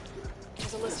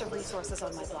 There's a list of resources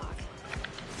on my blog.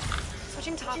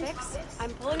 Switching topics,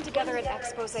 I'm pulling together an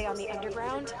expose on the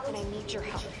Underground, and I need your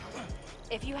help.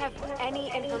 If you have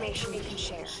any information you can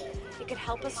share, it could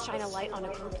help us shine a light on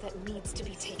a group that needs to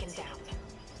be taken down.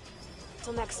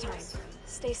 Till next time,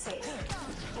 stay safe,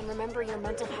 and remember your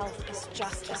mental health is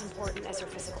just as important as your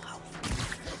physical health.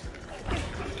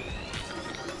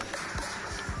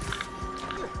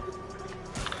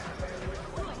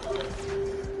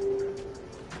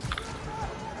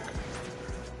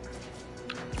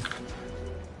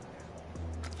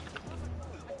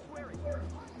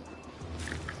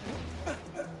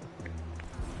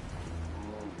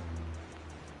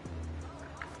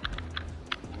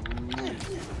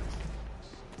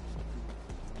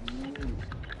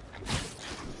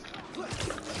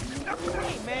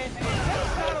 Hey, man.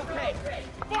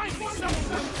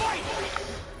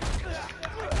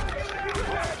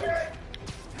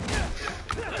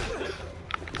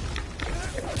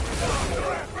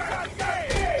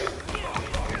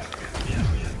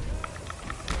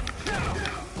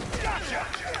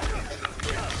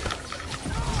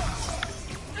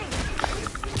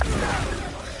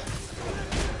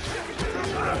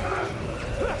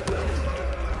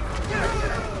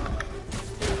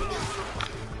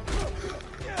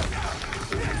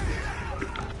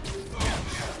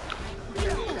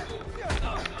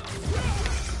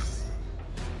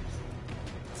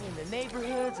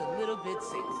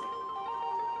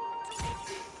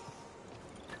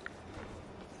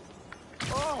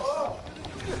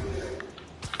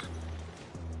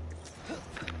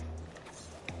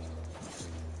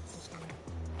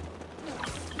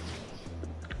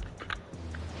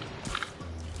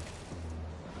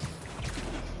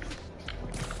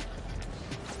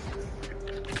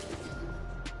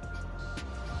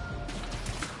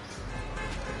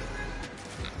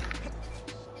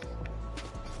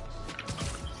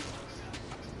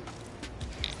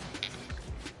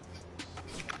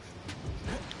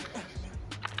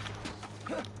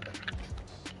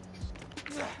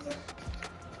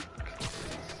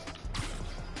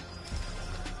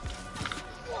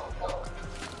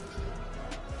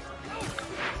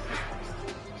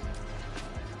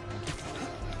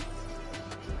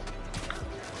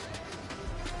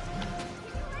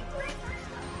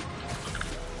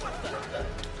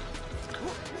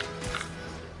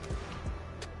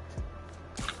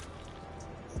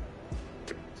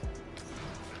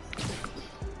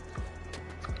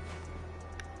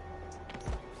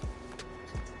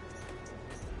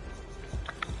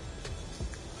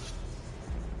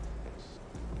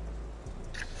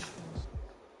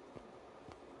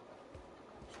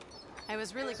 I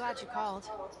was really glad you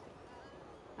called.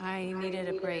 I needed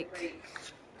a break.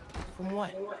 From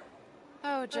what?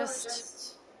 Oh,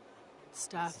 just...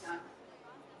 stuff.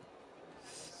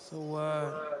 So,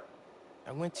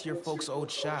 I went to your folks'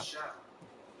 old shop.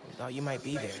 Thought you might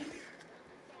be there.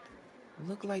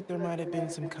 Looked like there might have been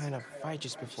some kind of fight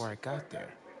just before I got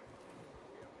there.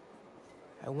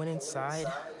 I went inside,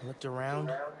 looked around,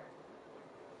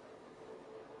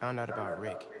 found out about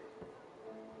Rick.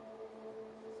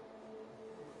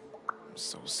 I'm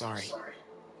so sorry.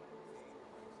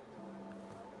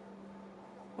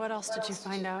 What else did you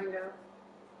find out?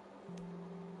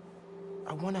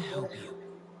 I want to help you.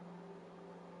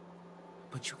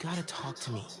 But you gotta talk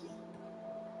to me.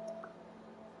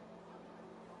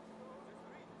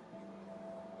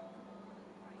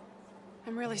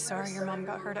 I'm really sorry your mom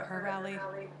got hurt at her rally.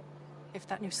 If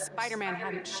that new Spider-Man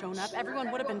hadn't shown up, everyone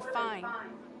would have been fine.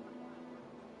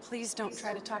 Please don't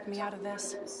try to talk me out of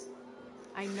this.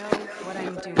 I know what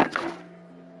I'm doing.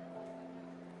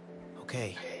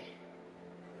 Okay.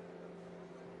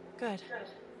 Good.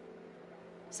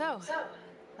 So,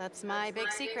 that's my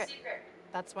big secret.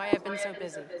 That's why I've been so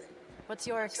busy. What's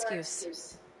your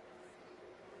excuse?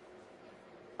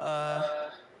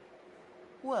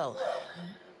 Well,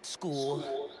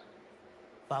 school,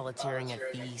 volunteering at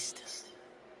Feast.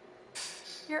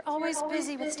 You're always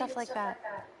busy with stuff like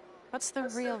that. What's the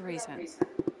real reason?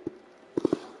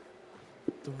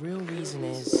 The real reason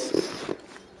is...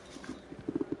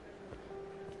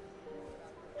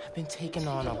 I've been taking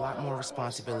on a lot more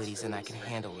responsibilities than I can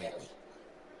handle lately.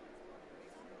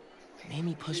 It made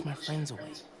me push my friends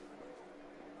away.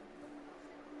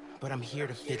 But I'm here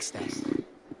to fix that.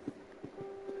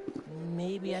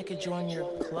 Maybe I could join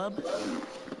your club?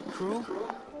 Crew?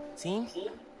 Team?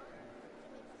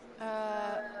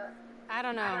 I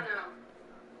don't know.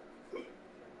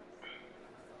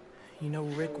 You know,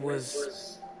 Rick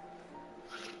was...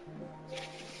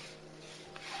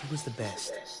 he was the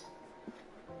best.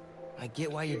 I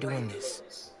get why you're doing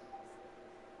this.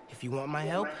 If you want my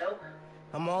help,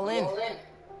 I'm all in.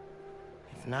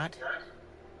 If not,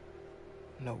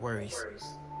 no worries.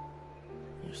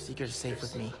 Your secret's safe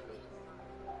with me.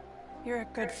 You're a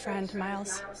good friend,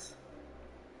 Miles.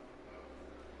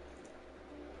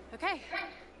 Okay,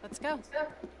 let's go.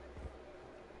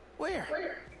 Where?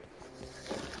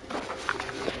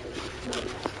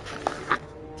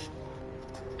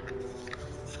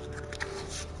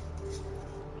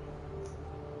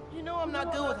 You know I'm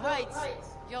not good with heights.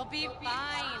 You'll be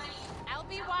fine. I'll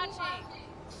be watching.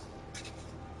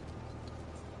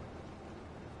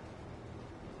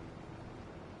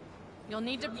 You'll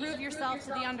need to prove yourself to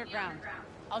the underground.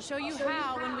 I'll show you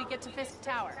how when we get to Fisk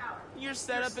Tower. You're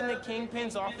set up in the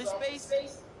Kingpin's office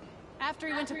space? After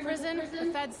he went to prison,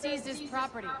 the Fed seized his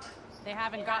property. They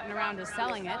haven't gotten around to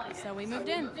selling it, so we moved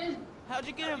in. How'd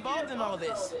you get involved in all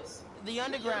this? The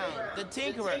underground, the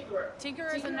Tinkerer.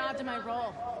 Tinkerer's a nod to my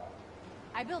role.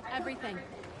 I built everything.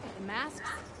 The masks,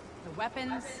 the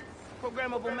weapons.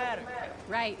 Programmable matter.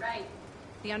 Right.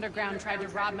 The underground tried to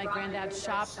rob my granddad's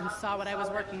shop and saw what I was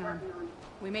working on.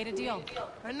 We made a deal.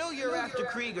 I know you're after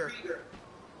Krieger,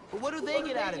 but what do they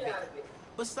get out of it?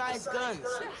 Besides guns?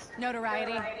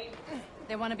 Notoriety.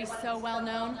 They want to be so well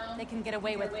known, they can get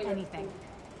away with anything.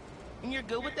 And you're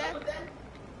good with that?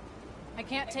 I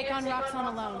can't take on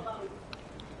Roxxon alone.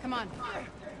 Come on.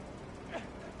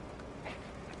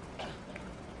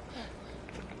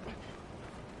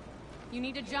 You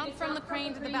need to jump from the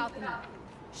crane to the balcony.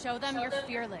 Show them you're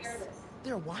fearless.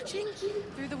 They're watching?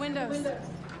 Through the windows.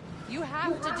 You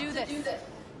have to do this.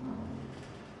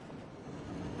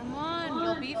 Come on,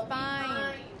 you'll be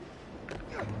fine.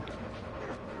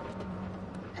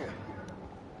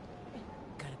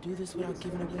 Gotta do this without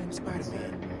giving away I'm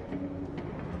Spider-Man.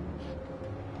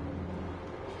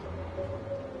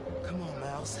 Come on,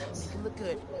 Miles. Make it look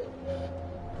good.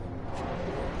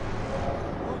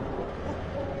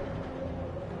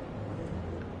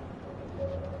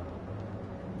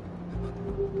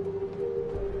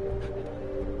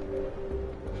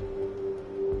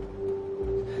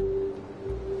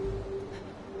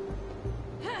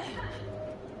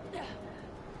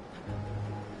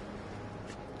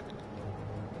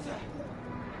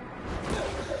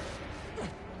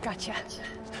 Gotcha.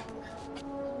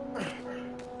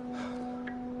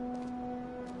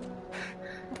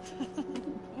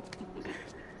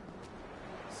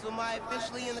 So am I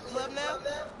officially in the club now?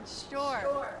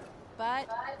 Sure. But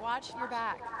watch your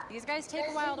back. These guys take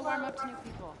a while to warm up to new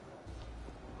people.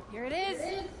 Here it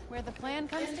is, where the plan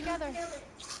comes together.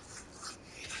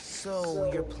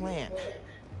 So, your plan.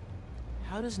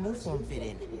 How does Newform fit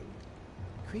in?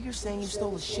 Krieger's saying you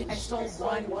stole a I shipment. stole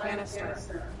one canister.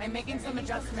 I'm making some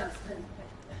adjustments.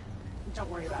 Don't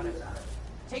worry about it.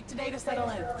 Take today to settle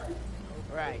in.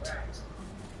 Right.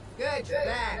 Good, you're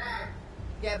back.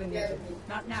 Gavin needs you.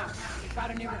 Not now. We've got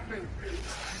a new recruit.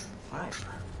 What?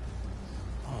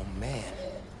 Oh, man.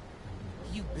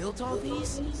 You built all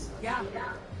these? Yeah.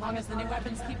 Long as the new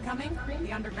weapons keep coming,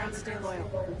 the underground stay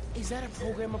loyal. Is that a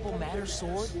programmable matter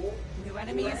sword? New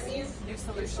enemies, new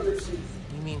solutions.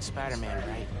 You mean Spider-Man,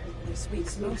 right? This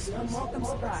week's most unwelcome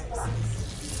surprise.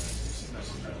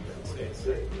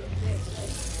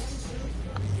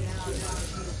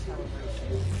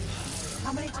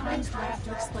 How many times do I have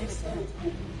to explain it to him?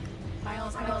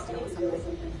 Miles, I gotta deal with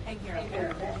something. Hang here,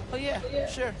 okay? Oh, yeah,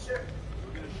 sure.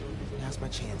 Now's my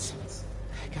chance.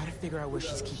 I gotta figure out where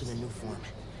she's keeping the new form.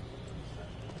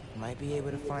 Might be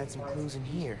able to find some clues in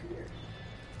here.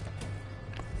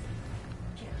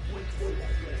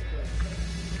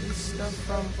 This stuff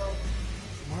from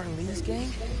Martin Lee's gang?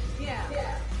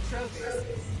 Yeah, trophies.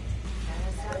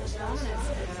 And established dominance.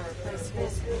 We're gonna replace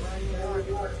Fisk and run New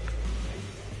York.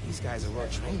 These guys are well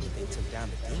trained if they took down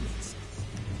the demons.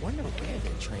 Wonder where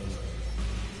they're trained.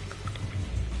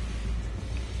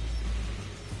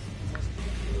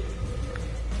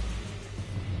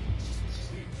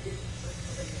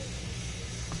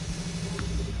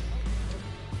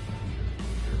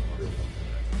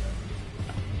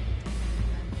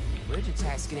 Bridge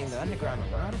attacks getting the underground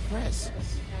a lot of press.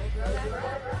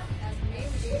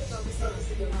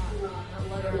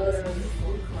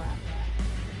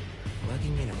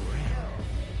 Lugging it around.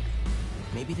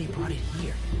 Maybe they brought it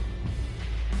here.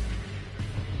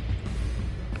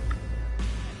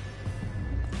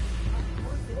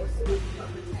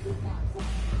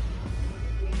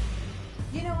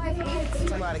 You know, I've hated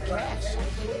That's a lot of cash.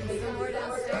 somewhere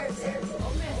downstairs.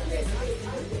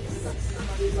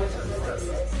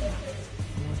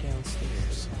 More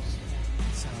downstairs.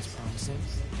 That sounds promising.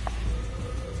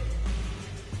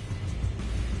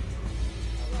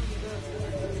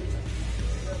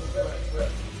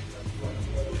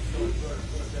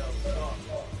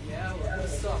 Yeah, we're gonna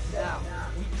stop now.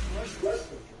 We crush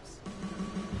the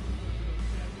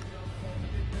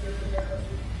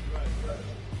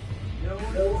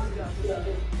No one got this.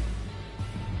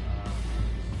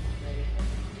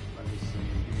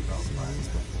 Seen these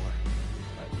before.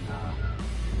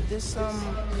 This,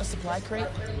 a supply crate?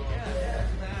 Yeah,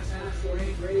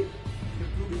 massive, great.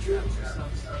 Booby traps or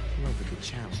something. Love a good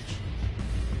challenge.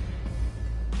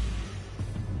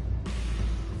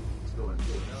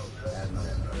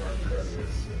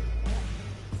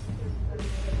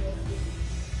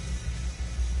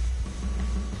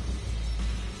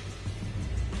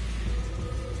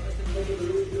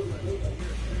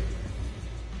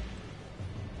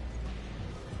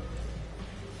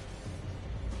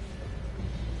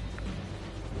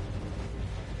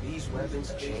 These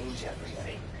weapons change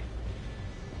everything.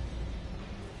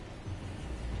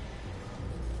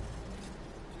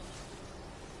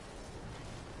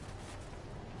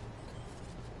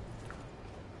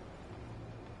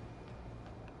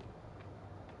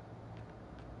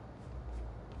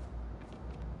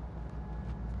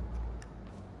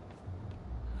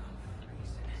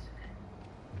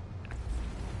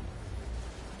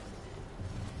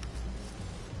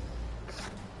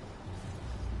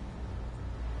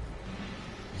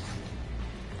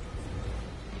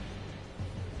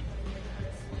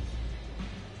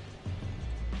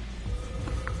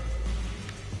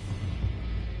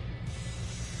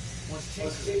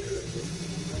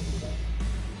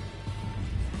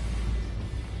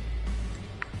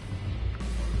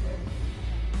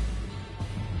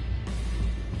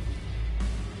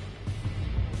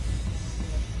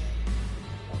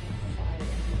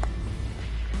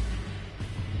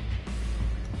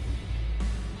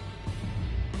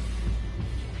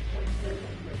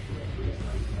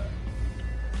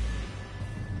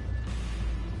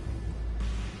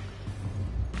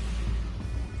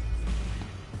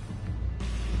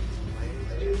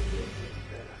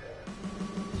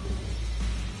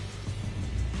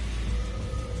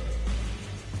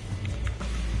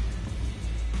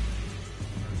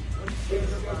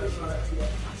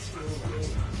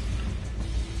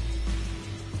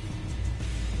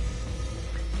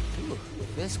 Ooh,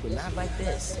 Fisk would not like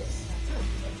this.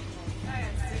 I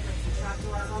had secrets and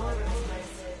trapdoors all over this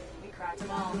place. We cracked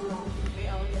them all. We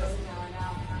own this tower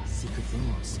now. Secret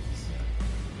rooms.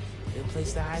 Good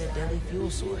place to hide a deadly fuel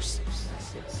source.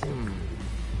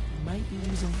 Might be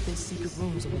using Fisk's secret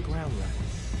rooms on the ground level.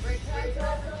 Break time's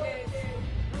over, kids.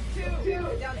 Group 2,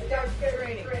 go downstairs for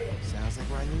training. Sounds like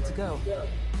where I need to go.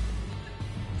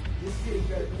 This city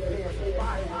better prepare for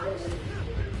fireworks.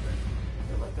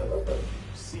 feel like I've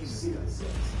seen this guy.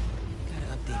 Gotta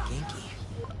update Genki.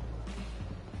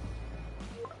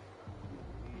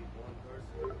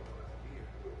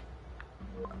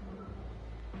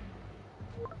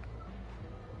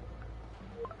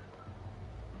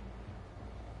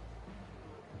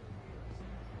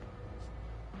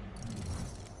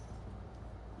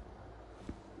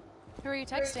 Who are you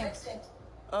texting?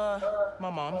 My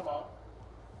mom.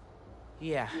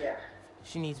 Yeah,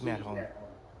 she needs me at home.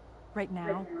 Right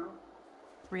now?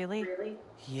 Really?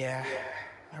 Yeah,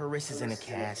 her wrist is in a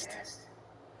cast.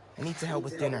 I need to help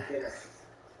with dinner.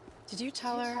 Did you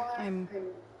tell her I'm...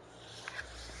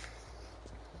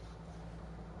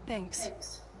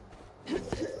 Thanks.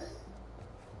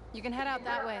 You can head out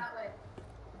that way.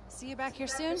 See you back here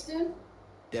soon?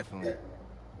 Definitely.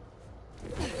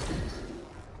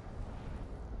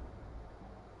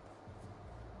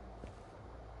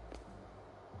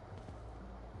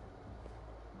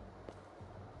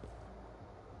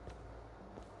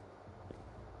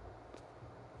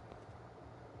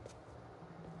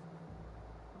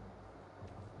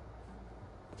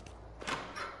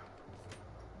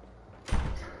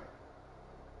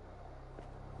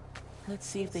 Let's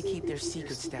see if they keep their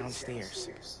secrets downstairs.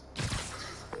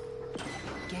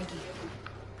 Genki,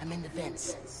 I'm in the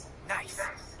vents. Nice.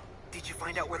 Did you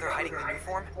find out where they're hiding the new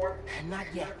form? Not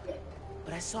yet,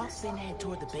 but I saw Finn head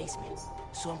toward the basement,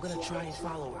 so I'm gonna try and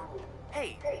follow her.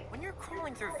 Hey, when you're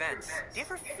crawling through vents, do you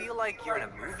ever feel like you're in a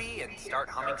movie and start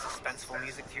humming suspenseful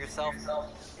music to yourself?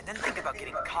 And then think about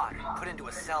getting caught, put into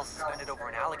a cell suspended over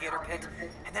an alligator pit,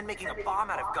 and then making a bomb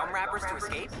out of gum wrappers to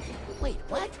escape? Wait,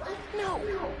 what? No!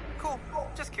 Cool,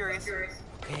 just curious.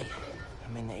 Okay,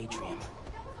 I'm in the atrium.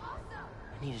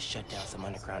 I need to shut down some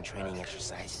underground training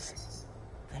exercises.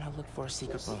 Then I'll look for a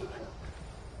secret room.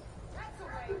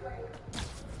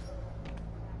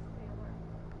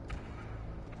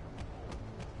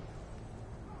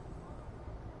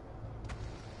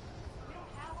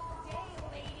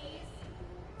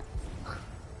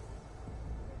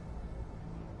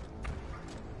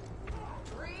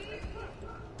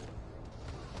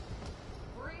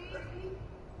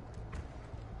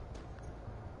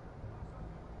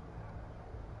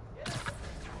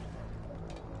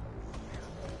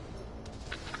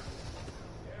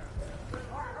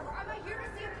 Am I here to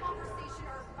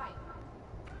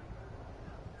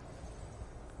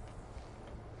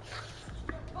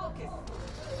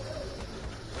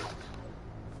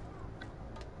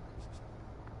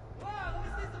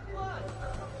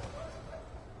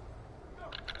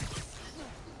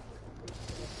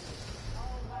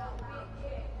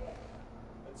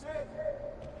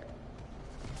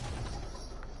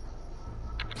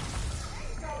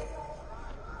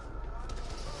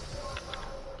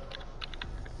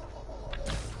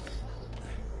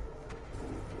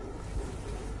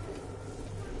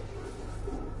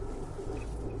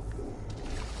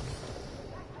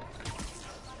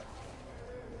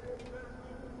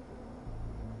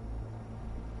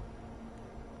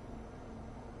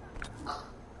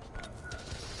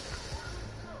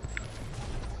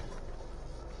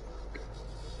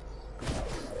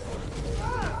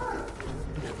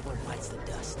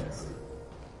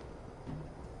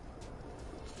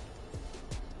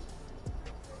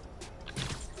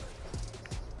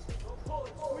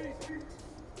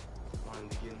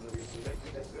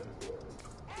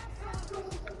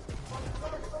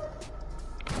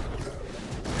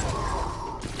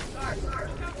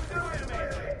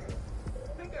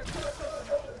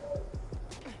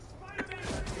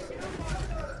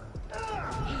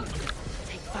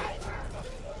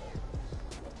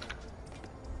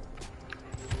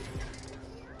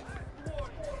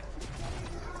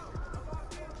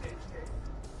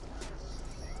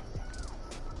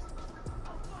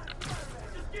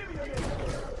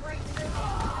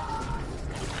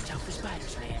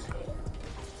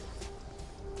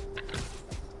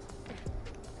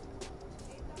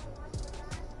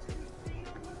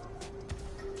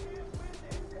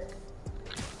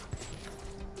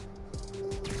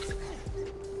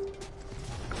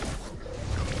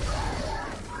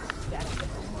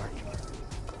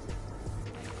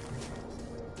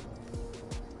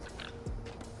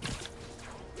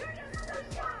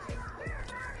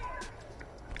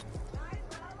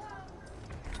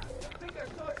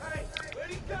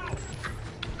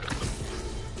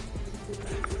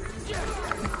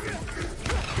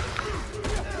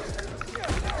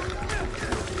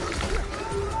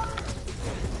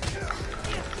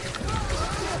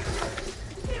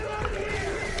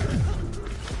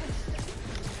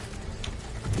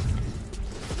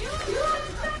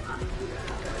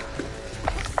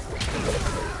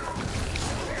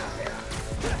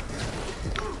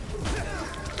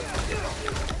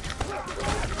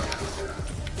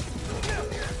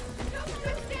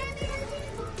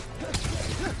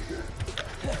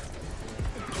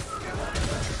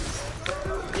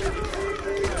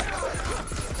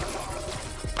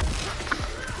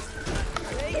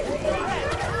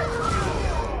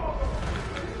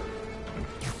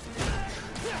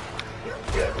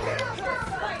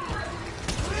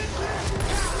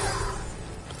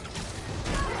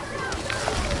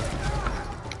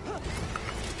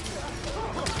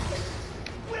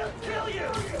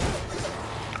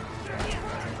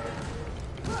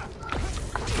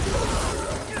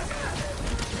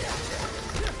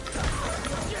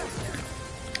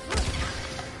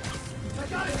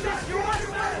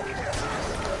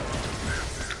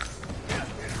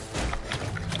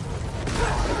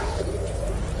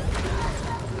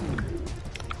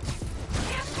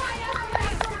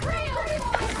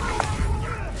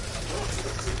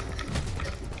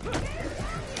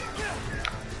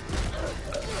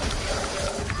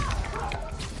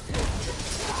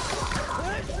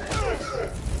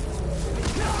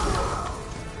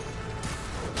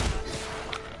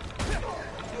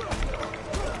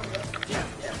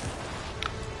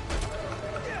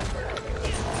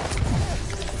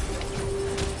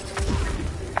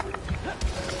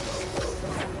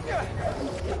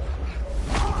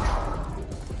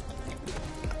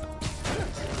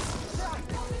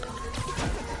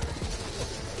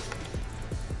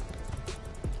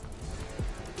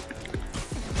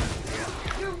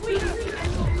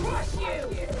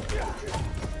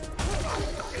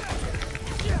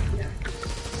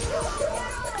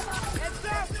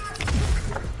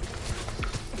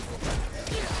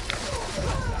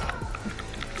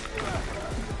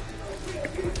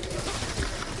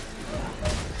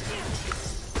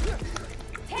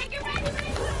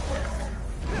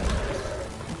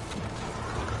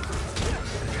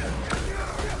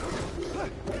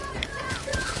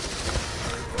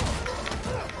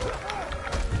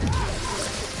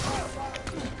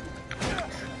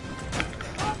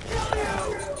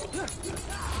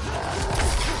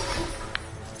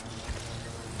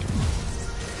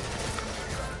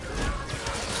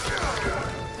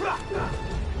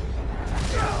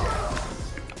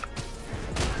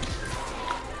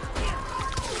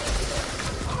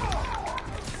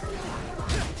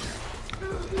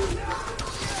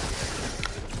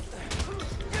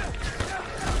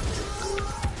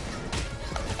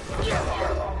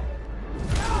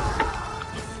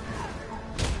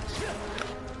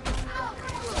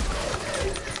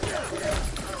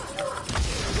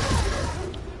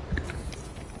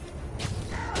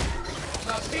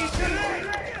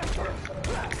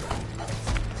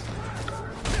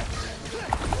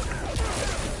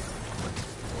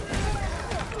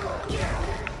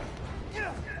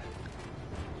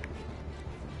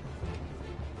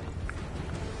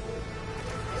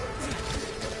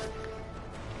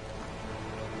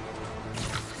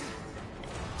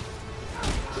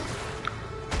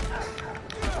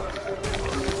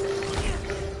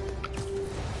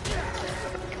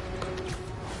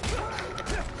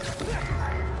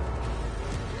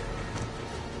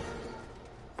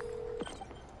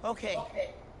Okay.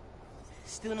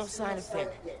 Still no sign of Finn.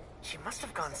 She must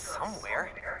have gone somewhere.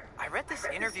 I read this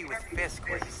interview with Fisk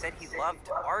where he said he loved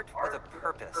art with a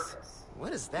purpose.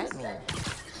 What does that mean?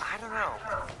 I don't know.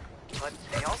 But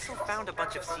they also found a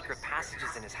bunch of secret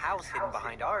passages in his house hidden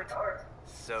behind art.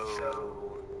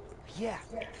 So... Yeah,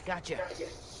 gotcha.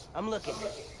 I'm looking.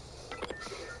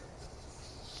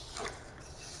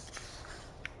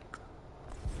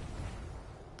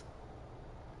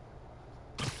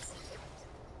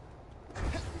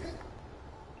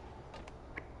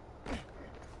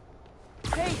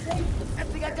 Hey! I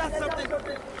think I got something!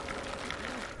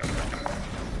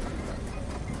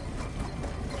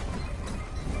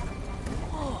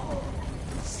 Whoa!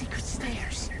 Secret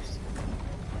stairs.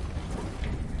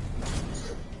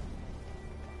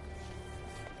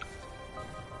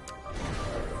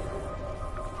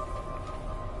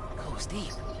 Goes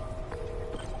deep.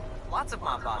 Lots of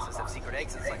mob bosses have secret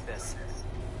exits like this.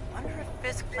 Wonder if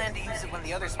Fisk planned to use it when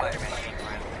the other Spider-Man came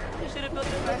around. We should have built a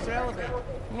faster elevator.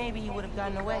 Maybe he would have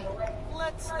gotten away.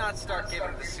 Let's not start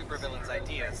giving the supervillains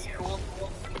ideas, cool?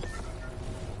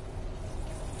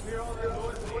 Hear all that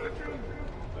noise in the atrium?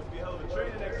 Must be a hell of a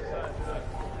training exercise tonight.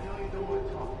 I know you don't want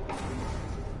to talk.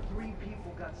 3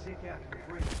 people got sick after the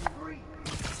break. 3!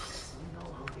 You know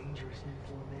how dangerous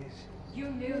Nuform is. You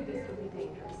knew this would be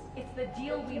dangerous. It's the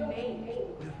deal we made.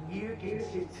 But if we're getting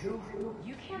sick too...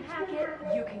 You can't hack it,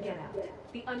 you can get out.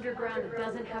 The underground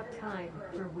doesn't have time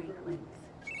for weaklings.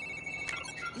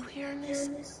 You hearing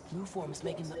this? Nuform's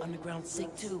making the underground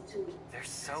sick too. They're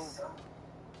so...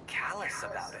 callous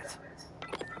about it.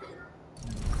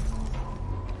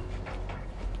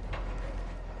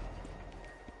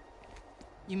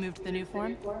 You moved the new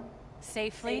form?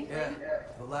 Safely? Yeah,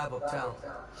 the lab uptown.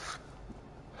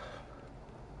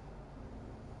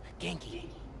 Genki,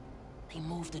 they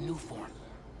moved the new form.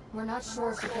 We're not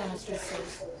sure if the canister's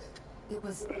safe. It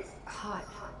was hot,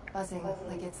 buzzing,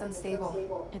 like it's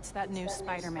unstable. It's that new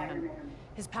Spider-Man.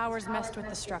 His powers messed with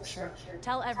the structure.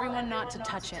 Tell everyone not to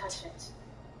touch it.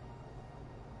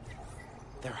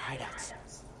 They're hideouts.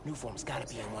 New form's gotta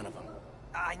be in one of them.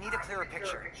 I need a clearer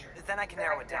picture. Then I can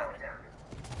narrow it down.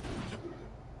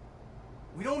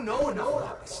 We don't know enough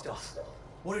about this stuff.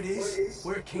 What it is,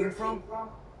 where it came from.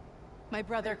 My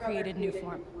brother created new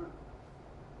form.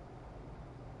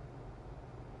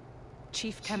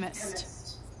 Chief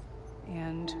chemist.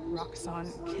 And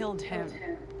Roxxon killed him.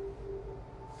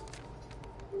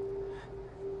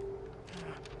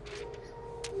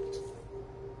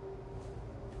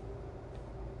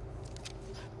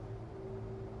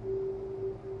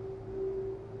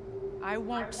 I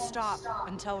won't stop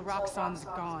until Roxxon's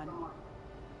gone.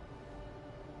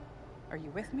 Are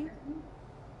you with me?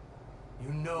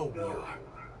 You know we are.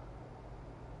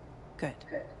 Good.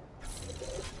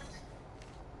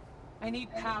 I need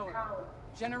power.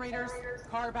 Generators,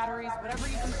 car batteries, whatever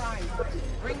you can find.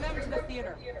 Bring them to the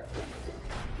theater.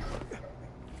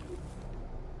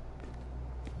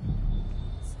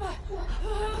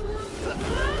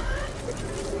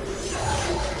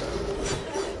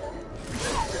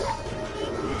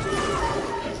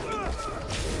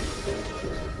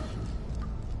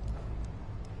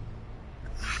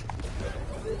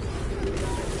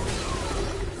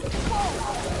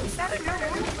 Is that a murder?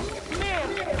 Man,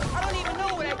 I don't even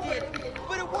know what I did,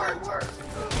 but it worked.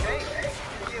 Okay,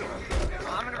 you.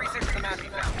 I'm gonna research the map you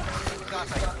found. Got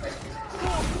it.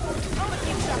 Cool. I'm gonna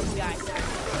keep tracking, guys.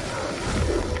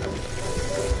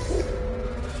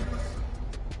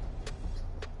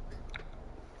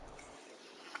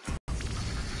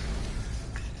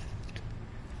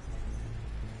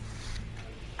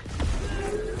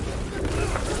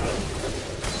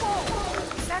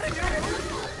 Is that a murder?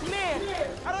 Man,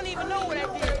 I don't even know what I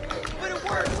did, but it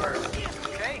worked.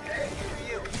 Okay,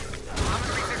 you.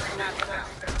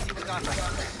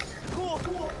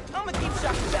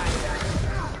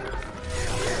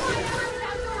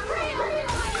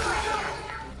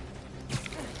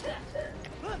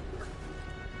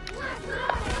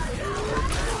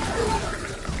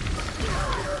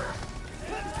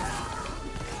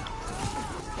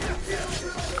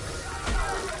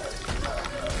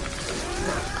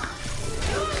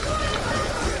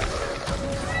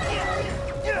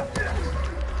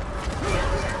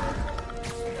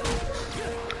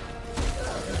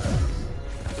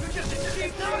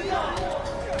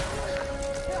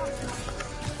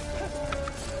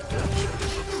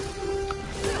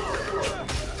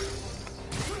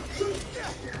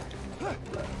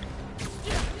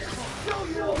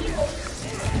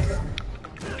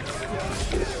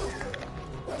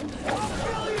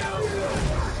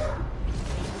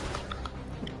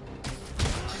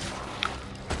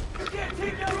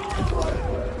 take out all of them!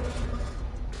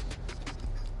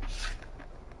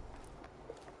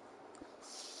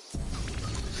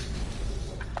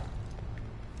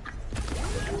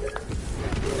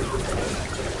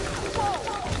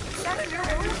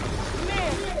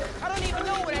 Man, I don't even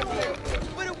know what I did,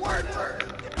 but it worked!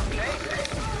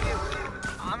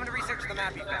 I'm gonna research the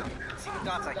map you found. See what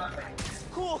dots I can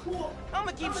connect. Cool. I'm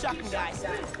gonna keep shocking guys.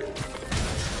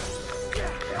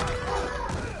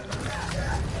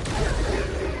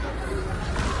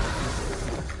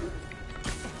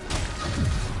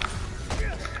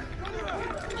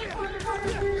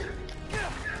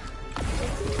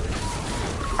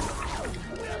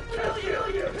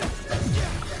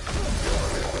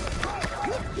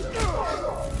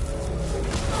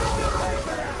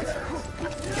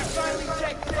 You finally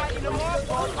checked fighting them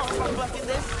off off my bucket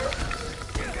list.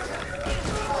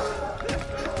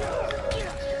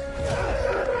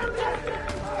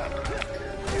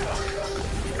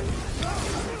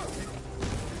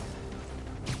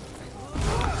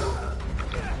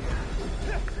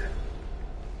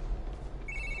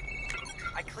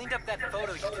 I cleaned up that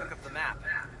photo you took of the map.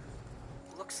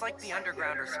 Looks like the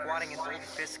underground are squatting in old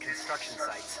Fisk construction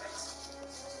sites.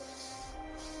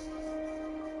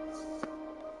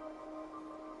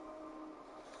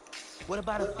 What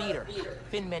about a theater?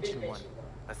 Finn mentioned one.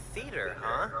 A theater,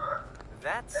 huh?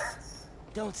 That's...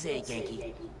 Don't say it,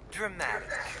 Genki. dramatic.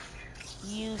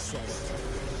 You said it.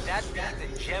 That'd be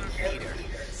the Gem Theater.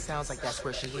 Sounds like that's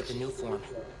where she hit the new form.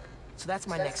 So that's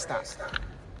my next stop.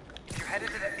 If you're headed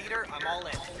to the theater, I'm all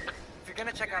in. If you're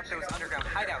gonna check out those underground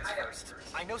hideouts first,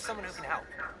 I know someone who can help.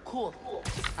 Cool.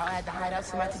 I'll add the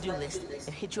hideouts to my to-do list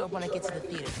and hit you up when I get to the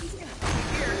theater.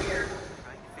 Here.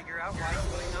 Trying to figure out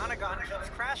why Nonagon keeps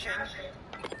crashing.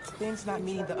 Finn's not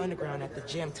meeting the underground at the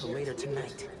gym till later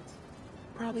tonight.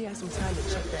 Probably has some time to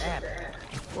check the app,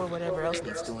 or whatever else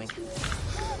needs doing.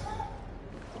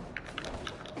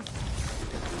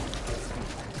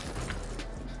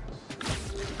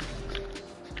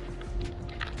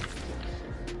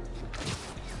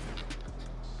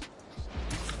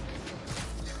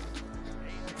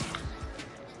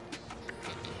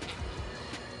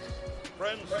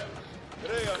 Friends,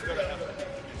 today I'm gonna have to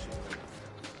introduce you.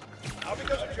 Now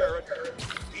because of Jared,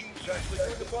 he's actually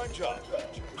doing a fine job.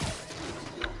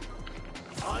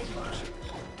 I'm noticing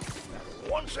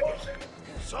that once again,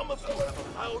 some of you have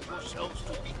allowed yourselves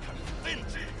to be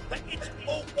convinced that it's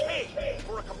okay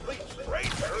for a complete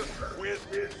stranger with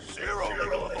zero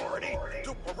legal authority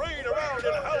to parade around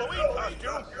in a Halloween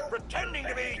costume pretending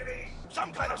to be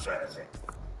some kind of saint.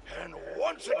 And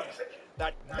once again,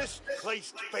 that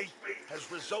misplaced faith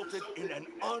has resulted in an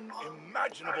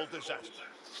unimaginable disaster.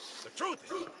 The truth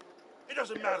is, it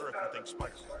doesn't matter if you think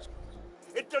Spider-Man's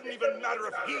good. It doesn't even matter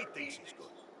if he thinks he's good.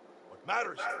 What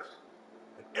matters is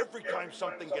that every time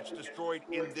something gets destroyed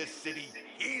in this city,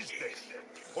 he's there.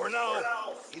 Or now,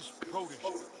 his protege.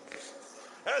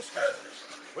 Ask yourselves,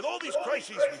 with all these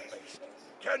crises we faced,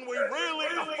 can we really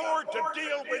afford to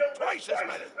deal with twice as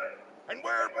many? And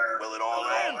where will it all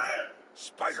end?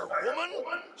 Spider-Woman?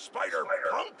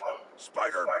 Spider-Punk?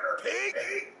 Spider-Pig?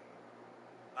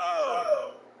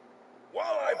 Oh!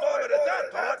 While I vomit at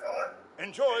that thought,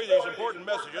 enjoy these important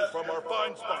messages from our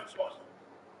fine sponsors.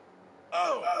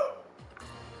 Oh!